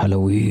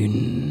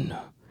 Halloween.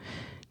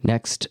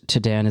 Next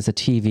to Dan is a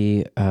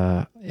TV,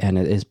 and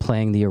it is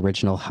playing the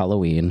original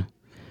Halloween.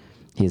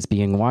 He is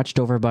being watched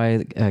over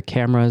by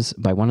cameras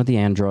by one of the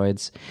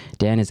androids.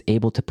 Dan is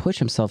able to push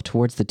himself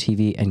towards the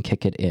TV and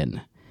kick it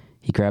in.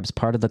 He grabs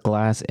part of the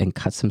glass and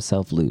cuts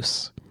himself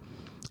loose.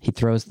 He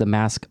throws the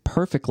mask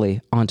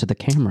perfectly onto the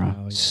camera.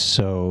 Oh, yeah.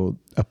 So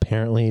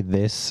apparently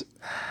this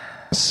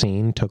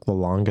scene took the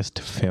longest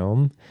to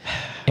film.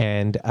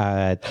 And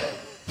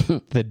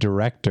the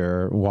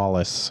director,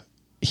 Wallace,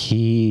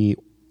 he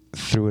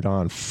threw it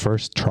on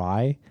first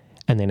try.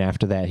 And then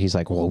after that, he's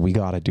like, well, we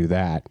got to do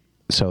that.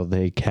 So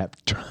they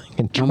kept trying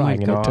and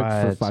trying, and it took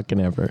for fucking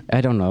ever. I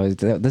don't know.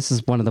 This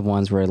is one of the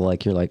ones where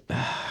you're like...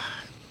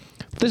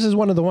 This is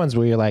one of the ones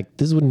where you're like,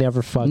 this would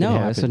never fucking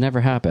happen. No, this would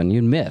never happen.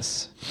 You'd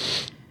miss.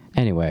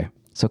 Anyway,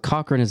 so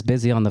Cochran is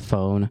busy on the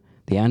phone.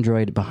 The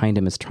android behind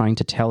him is trying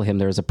to tell him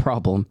there's a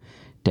problem.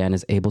 Dan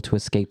is able to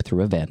escape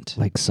through a vent.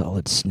 Like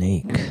Solid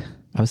Snake.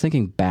 I was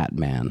thinking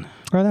Batman.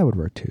 Oh, that would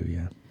work too,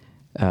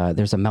 yeah.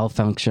 There's a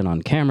malfunction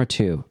on camera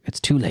too. It's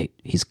too late.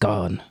 He's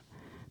gone.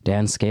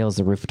 Dan scales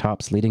the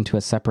rooftops leading to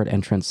a separate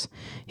entrance.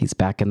 He's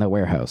back in the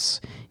warehouse.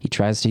 He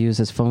tries to use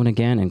his phone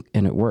again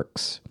and it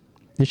works.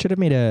 They should have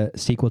made a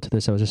sequel to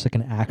this. It was just like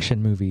an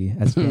action movie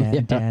as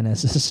Dan, Dan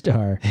as a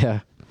star.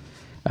 Yeah.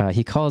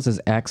 He calls his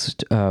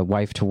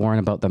ex-wife to warn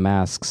about the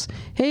masks.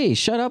 Hey,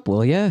 shut up,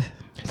 will ya?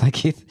 Like,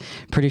 he's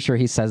pretty sure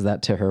he says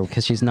that to her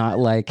because she's not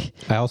like...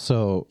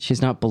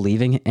 she's not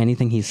believing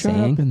anything he's Shut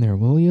saying. up in there,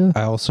 will you?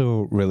 I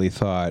also really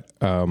thought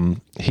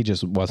he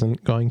just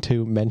wasn't going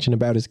to mention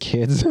about his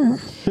kids. I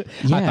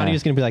thought he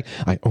was going to be like,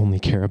 I only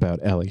care about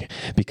Ellie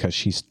because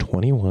she's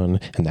 21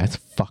 and that's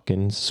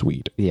fucking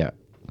sweet. Yeah.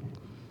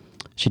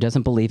 She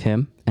doesn't believe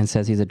him and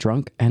says he's a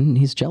drunk and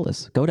he's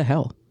jealous. Go to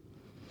hell.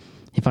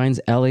 He finds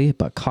Ellie,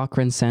 but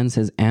Cochran sends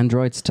his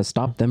androids to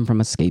stop them from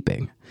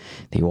escaping.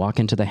 They walk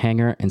into the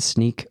hangar and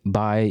sneak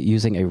by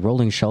using a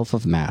rolling shelf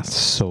of masks.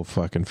 So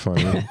fucking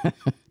funny.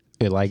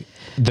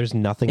 There's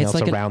nothing It's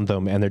else like around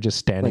them, and they're just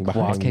standing Like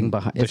behind. walking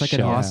behind. the It's like an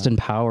shelf. Austin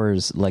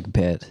Powers like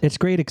bit. It's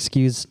great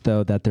excuse,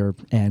 though, that they're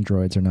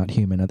androids are not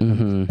human.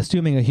 I'm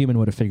assuming a human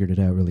would have figured it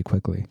out really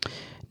quickly.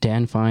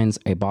 Dan finds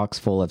a box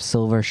full of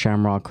silver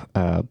shamrock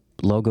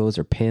logos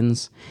or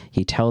pins.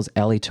 He tells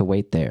Ellie to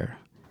wait there.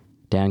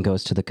 Dan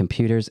goes to the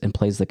computers and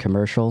plays the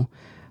commercial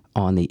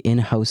on the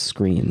in-house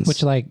screens.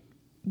 Which, like,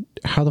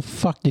 how the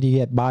fuck did he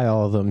get by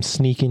all of them,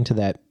 sneak into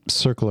that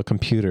circle of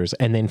computers,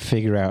 and then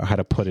figure out how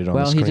to put it on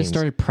well, the he screens? just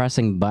started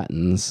pressing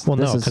buttons. Well,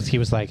 This no, is- because he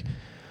was like,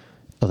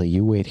 Ellie,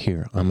 you wait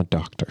here. I'm a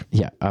doctor.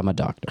 Yeah, I'm a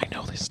doctor. I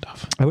know this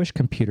stuff. I wish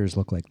computers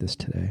looked like this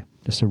today.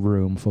 Just a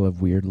room full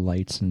of weird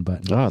lights and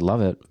buttons. Oh, I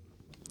love it.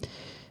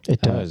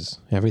 It does.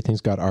 Everything's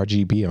got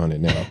RGB on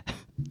it now.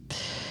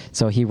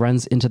 So he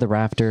runs into the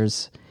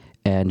rafters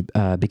and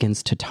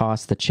begins to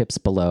toss the chips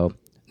below.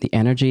 The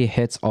energy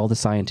hits all the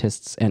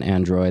scientists and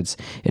androids.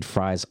 It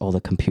fries all the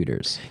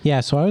computers.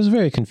 Yeah, so I was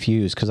very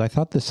confused because I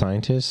thought the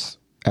scientists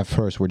at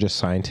first were just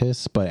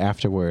scientists, but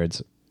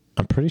afterwards,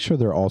 I'm pretty sure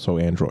they're also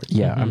androids.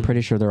 Yeah, I'm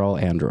pretty sure they're all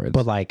androids.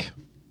 But, like,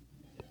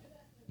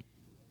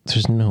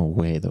 there's no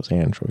way those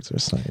androids are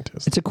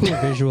scientists. It's a cool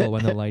visual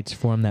when the lights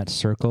form that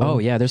circle. oh,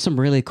 yeah, there's some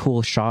really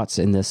cool shots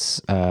in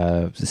this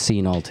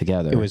scene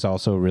altogether. It was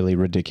also really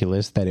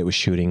ridiculous that it was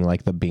shooting,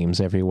 like, the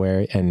beams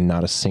everywhere and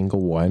not a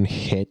single one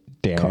hit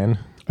Dan.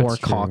 or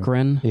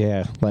Cochran.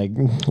 Yeah, like,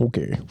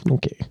 okay.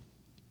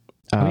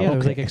 Oh, yeah, there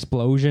was like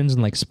explosions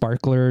and like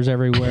sparklers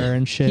everywhere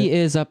and shit. He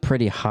is up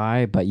pretty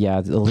high, but yeah,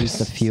 at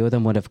least a few of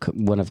them would have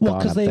Well, gone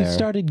because up they there.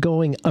 started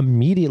going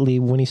immediately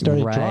when he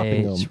started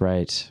dropping them.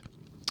 Right.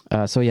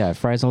 So yeah, it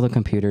fries all the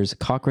computers.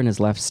 Cochran is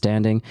left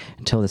standing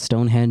until the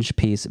Stonehenge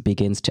piece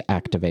begins to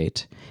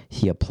activate.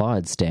 He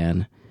applauds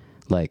Dan,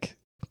 like,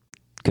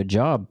 "Good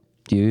job,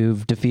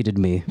 you've defeated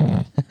me."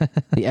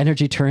 The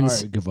energy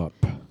turns. give up.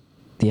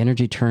 The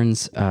energy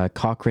turns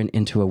Cochran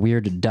into a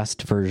weird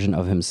dust version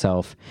of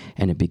himself,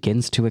 and it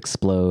begins to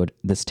explode.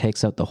 This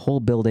takes out the whole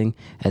building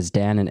as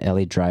Dan and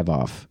Ellie drive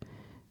off.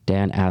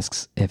 Dan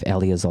asks if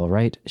Ellie is all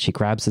right. She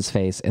grabs his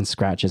face and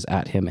scratches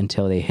at him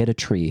until they hit a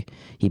tree.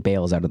 He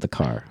bails out of the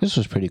car. This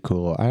was pretty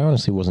cool. I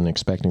honestly wasn't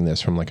expecting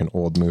this from like an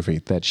old movie,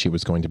 that she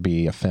was going to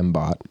be a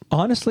fembot.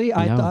 Honestly,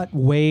 I No. thought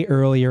way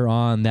earlier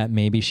on that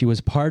maybe she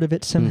was part of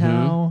it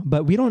somehow,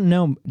 but we don't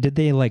know. Did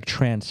they like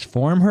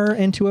transform her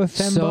into a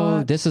fembot?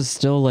 So this is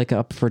still like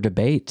up for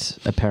debate,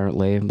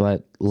 apparently,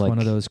 but like One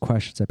of those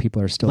questions that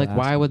people are still like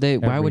why asking would they?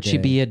 Why every would she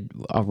day. be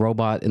a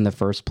robot in the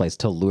first place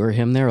to lure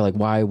him there? Like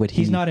why would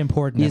he? He's not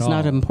important. He's at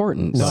not all.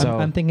 important. So So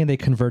I'm thinking they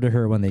converted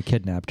her when they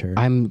kidnapped her.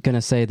 I'm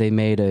gonna say they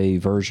made a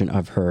version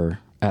of her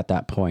at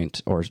that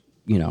point, or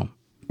you know,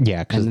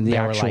 Yeah, because And the they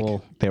actual- were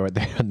like, they were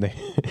there.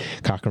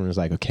 Cochran was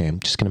like, okay, I'm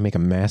just going to make a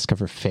mask of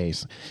her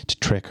face to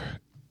trick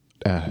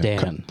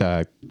Dan.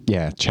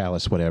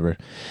 Chalice, whatever.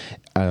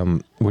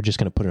 We're just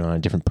going to put it on a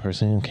different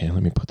person. Okay,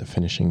 let me put the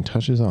finishing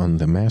touches on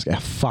the mask. Ah,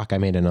 fuck, I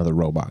made another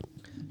robot.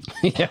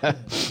 yeah,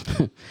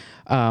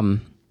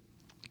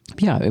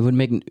 yeah. It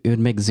would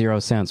make zero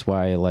sense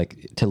why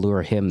like to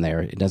lure him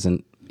there. It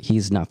doesn't.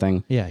 He's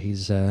nothing. yeah,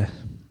 he's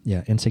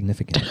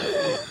insignificant.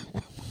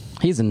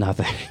 He's a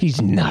nothing.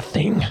 He's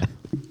nothing.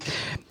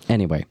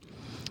 Anyway,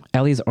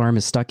 Ellie's arm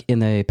is stuck in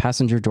the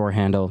passenger door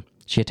handle.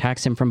 She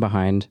attacks him from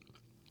behind.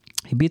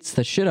 He beats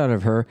the shit out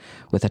of her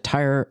with a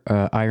tire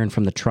iron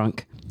from the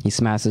trunk. He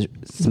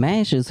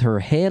smashes her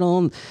head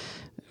on.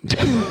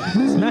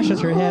 Smashes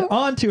her head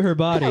onto her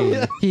body.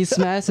 He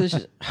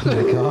smashes. Oh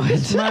my god!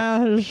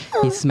 Smash.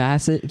 He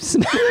smashes.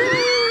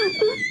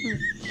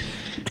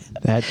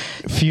 That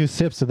few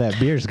sips of that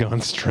beer's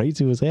gone straight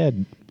to his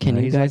head. Can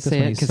you He's like guys this say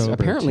when it? he's Because sober,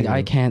 apparently too.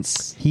 I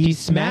can't. He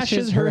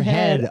smashes her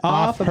head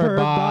off her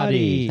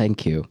body.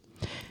 Thank you.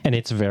 And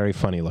it's very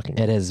funny looking.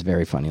 It is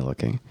very funny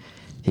looking.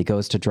 He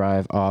goes to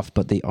drive off,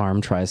 but the arm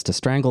tries to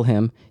strangle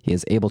him. He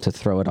is able to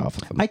throw it off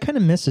of him. I kind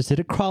of missed this. Did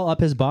it crawl up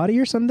his body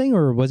or something,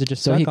 or was it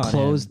just So stuck he on him?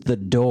 closed the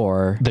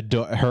door.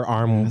 Her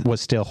arm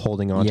was still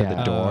holding onto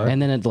the door.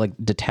 And then it like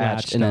detached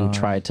Latched and then on.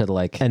 tried to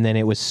like... And then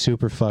it was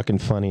super fucking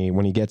funny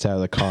when he gets out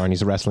of the car and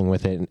he's wrestling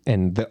with it,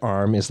 and the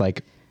arm is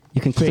like You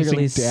can facing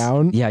clearly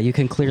down. Yeah, you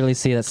can clearly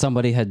see that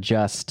somebody had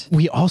just...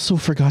 We also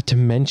forgot to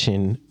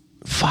mention,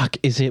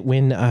 is it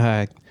when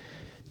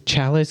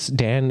Chalice,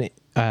 Dan,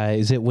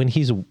 is it when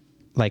he's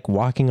like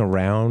walking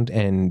around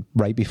and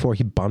right before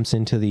he bumps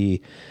into the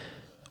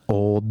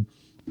old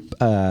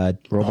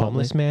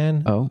homeless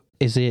man? Oh.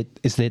 Is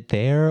it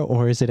there,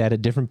 or is it at a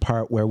different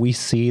part where we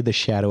see the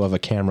shadow of a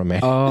cameraman?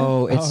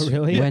 Oh, it's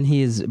really? when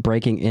he's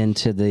breaking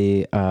into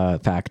the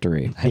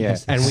factory. Yeah,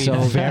 and we So-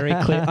 very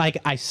clear. Like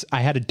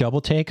I had a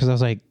double take because I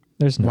was like,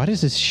 why does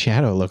this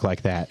shadow look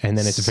like that? And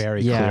then it's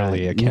very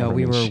clearly a cameraman. No,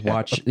 we were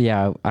shadow.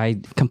 Yeah, I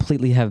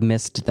completely have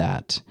missed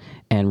that.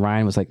 And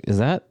Ryan was like, "Is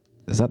that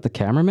the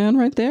cameraman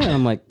right there?" And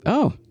I'm like,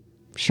 "Oh,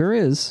 sure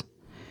is."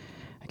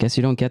 I guess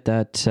you don't get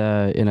that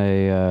in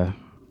a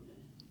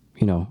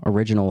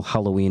original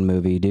Halloween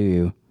movie, do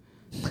you?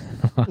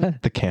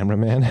 The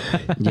cameraman.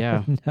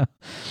 Yeah.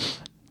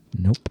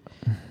 Nope.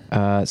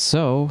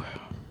 So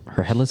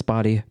her headless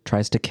body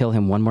tries to kill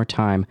him one more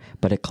time,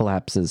 but it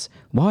collapses.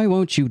 Why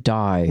won't you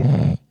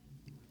die?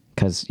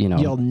 Because,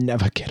 You'll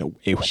never get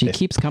away with she this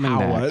keeps coming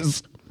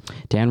powers. back.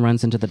 Dan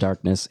runs into the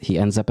darkness. He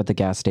ends up at the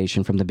gas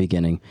station from the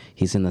beginning.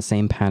 He's in the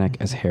same panic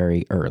as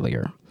Harry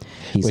earlier.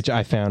 Which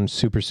I found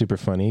super, super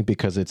funny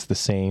because it's the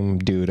same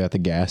dude at the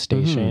gas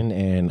station.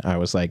 And I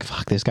was like,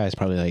 fuck, this guy's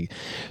probably like,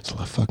 there's a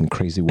lot of fucking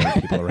crazy white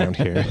people around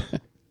here.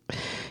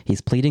 He's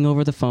pleading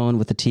over the phone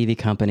with the TV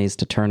companies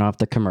to turn off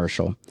the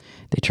commercial.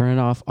 They turn it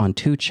off on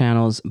 2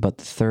 channels, but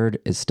the third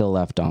is still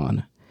left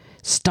on.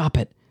 Stop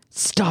it!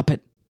 Stop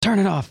it! Turn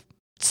it off!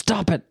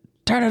 Stop it!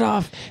 Turn it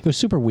off! It was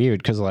super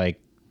weird because like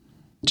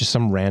just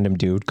some random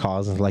dude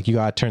calls and like, you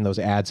got to turn those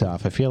ads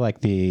off. I feel like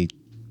the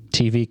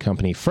TV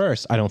company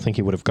first, I don't think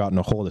he would have gotten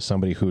a hold of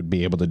somebody who would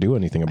be able to do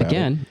anything about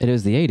Again, it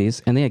was the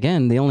 80s, and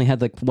they only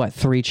had like,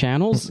 3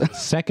 channels? it.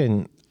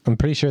 Second, I'm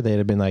pretty sure they'd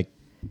have been like,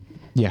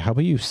 yeah, how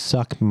about you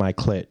suck my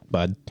clit,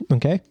 bud?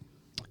 Okay.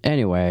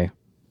 Anyway,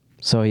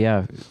 so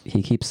yeah,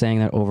 he keeps saying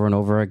that over and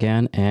over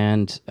again,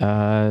 and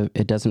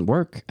it doesn't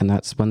work, and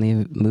that's when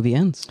the movie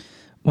ends.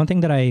 One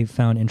thing that I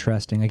found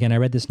interesting, again, I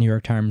read this New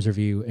York Times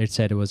review. It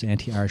said it was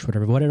anti-Irish,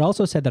 whatever. But what it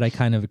also said that I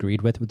kind of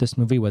agreed with this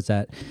movie was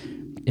that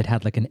it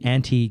had like an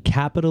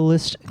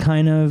anti-capitalist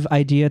kind of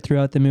idea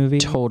throughout the movie.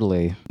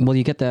 Totally. Well,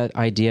 you get that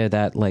idea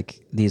that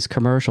like these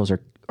commercials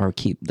are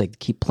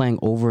keep playing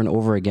over and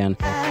over again,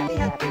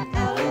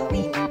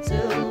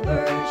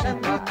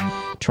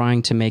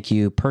 trying to make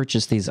you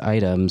purchase these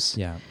items.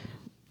 Yeah.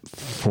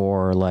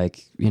 For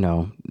like,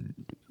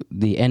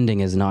 the ending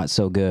is not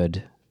so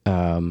good.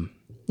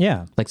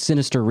 Yeah. Like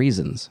sinister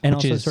reasons. And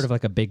Which also is- sort of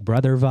like a Big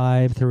Brother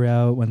vibe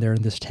throughout when they're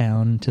in this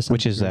town.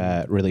 Which is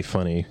really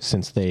funny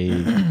since they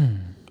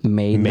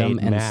Made them made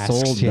and masks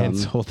sold them. and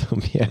sold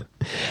them.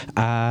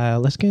 Yeah.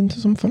 Let's get into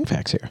some fun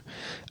facts here.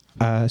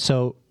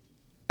 So,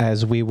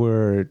 as we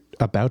were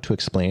about to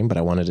explain, but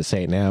I wanted to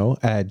say it now,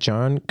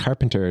 John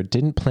Carpenter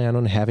didn't plan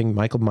on having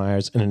Michael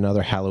Myers in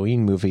another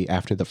Halloween movie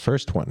after the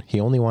first one. He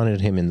only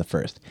wanted him in the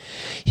first.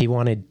 He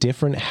wanted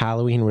different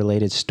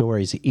Halloween-related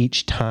stories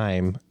each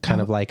time,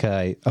 kind of like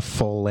a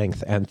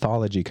full-length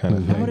anthology kind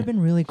of That thing. would have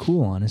been really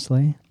cool,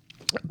 honestly.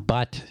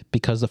 But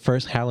because the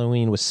first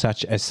Halloween was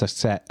such a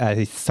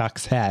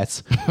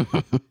success,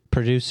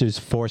 producers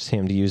forced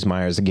him to use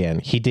Myers again.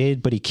 He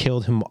did, but he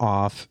killed him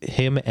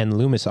and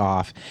Loomis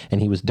off, and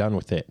he was done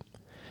with it.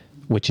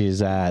 Which is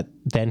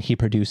then he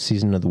produced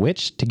Season of the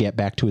Witch to get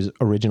back to his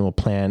original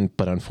plan,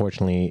 but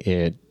unfortunately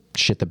it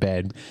shit the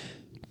bed.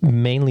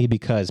 Mainly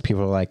because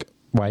people were like,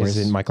 "Why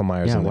isn't Michael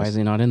Myers Yeah, in this?" why is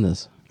he not in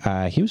this?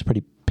 He was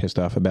pretty pissed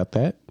off about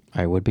that.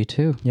 I would be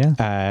too.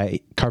 Yeah.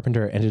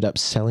 Carpenter ended up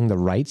selling the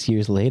rights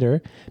years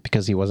later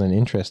because he wasn't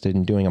interested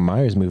in doing a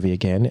Myers movie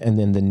again. And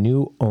then the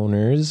new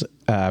owners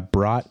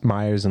brought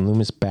Myers and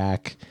Loomis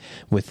back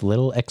with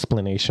little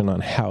explanation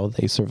on how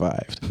they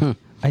survived.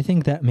 I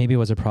think that maybe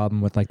was a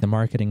problem with like the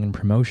marketing and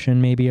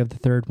promotion maybe of the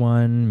third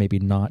one, maybe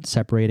not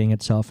separating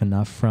itself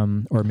enough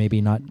from, or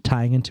maybe not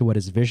tying into what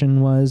his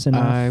vision was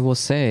enough. I will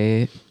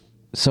say,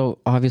 so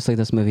obviously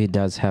this movie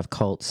does have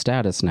cult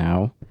status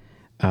now.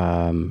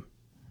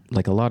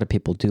 Like a lot of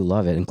people do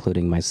love it,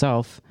 including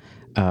myself.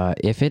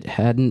 If it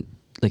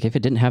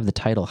didn't have the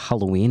title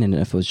Halloween and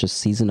if it was just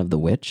Season of the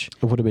Witch,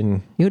 It would have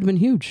been... it would have been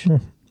huge.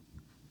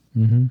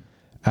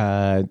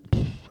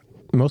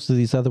 most of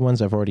these other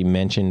ones I've already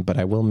mentioned, but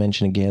I will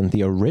mention again,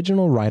 the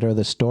original writer of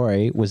the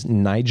story was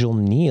Nigel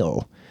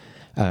Neal.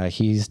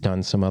 He's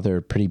done some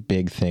other pretty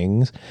big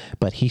things,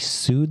 but he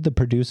sued the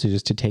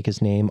producers to take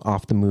his name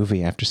off the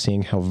movie after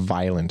seeing how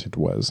violent it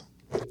was.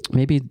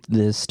 Maybe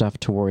this stuff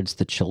towards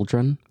the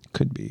children,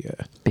 Could be.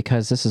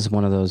 because this is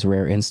one of those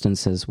rare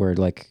instances where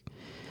like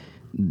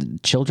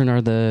children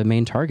are the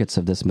main targets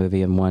of this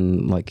movie and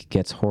one like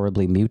gets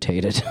horribly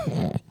mutated.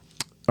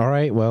 All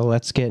right, well,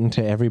 let's get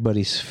into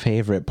everybody's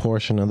favorite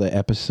portion of the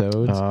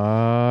episode.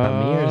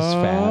 Amir's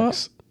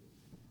facts.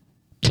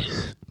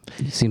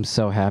 You seem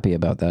so happy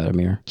about that,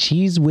 Amir.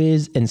 Cheese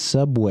Whiz and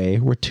Subway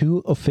were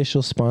two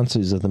official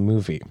sponsors of the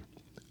movie.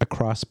 A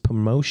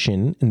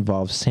cross-promotion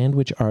involves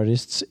sandwich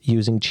artists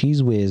using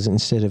Cheese Whiz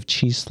instead of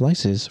cheese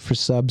slices for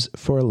subs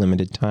for a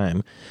limited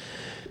time.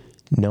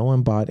 No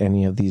one bought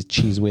any of these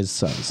Cheese Whiz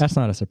subs. That's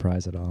not a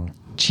surprise at all.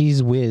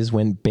 Cheese Whiz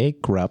went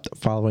bankrupt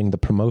following the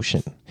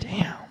promotion.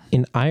 Damn.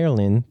 In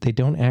Ireland, they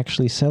don't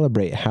actually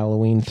celebrate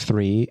Halloween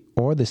 3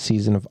 or the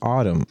season of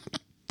autumn.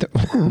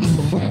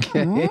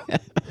 Okay.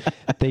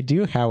 They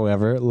do,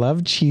 however,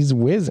 love Cheese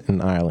Whiz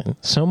in Ireland.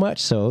 So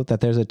much so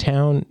that there's a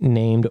town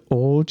named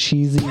Old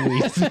Cheesy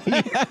Wheezy.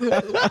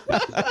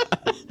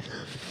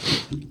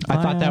 I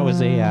thought that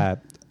was a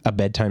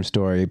bedtime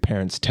story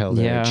parents tell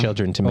their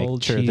children to make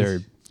Old sure cheese.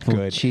 they're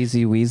good.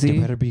 Cheesy Wheezy.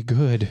 You better be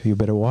good. You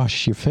better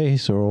wash your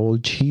face or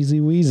Old Cheesy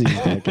Wheezy's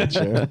gonna get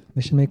you.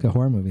 They should make a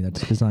horror movie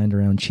that's designed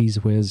around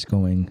Cheese Whiz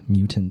going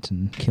mutant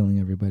and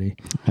killing everybody.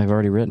 I've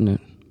already written it.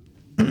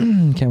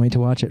 Can't wait to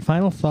watch it.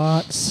 Final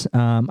thoughts.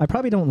 I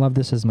probably don't love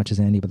this as much as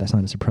Andy, but that's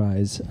not a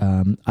surprise.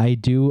 I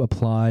do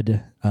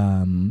applaud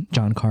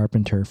John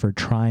Carpenter for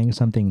trying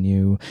something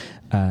new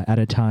at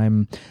a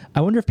time.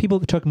 I wonder if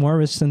people took more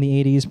risks in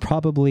the 80s.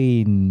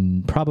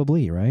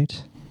 Probably,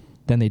 right?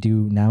 Than they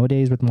do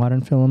nowadays with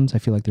modern films. I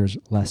feel like there's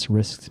less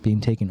risks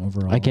being taken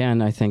overall.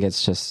 Again, I think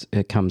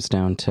it comes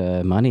down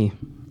to money,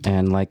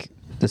 and like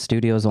the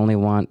studios only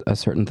want a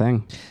certain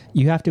thing.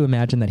 You have to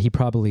imagine that he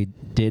probably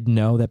did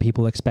know that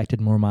people expected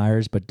more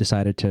Myers, but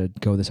decided to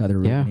go this other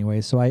route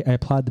anyway. So I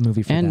applaud the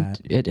movie for that. And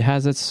it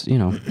has its,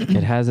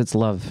 it has its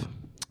love.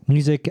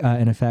 Music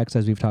and effects,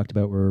 as we've talked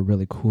about, were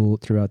really cool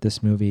throughout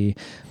this movie.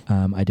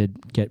 I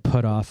did get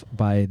put off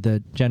by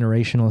the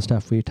generational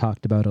stuff we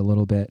talked about a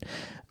little bit.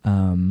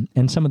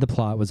 And some of the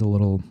plot was a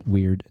little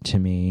weird to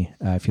me.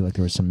 I feel like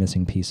there were some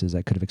missing pieces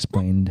that could have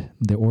explained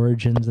the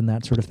origins and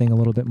that sort of thing a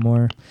little bit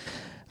more.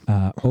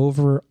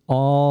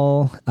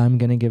 Overall, I'm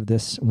going to give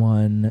this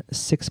one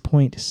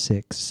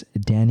 6.6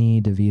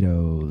 Danny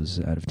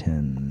DeVitos out of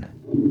 10.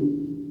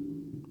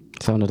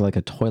 Sounded like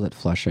a toilet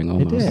flushing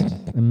almost. It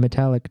did. A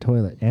metallic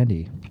toilet.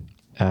 Andy.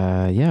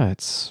 Yeah,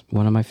 it's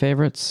one of my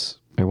favorites.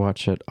 I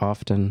watch it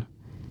often.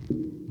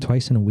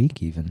 Twice in a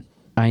week, even.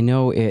 I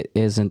know it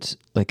isn't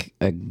like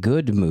a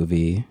good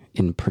movie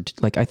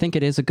I think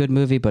it is a good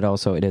movie, but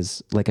also it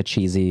is like a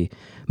cheesy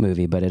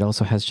movie, but it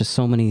also has just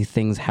so many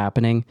things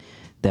happening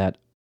that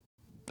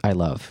I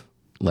love.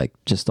 Like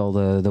just all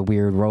the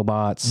weird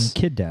robots.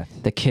 Kid death.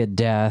 The kid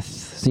death,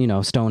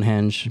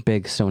 Stonehenge,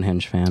 big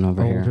Stonehenge fan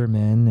over here. Older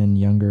men and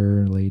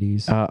younger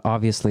ladies.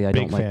 Obviously, I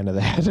Big don't like fan of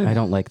that. I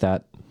don't like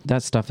that.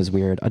 That stuff is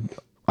weird.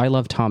 I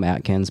love Tom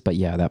Atkins, but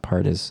yeah, that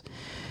part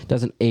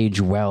doesn't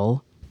age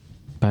well.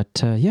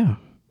 But yeah,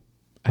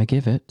 I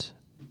give it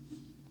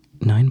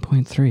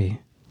 9.3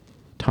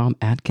 Tom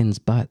Atkins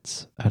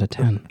butts out of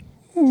 10.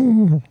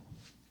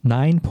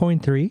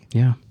 9.3?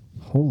 Yeah,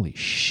 Holy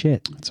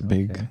shit. It's a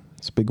big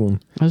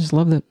one. I just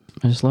loved it.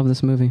 I just love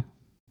this movie.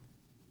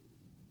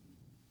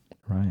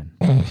 Ryan.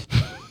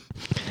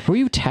 Who are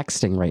you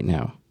texting right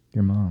now?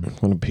 Your mom.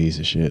 What a piece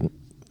of shit.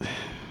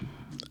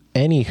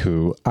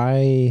 Anywho,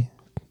 I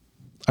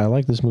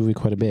like this movie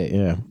quite a bit,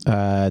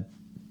 yeah.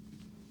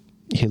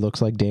 He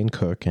looks like Dane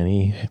Cook, and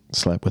he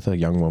slept with a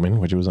young woman,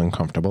 which was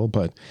uncomfortable,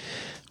 but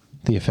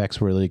the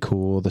effects were really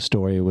cool. The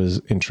story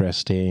was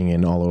interesting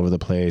and all over the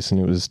place, and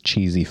it was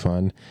cheesy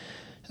fun.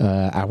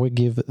 I would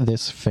give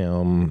this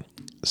film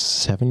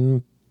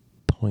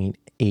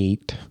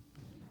 7.8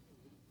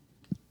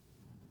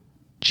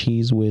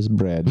 Cheese Whiz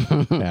bread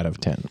out of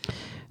 10.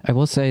 I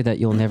will say that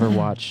you'll never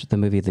watch the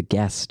movie The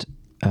Guest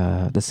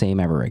the same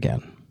ever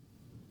again,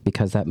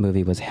 because that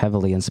movie was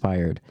heavily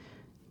inspired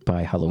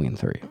by Halloween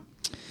 3.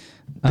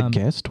 The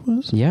Guest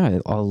was? Yeah,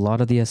 a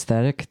lot of the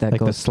aesthetic that Like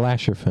the goes...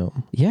 slasher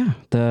film. Yeah,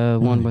 the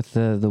one with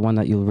the one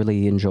that you'll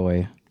really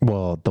enjoy.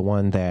 Well, the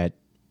one that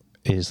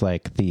is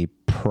like the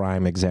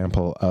prime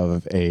example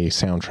of a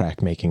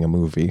soundtrack making a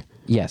movie.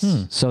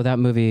 Yes. So that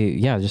movie,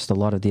 yeah, just a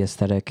lot of the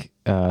aesthetic,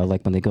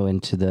 like when they go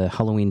into the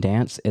Halloween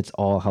dance, it's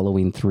all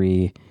Halloween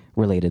 3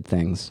 related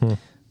things.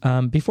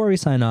 Before we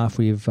sign off,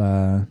 we've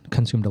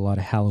consumed a lot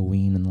of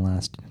Halloween in the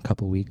last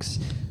couple weeks.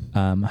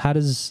 How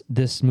does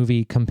this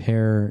movie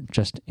compare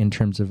just in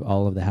terms of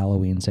all of the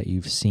Halloweens that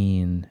you've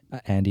seen?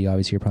 Andy,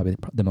 obviously, you're probably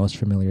the most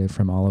familiar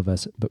from all of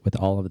us, but with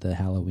all of the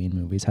Halloween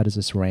movies, how does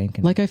this rank?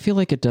 Like, I feel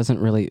like it doesn't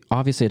really,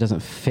 obviously it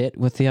doesn't fit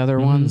with the other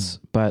ones,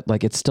 but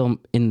like it's still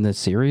in the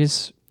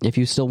series. If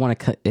you still want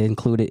to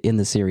include it in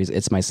the series,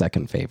 it's my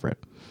second favorite.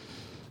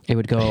 It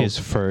would go... His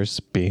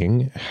first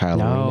being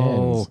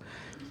Halloween Ends.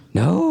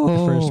 No.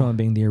 The first one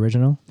being the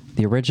original?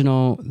 The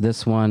original,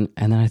 this one,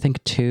 and then I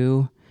think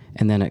 2,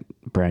 and then it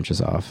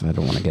branches off. I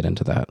don't want to get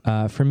into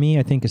that. For me,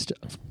 I think it's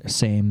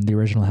same. The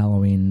original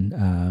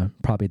Halloween,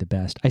 probably the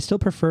best. I still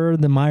prefer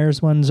the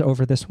Myers ones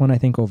over this one, I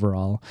think,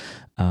 overall.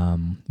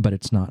 But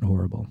it's not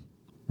horrible.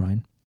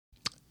 Ryan?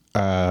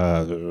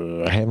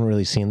 I haven't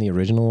really seen the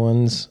original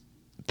ones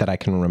that I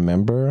can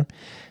remember.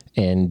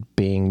 And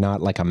being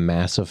not like a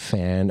massive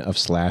fan of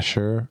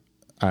slasher,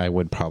 I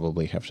would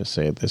probably have to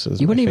say this is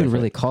You my wouldn't even favorite.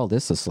 really call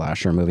this a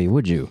slasher movie,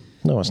 would you?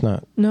 No, it's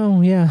not.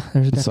 No, yeah.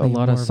 There's It's a definitely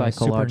lot more of a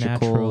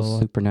psychological,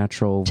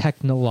 supernatural.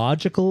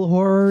 technological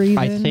horror, even,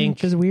 I think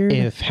which is weird.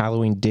 if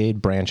Halloween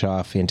did branch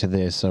off into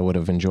this, I would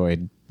have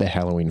enjoyed the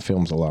Halloween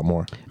films a lot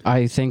more.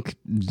 I think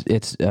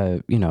it's,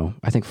 I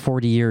think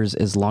 40 years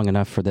is long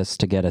enough for this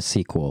to get a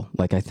sequel.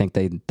 Like, I think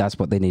that's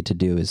what they need to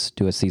do is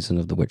do a Season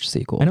of the Witch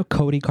sequel. I know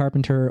Cody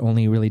Carpenter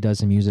only really does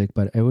the music,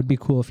 but it would be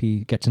cool if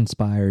he gets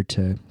inspired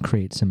to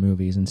create some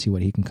movies and see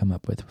what he can come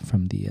up with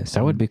from the.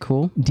 That would be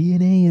cool.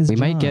 DNA is. We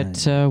John. might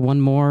get one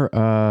more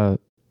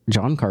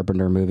John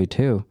Carpenter movie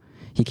too.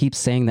 He keeps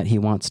saying that he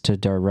wants to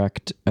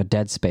direct a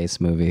Dead Space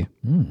movie.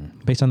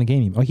 Based on the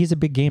game. Oh, he's a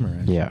big gamer.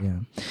 Actually. Yeah.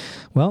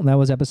 Well, that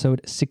was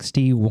episode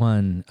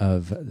 61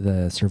 of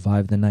the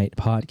Survive the Night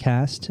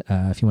podcast.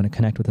 If you want to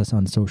connect with us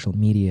on social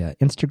media,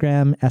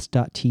 Instagram,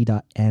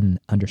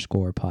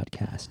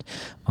 s.t.n_podcast.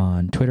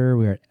 On Twitter,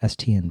 we're at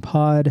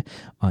stnpod.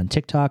 On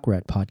TikTok, we're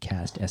at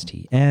podcast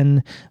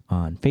stn.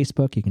 On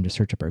Facebook, you can just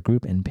search up our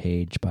group and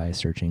page by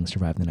searching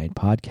Survive the Night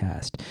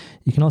podcast.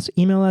 You can also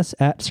email us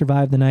at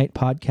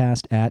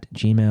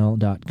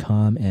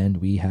survivethenightpodcast@gmail.com, and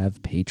we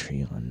have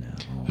Patreon now.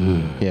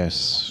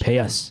 Yes. Pay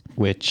us.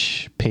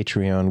 Which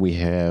Patreon we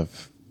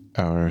have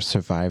our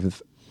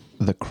Survive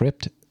the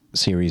Crypt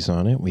series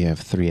on it. We have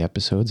 3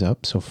 episodes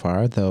up so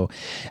far, though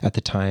at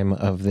the time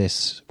of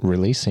this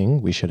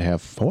releasing, we should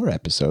have 4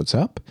 episodes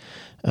up.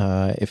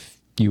 If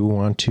you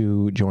want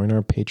to join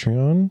our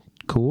Patreon,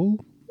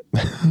 cool.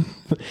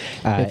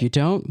 If you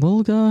don't,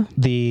 we'll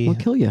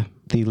kill you.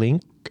 The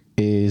link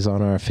is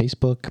on our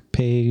Facebook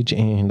page,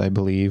 and I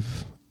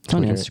believe It's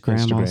on Twitter,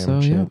 Instagram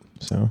also, shit. yeah.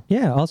 So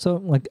Yeah, also,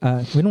 like,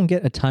 we don't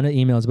get a ton of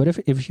emails, but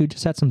if you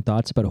just had some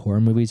thoughts about horror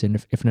movies, and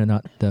if they're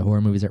not the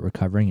horror movies that we're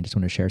covering, you just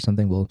want to share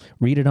something, we'll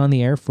read it on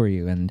the air for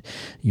you, and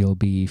you'll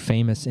be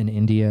famous in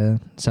India,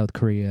 South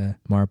Korea,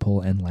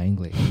 Marpole, and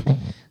Langley.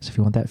 So if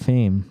you want that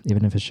fame,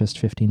 even if it's just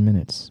 15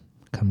 minutes,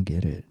 come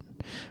get it.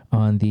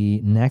 On the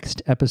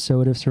next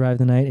episode of Survive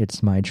the Night,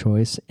 it's my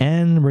choice,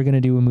 and we're going to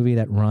do a movie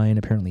that Ryan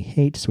apparently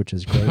hates, which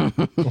is great,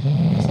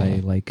 because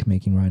I like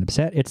making Ryan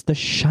upset. It's The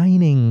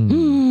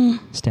Shining.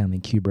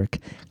 Stanley Kubrick.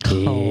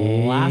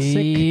 Classic.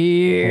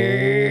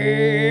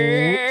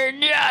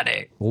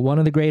 Johnny. One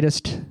of the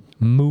greatest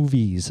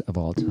movies of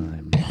all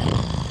time.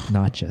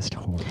 Not just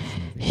horror movies.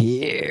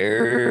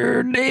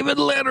 Here, David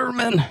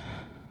Letterman.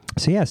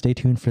 So yeah, stay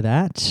tuned for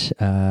that.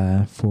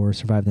 For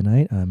Survive the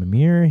Night, I'm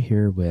Amir,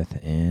 here with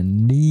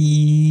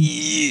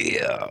Andy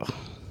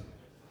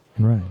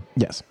and Ryan.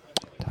 yes.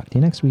 Talk to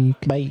you next week.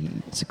 Bye.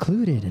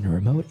 Secluded in a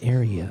remote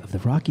area of the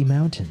Rocky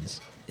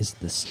Mountains is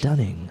the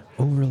stunning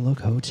Overlook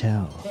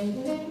Hotel.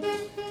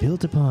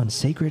 Built upon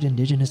sacred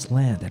indigenous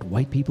land that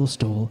white people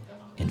stole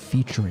and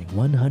featuring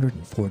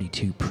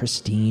 142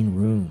 pristine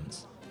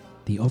rooms,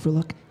 the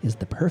Overlook is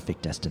the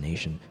perfect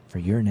destination for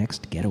your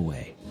next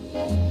getaway.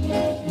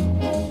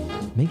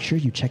 Make sure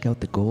you check out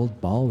the Gold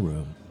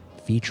Ballroom,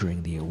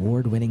 featuring the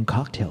award-winning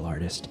cocktail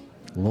artist,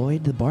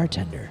 Lloyd the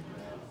bartender.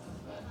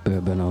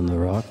 Bourbon on the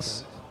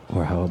rocks,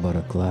 or how about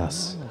a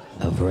glass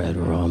of red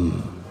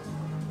rum?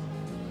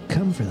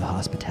 Come for the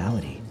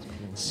hospitality.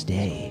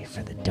 Stay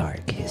for the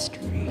dark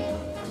history.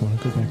 Want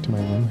to go back to my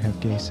room, have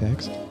gay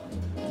sex?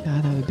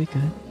 Yeah, that would be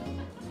good.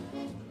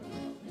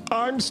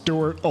 I'm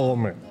Stuart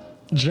Ullman,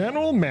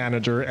 General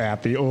Manager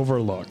at the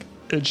Overlook.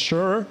 It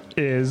sure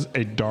is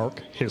a dark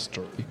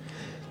history.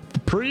 The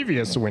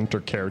previous winter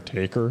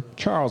caretaker,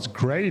 Charles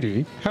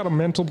Grady, had a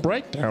mental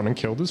breakdown and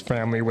killed his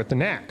family with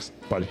an axe,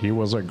 but he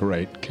was a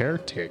great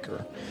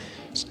caretaker.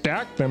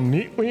 Stacked them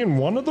neatly in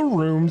one of the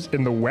rooms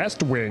in the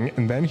west wing,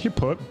 and then he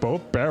put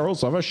both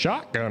barrels of a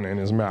shotgun in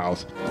his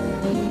mouth.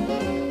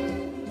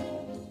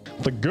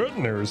 The good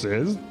news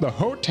is, the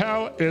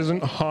hotel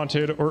isn't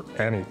haunted or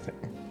anything.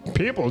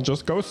 People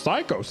just go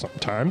psycho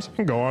sometimes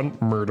and go on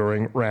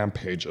murdering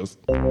rampages.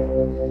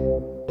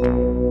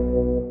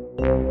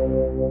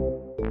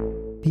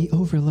 The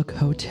Overlook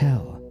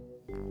Hotel,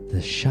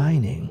 the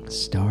shining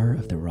star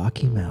of the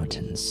Rocky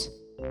Mountains.